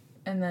 Mhm.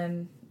 And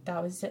then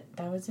that was it.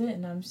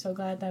 And I'm so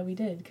glad that we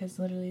did, because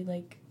literally,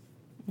 like,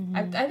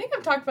 I think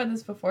I've talked about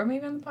this before,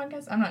 maybe on the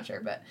podcast. I'm not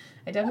sure, but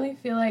I definitely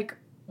feel like,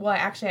 well, I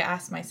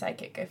asked my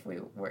psychic if we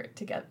were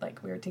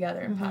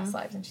together in past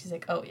lives, and she's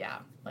like, oh, yeah,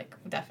 like,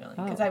 definitely.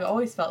 Because I've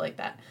always felt like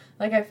that.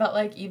 Like, I felt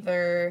like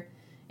either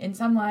in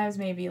some lives,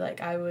 maybe,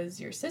 like, I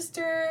was your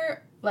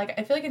sister. Like,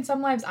 I feel like in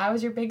some lives, I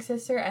was your big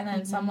sister, and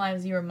then in some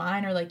lives, you were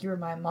mine, or, like, you were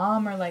my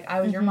mom, or, like,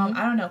 I was your mom.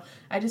 I don't know.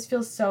 I just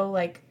feel so,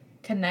 like,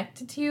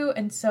 connected to you,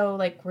 and so,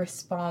 like,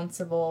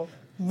 responsible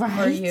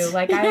for you.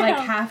 Like, I, like,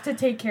 have to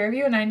take care of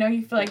you, and I know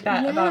you feel like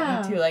that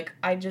about me, too. Like,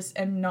 I just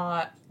am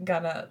not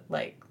gonna,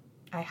 like,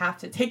 I have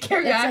to take care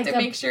of you. I have to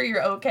make sure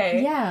you're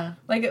okay. Yeah.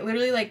 Like, it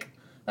literally, like,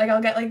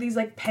 I'll get, like, these,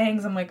 like,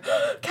 pangs. I'm like,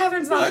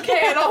 Catherine's not okay,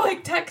 and I'll,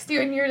 like, text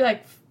you, and you're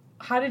like,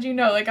 how did you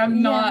know? Like,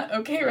 I'm not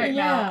okay right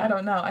now. I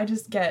don't know. I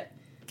just get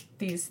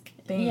these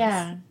things.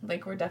 Yeah.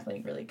 Like, we're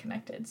definitely really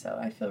connected, so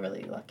I feel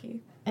really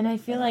lucky. And I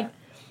feel like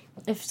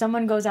if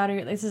someone goes out of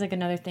your... This is, like,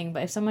 another thing,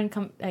 but if someone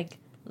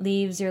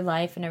leaves your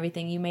life and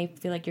everything, you may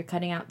feel like you're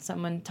cutting out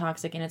someone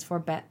toxic, and it's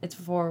for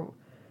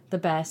the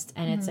best,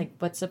 and it's, like,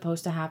 what's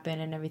supposed to happen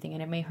and everything,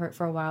 and it may hurt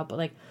for a while, but,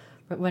 like,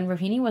 when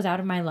Rohini was out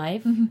of my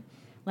life,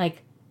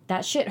 like,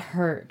 that shit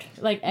hurt,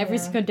 like, every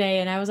single day,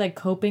 and I was, like,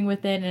 coping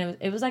with it, and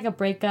it was like a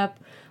breakup,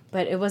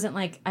 but it wasn't,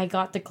 like, I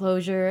got the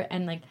closure,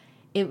 and, like,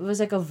 it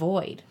was, like, a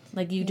void.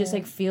 Like, you just,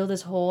 like, feel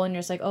this hole, and you're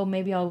just like, oh,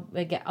 maybe I'll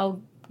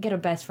get a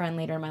best friend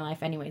later in my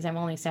life anyways. I'm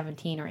only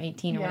 17 or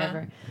 18 or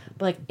whatever.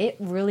 But, like, it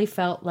really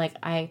felt like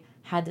I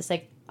had this,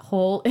 like,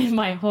 hole in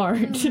my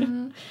heart.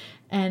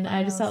 And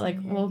I just thought, like,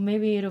 well,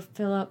 maybe it'll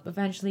fill up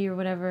eventually or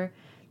whatever.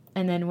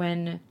 And then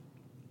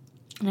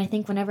and I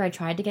think whenever I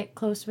tried to get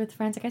close with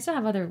friends, like, I still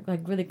have other,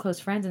 like, really close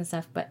friends and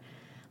stuff, but,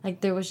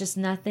 like, there was just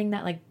nothing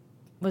that, like,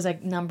 was,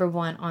 like, number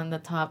one on the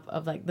top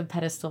of, like, the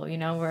pedestal, you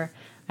know, where,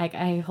 like,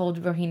 I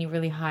hold Rohini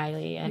really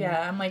highly. And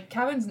yeah, I'm like,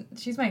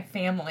 she's my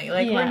family.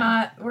 Like,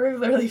 we're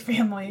literally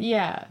family.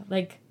 Yeah,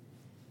 like,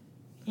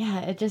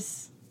 yeah, it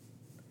just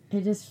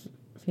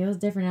feels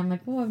different. I'm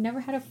like, oh, I've never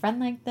had a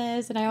friend like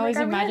this, and I always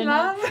imagine,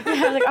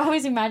 I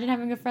always imagine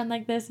having a friend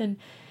like this, and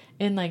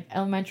in like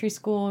elementary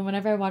school, and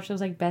whenever I watch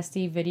those like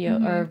bestie video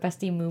or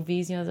bestie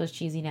movies, you know, those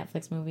cheesy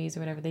Netflix movies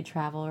or whatever, they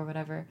travel or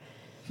whatever.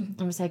 I'm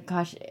just like,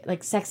 gosh,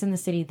 like Sex and the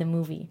City, the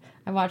movie.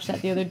 I watched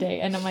that the other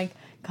day, and I'm like,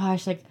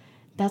 gosh, like,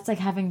 that's like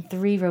having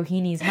 3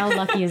 Rohinis. How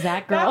lucky is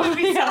that girl?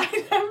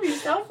 That would be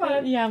so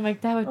fun. Yeah, I'm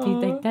like, that would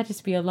be, like, that'd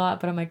just be a lot,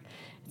 but I'm like,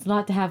 it's a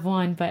lot to have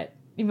one, but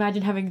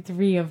imagine having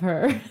 3 of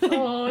her.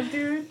 Oh,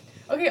 dude.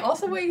 Okay,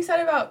 also what you said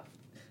about,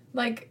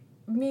 like,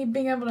 me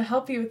being able to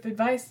help you with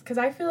advice, because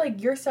I feel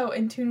like you're so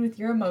in tune with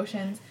your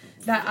emotions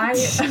that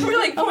we're,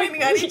 like,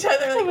 pointing at each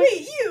other, like,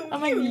 wait, you!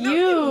 I'm like,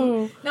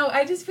 you! No,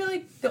 I just feel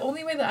like the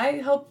only way that I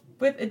help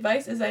with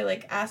advice is I,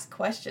 like, ask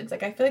questions.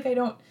 Like, I feel like I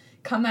don't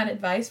come at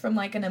advice from,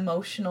 like, an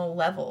emotional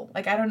level.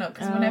 Like, I don't know,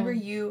 because whenever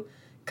you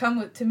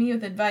come to me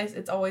with advice,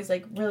 it's always,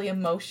 like, really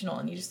emotional,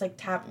 and you just, like,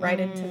 tap right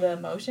into the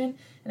emotion,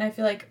 and I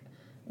feel like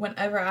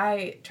whenever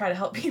I try to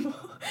help people,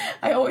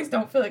 I always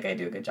don't feel like I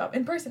do a good job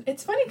in person.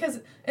 It's funny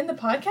because in the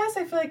podcast,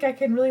 I feel like I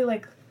can really,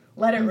 like,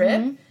 let it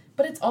rip,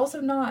 but it's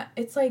also not.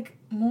 It's, like,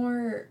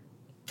 more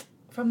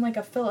from, like,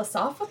 a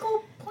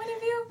philosophical point of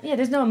view. Yeah,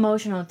 there's no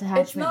emotional attachment.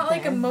 It's not,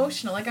 like,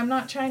 emotional. Like, I'm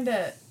not trying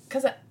to,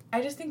 because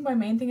I just think my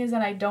main thing is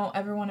that I don't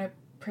ever want to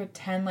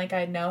pretend like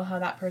I know how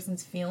that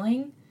person's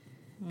feeling,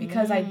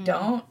 because I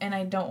don't, and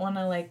I don't want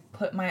to, like,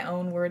 put my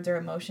own words or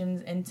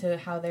emotions into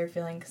how they're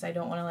feeling, because I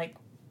don't want to, like,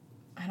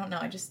 I don't know,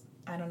 I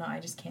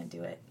just can't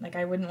do it. Like,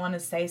 I wouldn't want to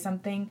say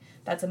something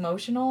that's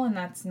emotional, and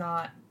that's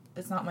not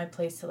my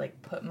place to,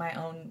 like, put my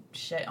own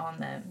shit on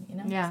them, you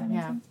know? Yeah, Does that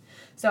make sense?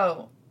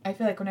 So, I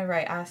feel like whenever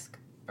I ask,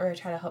 or I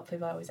try to help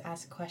people, I always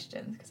ask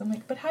questions, because I'm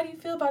like, but how do you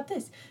feel about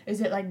this?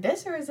 Is it like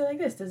this, or is it like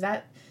this? Does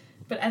that...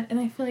 And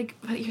I feel like,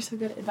 but you're so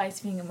good at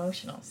advice being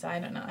emotional, so I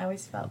don't know. I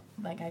always felt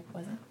like I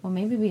wasn't. Well,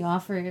 maybe we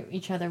offer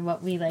each other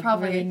what we, like,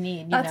 really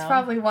need, That's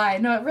probably why.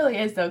 No, it really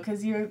is, though,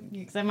 because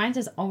because mine's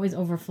just always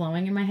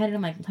overflowing in my head, and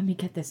I'm like, let me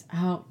get this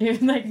out,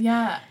 dude. Like,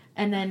 yeah.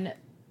 And then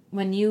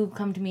when you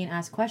come to me and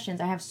ask questions,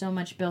 I have so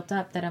much built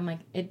up that I'm like,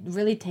 it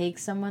really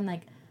takes someone,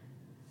 like,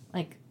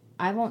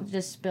 I won't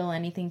just spill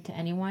anything to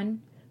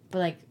anyone, but,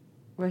 like,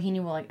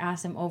 Rohini will, like,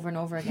 ask them over and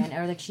over again,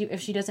 or, like,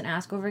 if she doesn't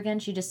ask over again,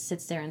 she just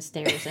sits there and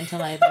stares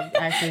until I, like,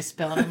 actually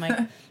spill, and I'm, like,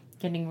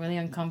 getting really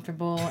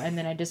uncomfortable, and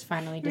then I just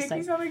finally just, like...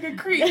 You sound like a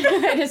creep.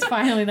 I just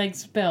finally, like,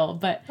 spill,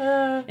 but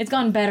it's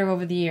gotten better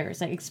over the years,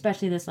 like,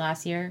 especially this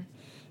last year,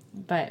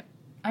 but...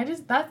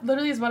 That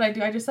literally is what I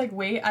do. I just, like,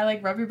 wait. I,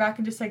 like, rub your back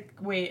and just, like,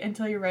 wait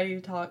until you're ready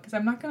to talk, because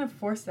I'm not going to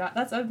force that.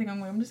 That's the other thing.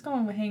 I'm just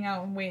going to hang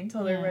out and wait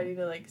until they're ready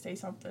to, like, say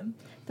something.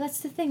 But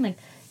that's the thing, like,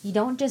 you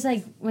don't just,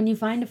 like, when you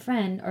find a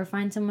friend or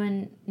find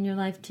someone in your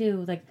life,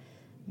 too, like,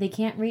 they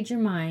can't read your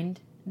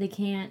mind. They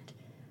can't,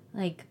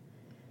 like,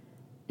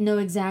 know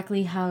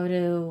exactly how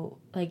to,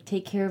 like,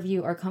 take care of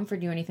you or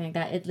comfort you or anything like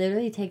that. It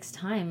literally takes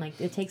time.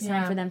 Like, it takes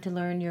time for them to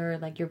learn your,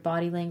 like, your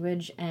body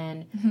language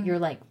and your,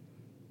 like,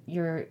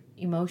 your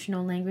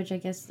emotional language, I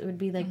guess it would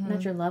be like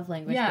not your love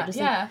language, Yeah, but just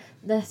yeah. like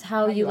that's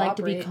how you like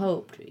to be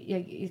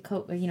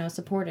operate.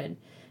 supported.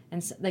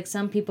 And like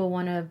some people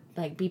want to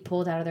like be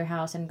pulled out of their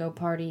house and go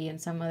party,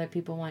 and some other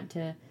people want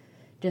to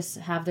just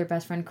have their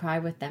best friend cry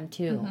with them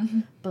too.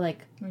 But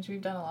like, which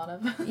we've done a lot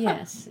of.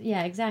 yes,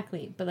 yeah,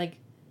 exactly. But like,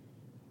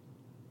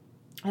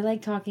 I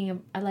like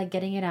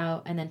getting it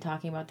out and then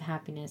talking about the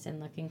happiness and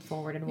looking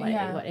forward and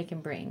what it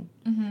can bring.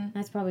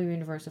 That's probably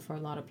universal for a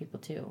lot of people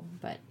too.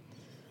 But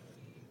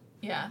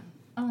yeah.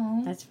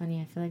 Oh. that's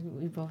funny. I feel like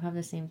we both have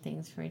the same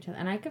things for each other,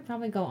 and I could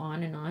probably go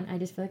on and on. I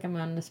just feel like I'm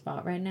on the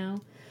spot right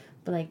now,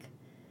 but like,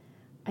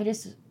 I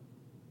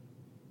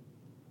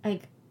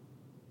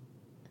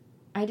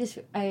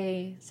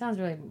sounds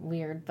really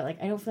weird, but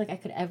like I don't feel like I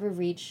could ever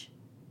reach,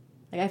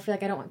 like I feel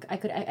like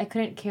I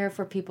couldn't care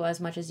for people as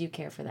much as you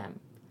care for them.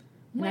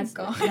 And My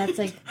God. That's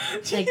like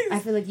I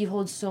feel like you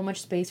hold so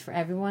much space for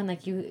everyone.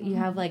 Like you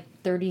have like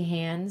 30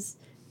 hands,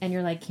 and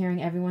you're like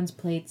carrying everyone's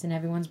plates and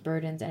everyone's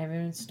burdens and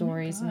everyone's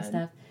stories and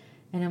stuff.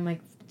 And I'm like,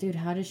 dude,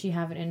 how does she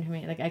have it in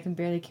me? Like I can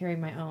barely carry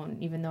my own,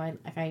 even though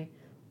I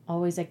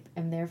always like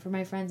am there for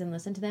my friends and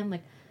listen to them.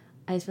 Like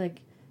I just feel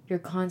like you're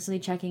constantly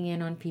checking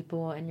in on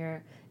people,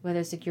 and whether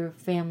it's like your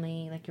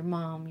family, like your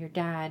mom, your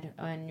dad,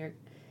 and you're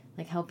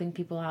like helping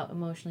people out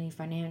emotionally,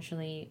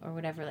 financially, or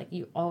whatever. Like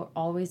you are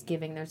always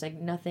giving. There's like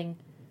nothing,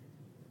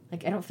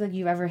 like I don't feel like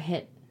you've ever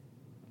hit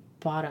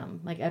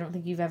bottom. Like I don't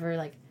think you've ever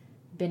like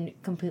been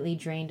completely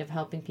drained of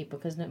helping people,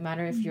 because no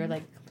matter if you're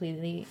like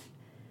completely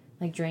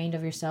like drained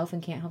of yourself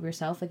and can't help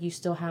yourself, like you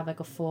still have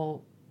like a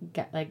full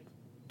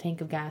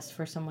tank of gas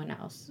for someone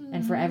else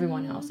and for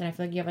everyone else. And I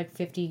feel like you have like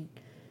 50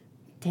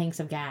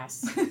 tanks of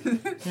gas.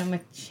 And I'm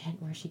like, shit,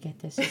 where'd she get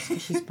this? It's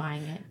 'cause she's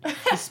buying it.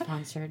 She's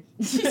sponsored.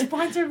 She's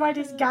sponsored by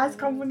this gas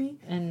company.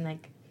 And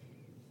like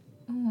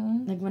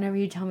whenever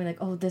you tell me like,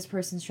 oh, this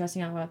person's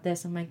stressing out about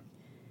this, I'm like,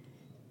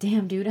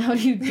 damn, dude, how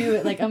do you do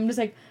it? Like I'm just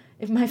like,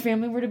 if my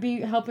family were to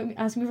be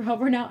asking me for help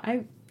right now,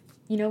 I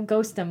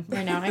ghost them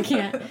right now. I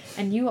can't.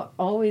 And you are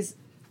always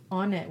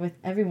on it with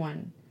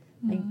everyone.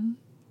 Like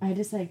I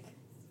just like,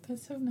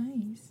 that's so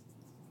nice.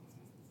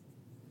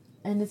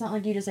 and it's not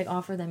like you just like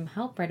offer them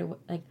help right away,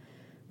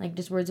 like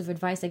just words of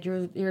advice. Like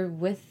you're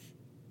with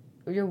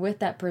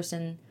that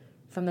person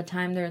from the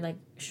time they're like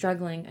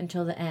struggling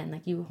until the end.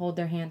 Like you hold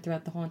their hand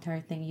throughout the whole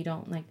entire thing. You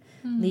don't like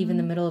leave in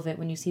the middle of it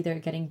when you see they're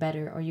getting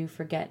better, or you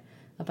forget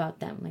about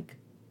them. Like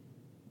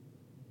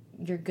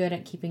you're good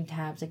at keeping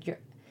tabs. Like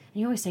and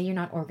you always say you're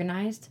not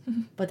organized,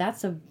 but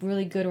that's a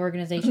really good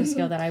organization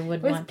skill that I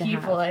would want to have.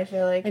 With people, I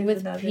feel like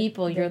with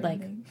people, you're like,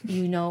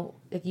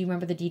 like you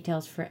remember the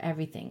details for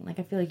everything. Like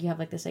I feel like you have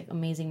like this like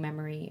amazing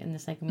memory and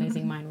this like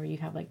amazing mind where you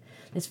have like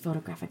this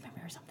photographic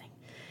memory or something.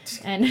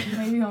 And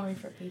maybe only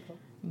for people.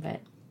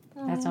 But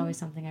that's always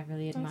something I've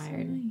really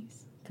admired.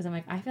 Because I'm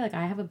like, I feel like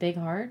I have a big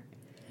heart,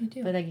 You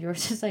do. but like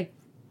yours is like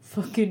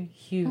fucking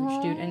huge,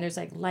 dude. And there's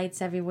like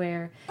lights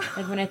everywhere.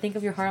 Like when I think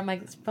of your heart, I'm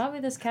like, it's probably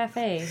this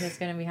cafe that's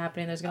gonna be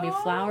happening. There's gonna be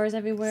flowers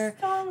everywhere,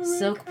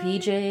 silk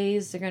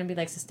PJs. They're gonna be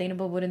like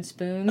sustainable wooden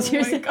spoons. Oh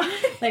my God.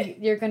 Like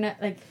you're gonna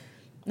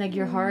like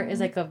your heart is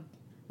like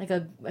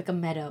a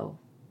meadow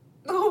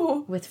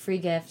with free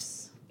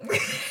gifts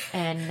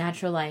and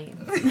natural light.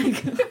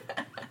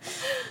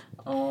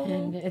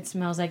 And it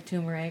smells like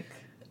turmeric.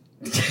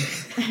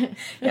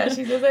 Yeah,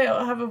 she says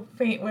I have a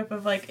faint whiff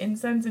of like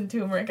incense and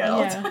turmeric at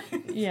all times.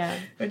 Yeah.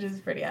 Which is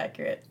pretty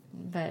accurate.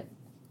 But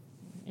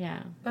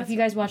yeah. If you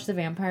guys watch The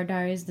Vampire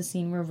Diaries, the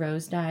scene where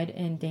Rose died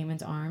in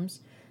Damon's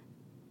arms,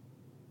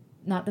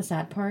 not the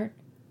sad part,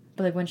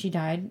 but like when she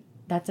died,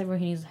 that's like what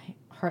his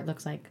heart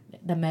looks like.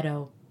 The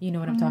meadow. You know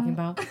what I'm talking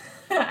about?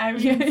 I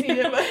haven't seen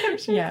it, but I'm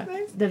sure yeah. it's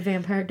nice. The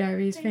Vampire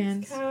Diaries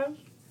Thanks, fans. Cav.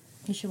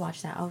 You should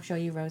watch that. I'll show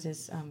you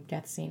Rose's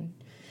death scene.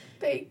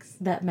 Thanks.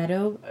 That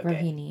meadow, Okay.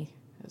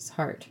 Rohini's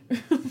heart.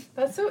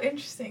 That's so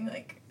interesting.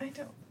 Like,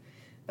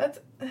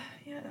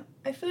 yeah,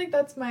 I feel like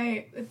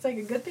it's like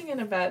a good thing and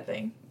a bad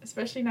thing,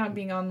 especially not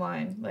being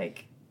online.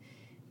 Like,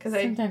 because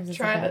it's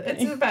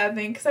a bad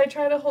thing because I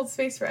try to hold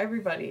space for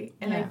everybody,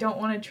 and I don't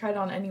want to tread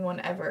on anyone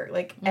ever.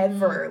 Like,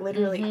 ever.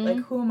 Literally.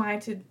 Like, who am I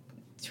to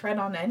tread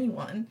on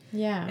anyone?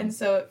 Yeah. And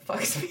so it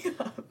fucks me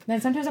up. Then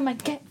sometimes I'm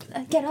like, get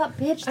up,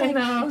 bitch. I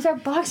know.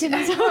 Start boxing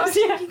I know. themselves.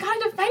 Yeah. You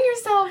gotta defend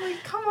yourself.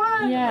 Like, come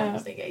on. Yeah. And I'm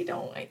just like,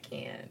 I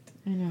can't.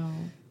 I know.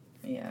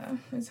 Yeah,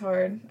 it's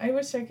hard. I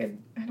wish I could.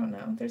 I don't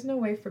know. There's no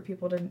way for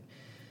people to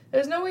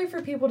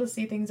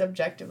see things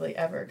objectively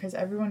ever, because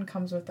everyone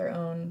comes with their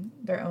own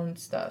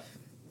stuff.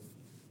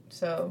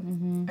 So,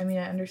 I mean,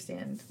 I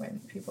understand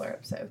when people are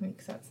upset with me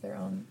because that's their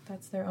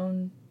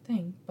own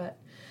thing. But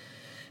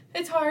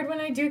it's hard when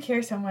I do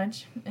care so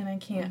much and I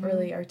can't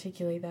really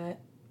articulate that.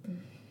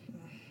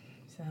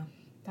 So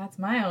that's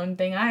my own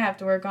thing I have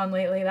to work on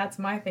lately. That's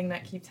my thing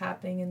that keeps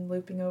happening and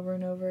looping over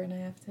and over, and I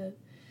have to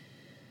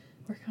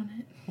work on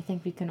it. I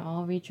think we can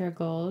all reach our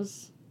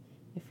goals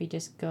if we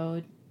just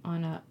go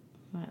on a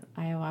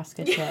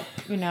ayahuasca trip,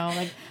 you know,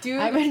 like, dude,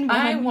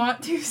 I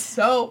want to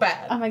so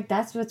bad. I'm like,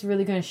 that's what's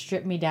really gonna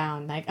strip me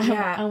down. Like,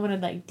 I want to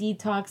like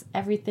detox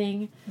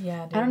everything.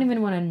 Yeah, dude. I don't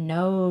even want to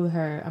know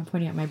her. I'm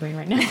pointing at my brain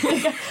right now.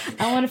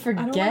 I want to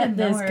forget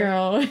this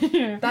girl.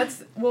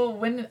 That's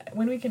when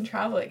we can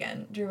travel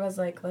again. Drew was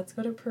like, let's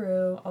go to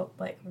Peru.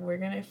 We're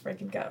gonna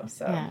freaking go.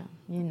 So yeah,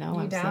 you know,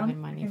 I'm down?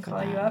 saving money Can for call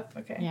that. you up.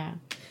 Okay. Yeah.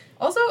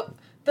 Also,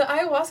 the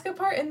ayahuasca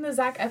part in the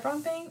Zac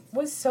Efron thing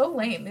was so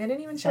lame. They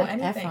didn't even show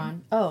anything. Efron.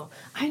 Oh,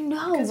 I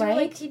know, Because right?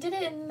 like he did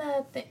it in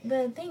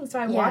the thing, so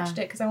I watched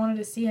it because I wanted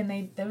to see,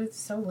 and that was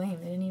so lame.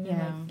 They didn't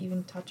even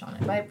even touch on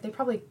it. But they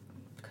probably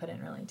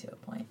couldn't really to a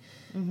point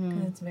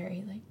because it's a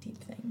very like deep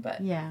thing.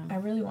 But I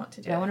really want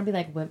to do it. I want to be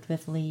like whipped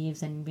with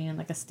leaves and be in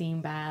like a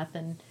steam bath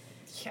and.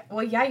 Yeah,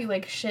 well, you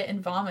like shit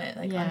and vomit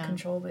like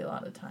uncontrollably a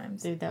lot of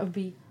times. Dude, that would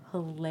be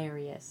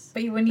hilarious.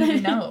 But you wouldn't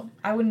even know.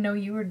 I wouldn't know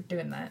you were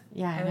doing that.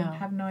 Yeah, I would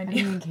have no idea.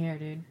 I don't even care,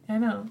 dude. I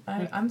know.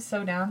 I'm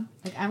so down.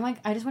 Like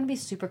I just want to be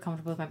super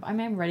comfortable with my body. I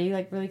mean, I'm already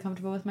like really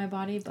comfortable with my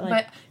body, but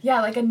like. But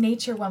yeah, like a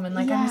nature woman.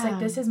 Like I'm just like,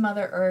 this is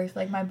Mother Earth.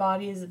 Like my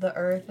body is the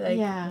Earth. Like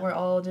we're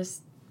all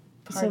just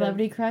part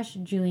Celebrity crush,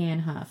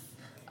 Julianne Hough.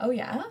 Oh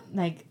yeah.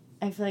 Like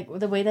I feel like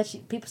the way that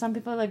some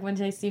people like when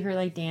they see her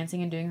like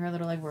dancing and doing her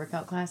little like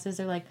workout classes,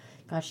 they're like,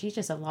 gosh, she's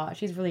just a lot.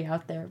 She's really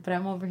out there. But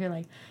I'm over here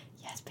like,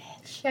 yes,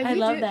 bitch. Yeah, I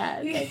love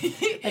that.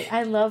 Like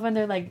I love when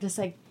they're like just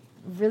like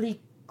really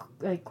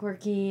like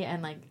quirky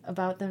and like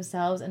about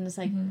themselves and just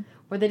like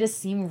where they just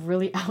seem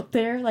really out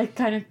there, like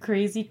kind of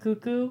crazy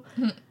cuckoo.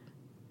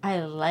 I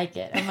like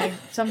it. I'm like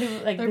some people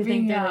like they're they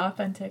being think they're like,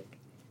 authentic.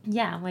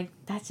 Yeah, I'm like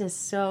that's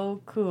just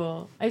so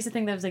cool. I used to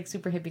think that was like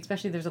super hippie,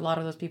 especially there's a lot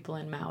of those people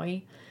in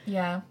Maui.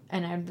 Yeah.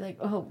 And I'd be like,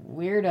 oh,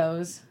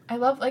 weirdos. I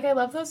love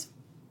those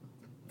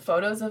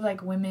photos of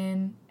like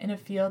women in a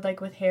field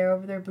like with hair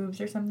over their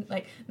boobs or something,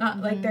 like not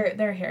like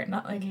their hair,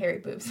 not like hairy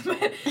boobs,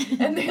 but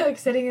and they're like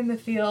sitting in the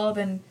field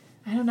and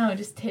I don't know,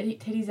 just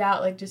titties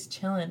out, like just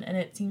chilling, and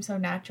it seems so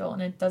natural,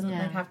 and it doesn't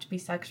like have to be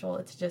sexual.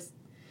 It's just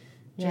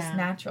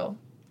natural.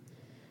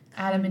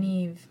 Adam and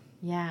Eve.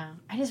 Yeah,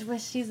 I just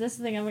wish she's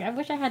listening. I'm like, I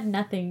wish I had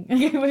nothing.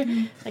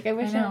 Like I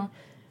wish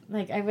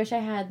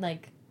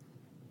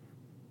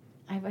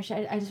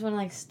I just want to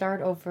like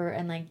start over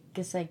and like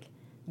just like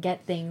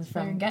get things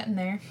from. You're getting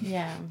there.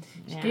 Yeah.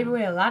 She gave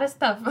away a lot of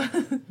stuff.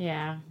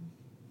 Yeah.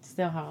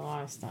 Still have a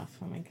lot of stuff.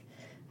 I'm like,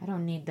 I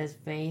don't need this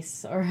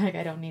vase or like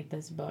I don't need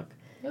this book.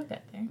 You'll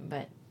get there.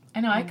 But I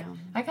know.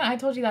 I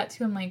told you that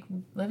too. I'm like,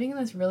 living in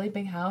this really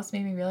big house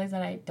made me realize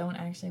that I don't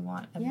actually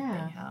want a big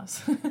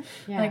house.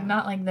 Like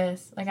not like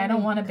this. Like I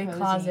don't want a big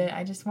closet.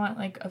 I just want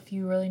like a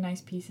few really nice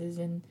pieces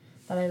and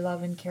that I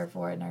love and care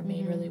for and are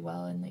made really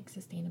well and like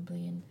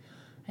sustainably, and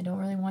I don't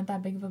really want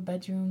that big of a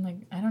bedroom. Like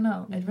I don't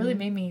know. It really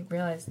made me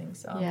realize things.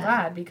 So I'm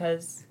glad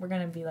because we're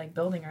gonna be like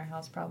building our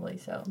house probably.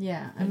 So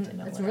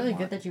it's really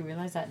good that you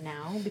realize that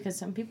now, because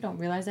some people don't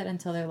realize that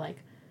until they're like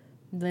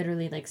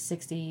literally like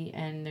 60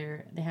 and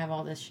they have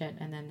all this shit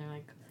and then they're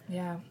like,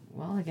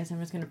 well, I guess I'm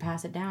just gonna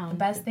pass it down. The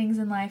best things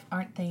in life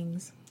aren't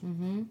things.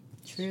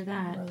 True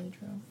that. Really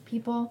true.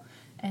 People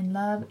and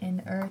love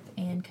and earth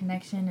and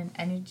connection and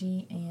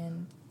energy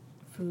and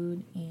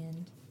food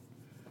and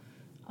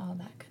all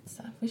that good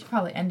stuff. We should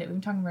probably end it. We've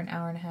been talking for an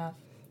hour and a half.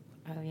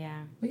 Oh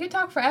yeah. We could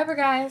talk forever,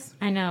 guys.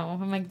 I know.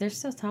 I'm like, there's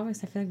still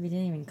topics I feel like we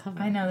didn't even cover.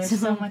 I know, there's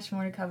so much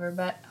more to cover,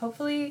 but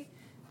hopefully,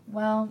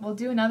 well, we'll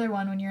do another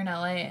one when you're in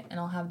LA and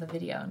I'll have the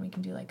video and we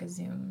can do like a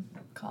Zoom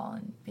call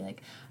and be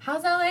like,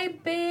 how's LA,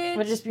 bitch?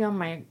 Would it just be on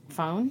my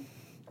phone?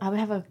 I would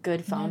have a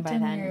good phone by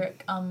then. Your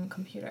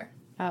computer.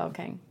 Oh,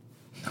 okay.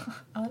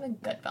 I'll have a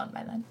good phone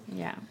by then.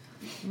 Yeah.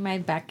 My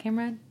back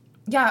camera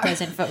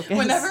doesn't focus.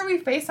 Whenever we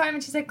FaceTime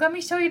and she's like, let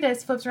me show you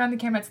this, flips around the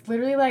camera, it's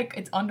literally like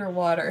it's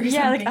underwater or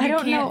yeah, something. like I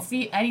don't know. You can't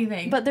see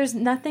anything. But there's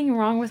nothing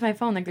wrong with my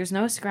phone. Like there's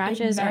no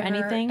scratches or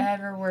anything. It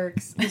never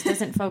works. It just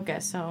doesn't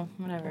focus, so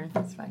whatever.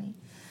 That's funny.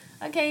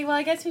 Okay, well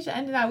I guess we should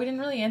end it out. We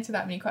didn't really answer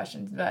that many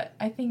questions, but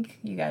I think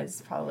you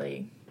guys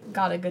probably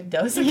got a good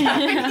dose of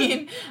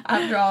caffeine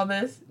after all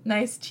this.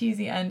 Nice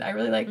cheesy end. I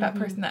really like that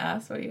person that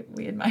asked what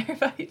we admire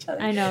about each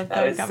other. I know,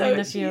 that got me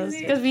the feels.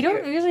 Because we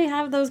don't usually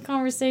have those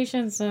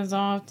conversations as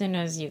often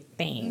as you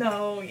think.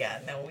 No,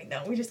 we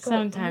don't. We just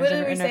sometimes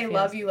literally say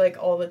love you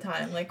like all the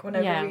time. Like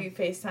whenever we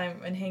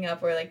FaceTime and hang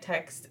up or like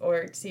text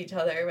or see each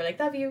other, we're like,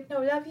 love you,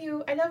 no, love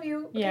you, I love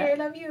you, okay, I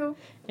love you.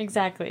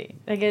 Exactly.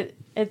 Like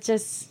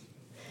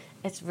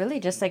it's really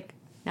just like,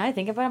 now I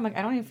think about it, I'm like,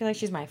 I don't even feel like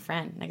she's my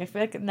friend. Like, I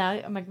feel like now,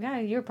 I'm like, yeah,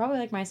 you're probably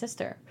like my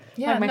sister.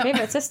 Yeah, like my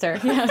favorite sister.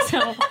 Yeah,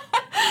 so.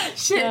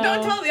 Shit,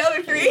 don't tell the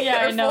other three.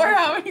 Yeah, I know.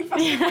 How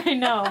many yeah, I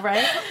know,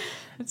 right?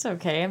 It's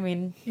okay. I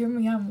mean, you're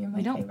my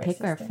we don't pick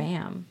sister. Our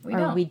fam. We or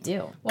don't. We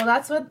do. Well,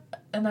 that's what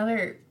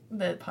the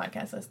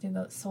podcast let's do,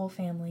 the soul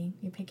family.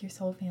 You pick your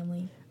soul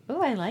family.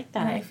 Ooh, I like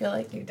that. And I feel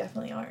like you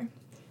definitely are.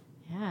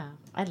 Yeah,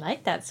 I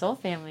like that soul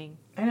family.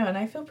 I know, and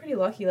I feel pretty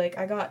lucky. Like,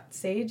 I got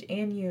Sage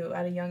and you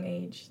at a young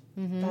age.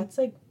 That's,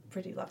 like,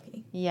 pretty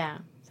lucky. Yeah.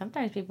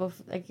 Sometimes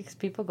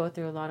people go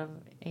through a lot of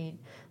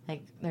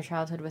their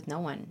childhood with no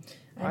one,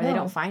 or they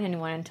don't find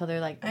anyone until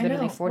they're like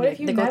literally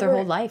 40. They go their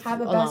whole life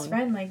have a alone. best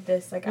friend like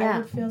this. Like I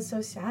would feel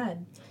so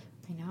sad.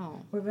 I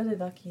know. We're really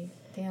lucky.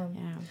 Damn.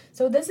 Yeah.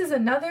 So this is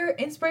another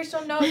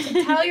inspirational note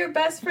to tell your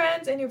best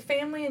friends and your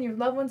family and your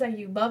loved ones that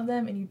you love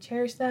them and you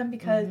cherish them,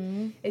 because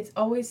it's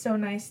always so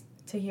nice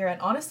to hear. And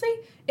honestly,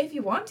 if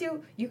you want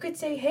to, you could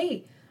say,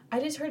 hey, I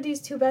just heard these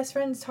two best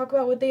friends talk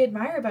about what they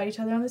admire about each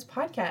other on this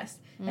podcast.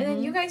 And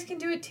then you guys can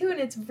do it too, and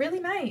it's really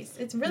nice.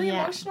 It's really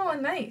emotional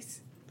and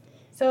nice.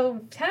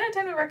 So 10 out of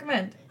 10 would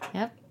recommend.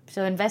 Yep.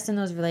 So invest in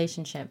those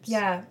relationships.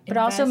 Yeah. But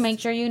also make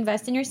sure you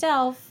invest in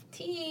yourself.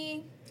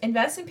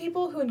 Invest in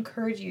people who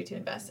encourage you to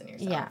invest in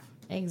yourself. Yeah,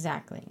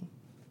 exactly.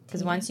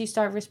 Because once you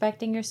start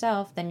respecting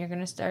yourself, then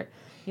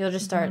you'll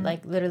just start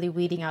like literally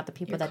weeding out the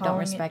people that don't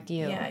respect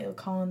you. Yeah, you'll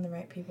call in the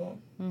right people.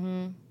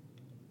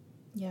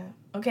 Yeah.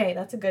 Okay,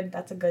 that's a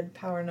good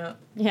power note.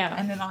 Yeah.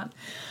 End it on.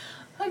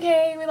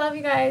 Okay, we love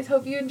you guys.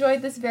 Hope you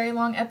enjoyed this very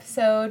long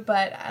episode.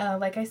 But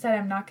like I said,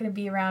 I'm not going to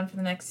be around for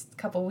the next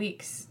couple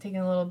weeks, taking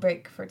a little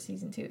break for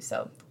season 2.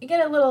 So you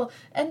get a little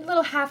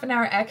half an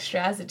hour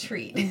extra as a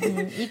treat.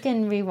 You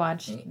can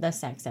rewatch the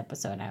sex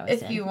episode I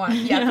was in. If you want.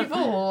 Yeah, people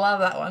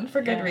love that one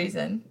for good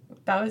reason.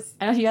 That was.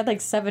 I know you had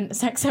like 7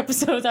 sex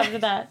episodes after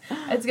that.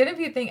 It's going to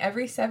be a thing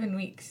every 7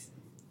 weeks.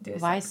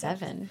 Why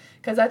 7?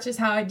 Because that's just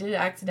how I did it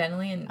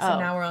accidentally, and so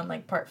now we're on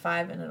like part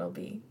 5, and it'll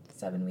be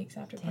 7 weeks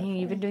after part 4.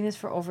 You've been doing this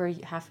for over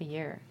half a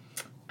year.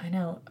 I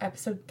know.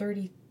 Episode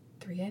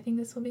 33, I think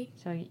this will be.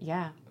 So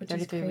yeah, which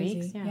 33 is crazy.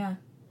 weeks. Yeah.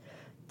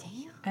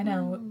 Damn. I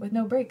know, with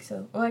no break.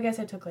 So, well, I guess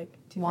I took like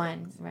 2 1.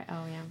 breaks. Right.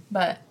 Oh yeah.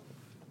 But,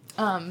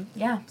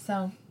 yeah.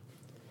 So.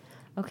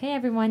 Okay,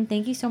 everyone.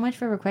 Thank you so much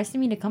for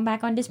requesting me to come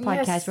back on this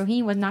podcast. Yes.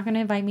 Rohini was not going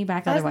to invite me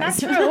back otherwise.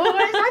 That's not true.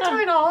 That's not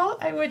true at all.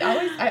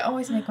 I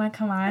always make one.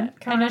 Come on.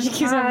 I know she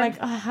keeps on like,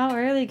 oh, how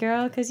early,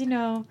 girl? Because, I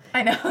know.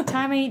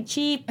 time ain't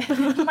cheap.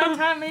 My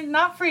time is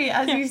not free,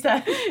 as you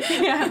said.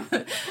 Yeah.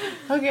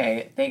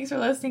 Okay. Thanks for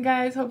listening,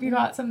 guys. Hope you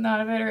got something out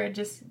of it, or it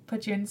just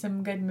put you in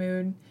some good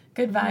mood.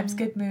 Good vibes,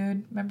 good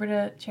mood. Remember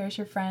to cherish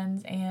your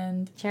friends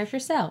and... Cherish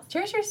yourself.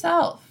 Cherish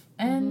yourself.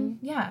 And,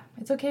 yeah,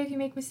 it's okay if you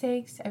make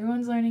mistakes.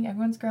 Everyone's learning.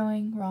 Everyone's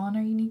growing. We're all on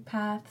our unique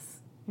paths.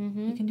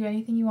 You can do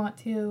anything you want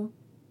to.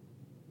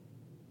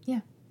 Yeah.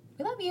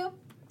 We love you.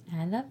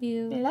 I love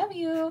you. We love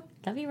you.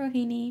 Love you,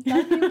 Rohini.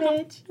 Love you,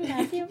 bitch.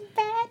 Love you,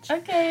 bitch.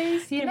 Okay.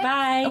 See you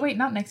Goodbye. Oh, wait,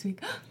 not next week.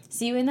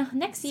 See you in the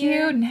next See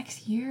year. you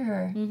next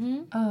year.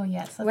 Oh,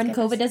 yes. When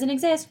COVID doesn't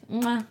exist.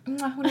 Mwah.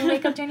 When we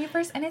wake up January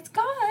 1st and it's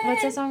gone.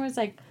 What's that song where it's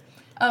like...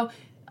 Oh,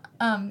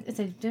 it's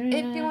like...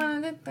 if you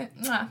want to...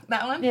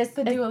 that one? Yes.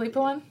 The Dua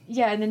Lipa one?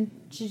 Yeah, and then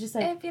she's just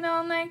like... If you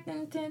don't like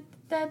them,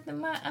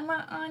 I'm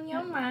on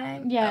your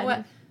mind. Yeah.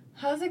 What?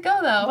 How's it go,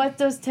 though? What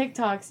those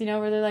TikToks,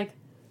 where they're like...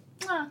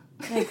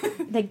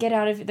 like get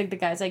out of... Like, the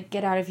guy's like,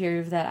 get out of here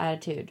with that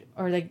attitude.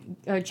 Or, like,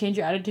 or change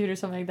your attitude or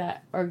something like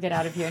that. Or get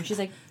out of here. And she's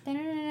like...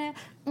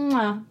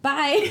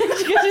 Bye.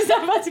 She's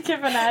not about to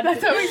give an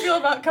attitude. That's how we feel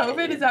about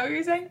COVID? Is that what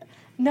you're saying?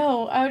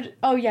 No, I would...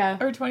 Oh, yeah.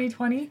 Or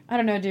 2020? I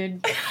don't know,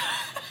 dude.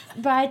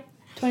 Bye,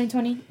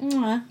 2020.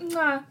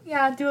 Mwah.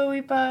 Yeah, Dua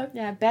Lipa.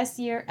 Yeah, best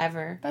year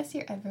ever. Best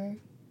year ever.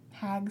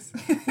 Hags.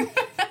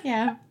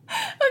 Yeah.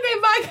 Okay,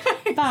 bye,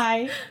 guys.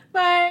 Bye.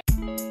 Bye.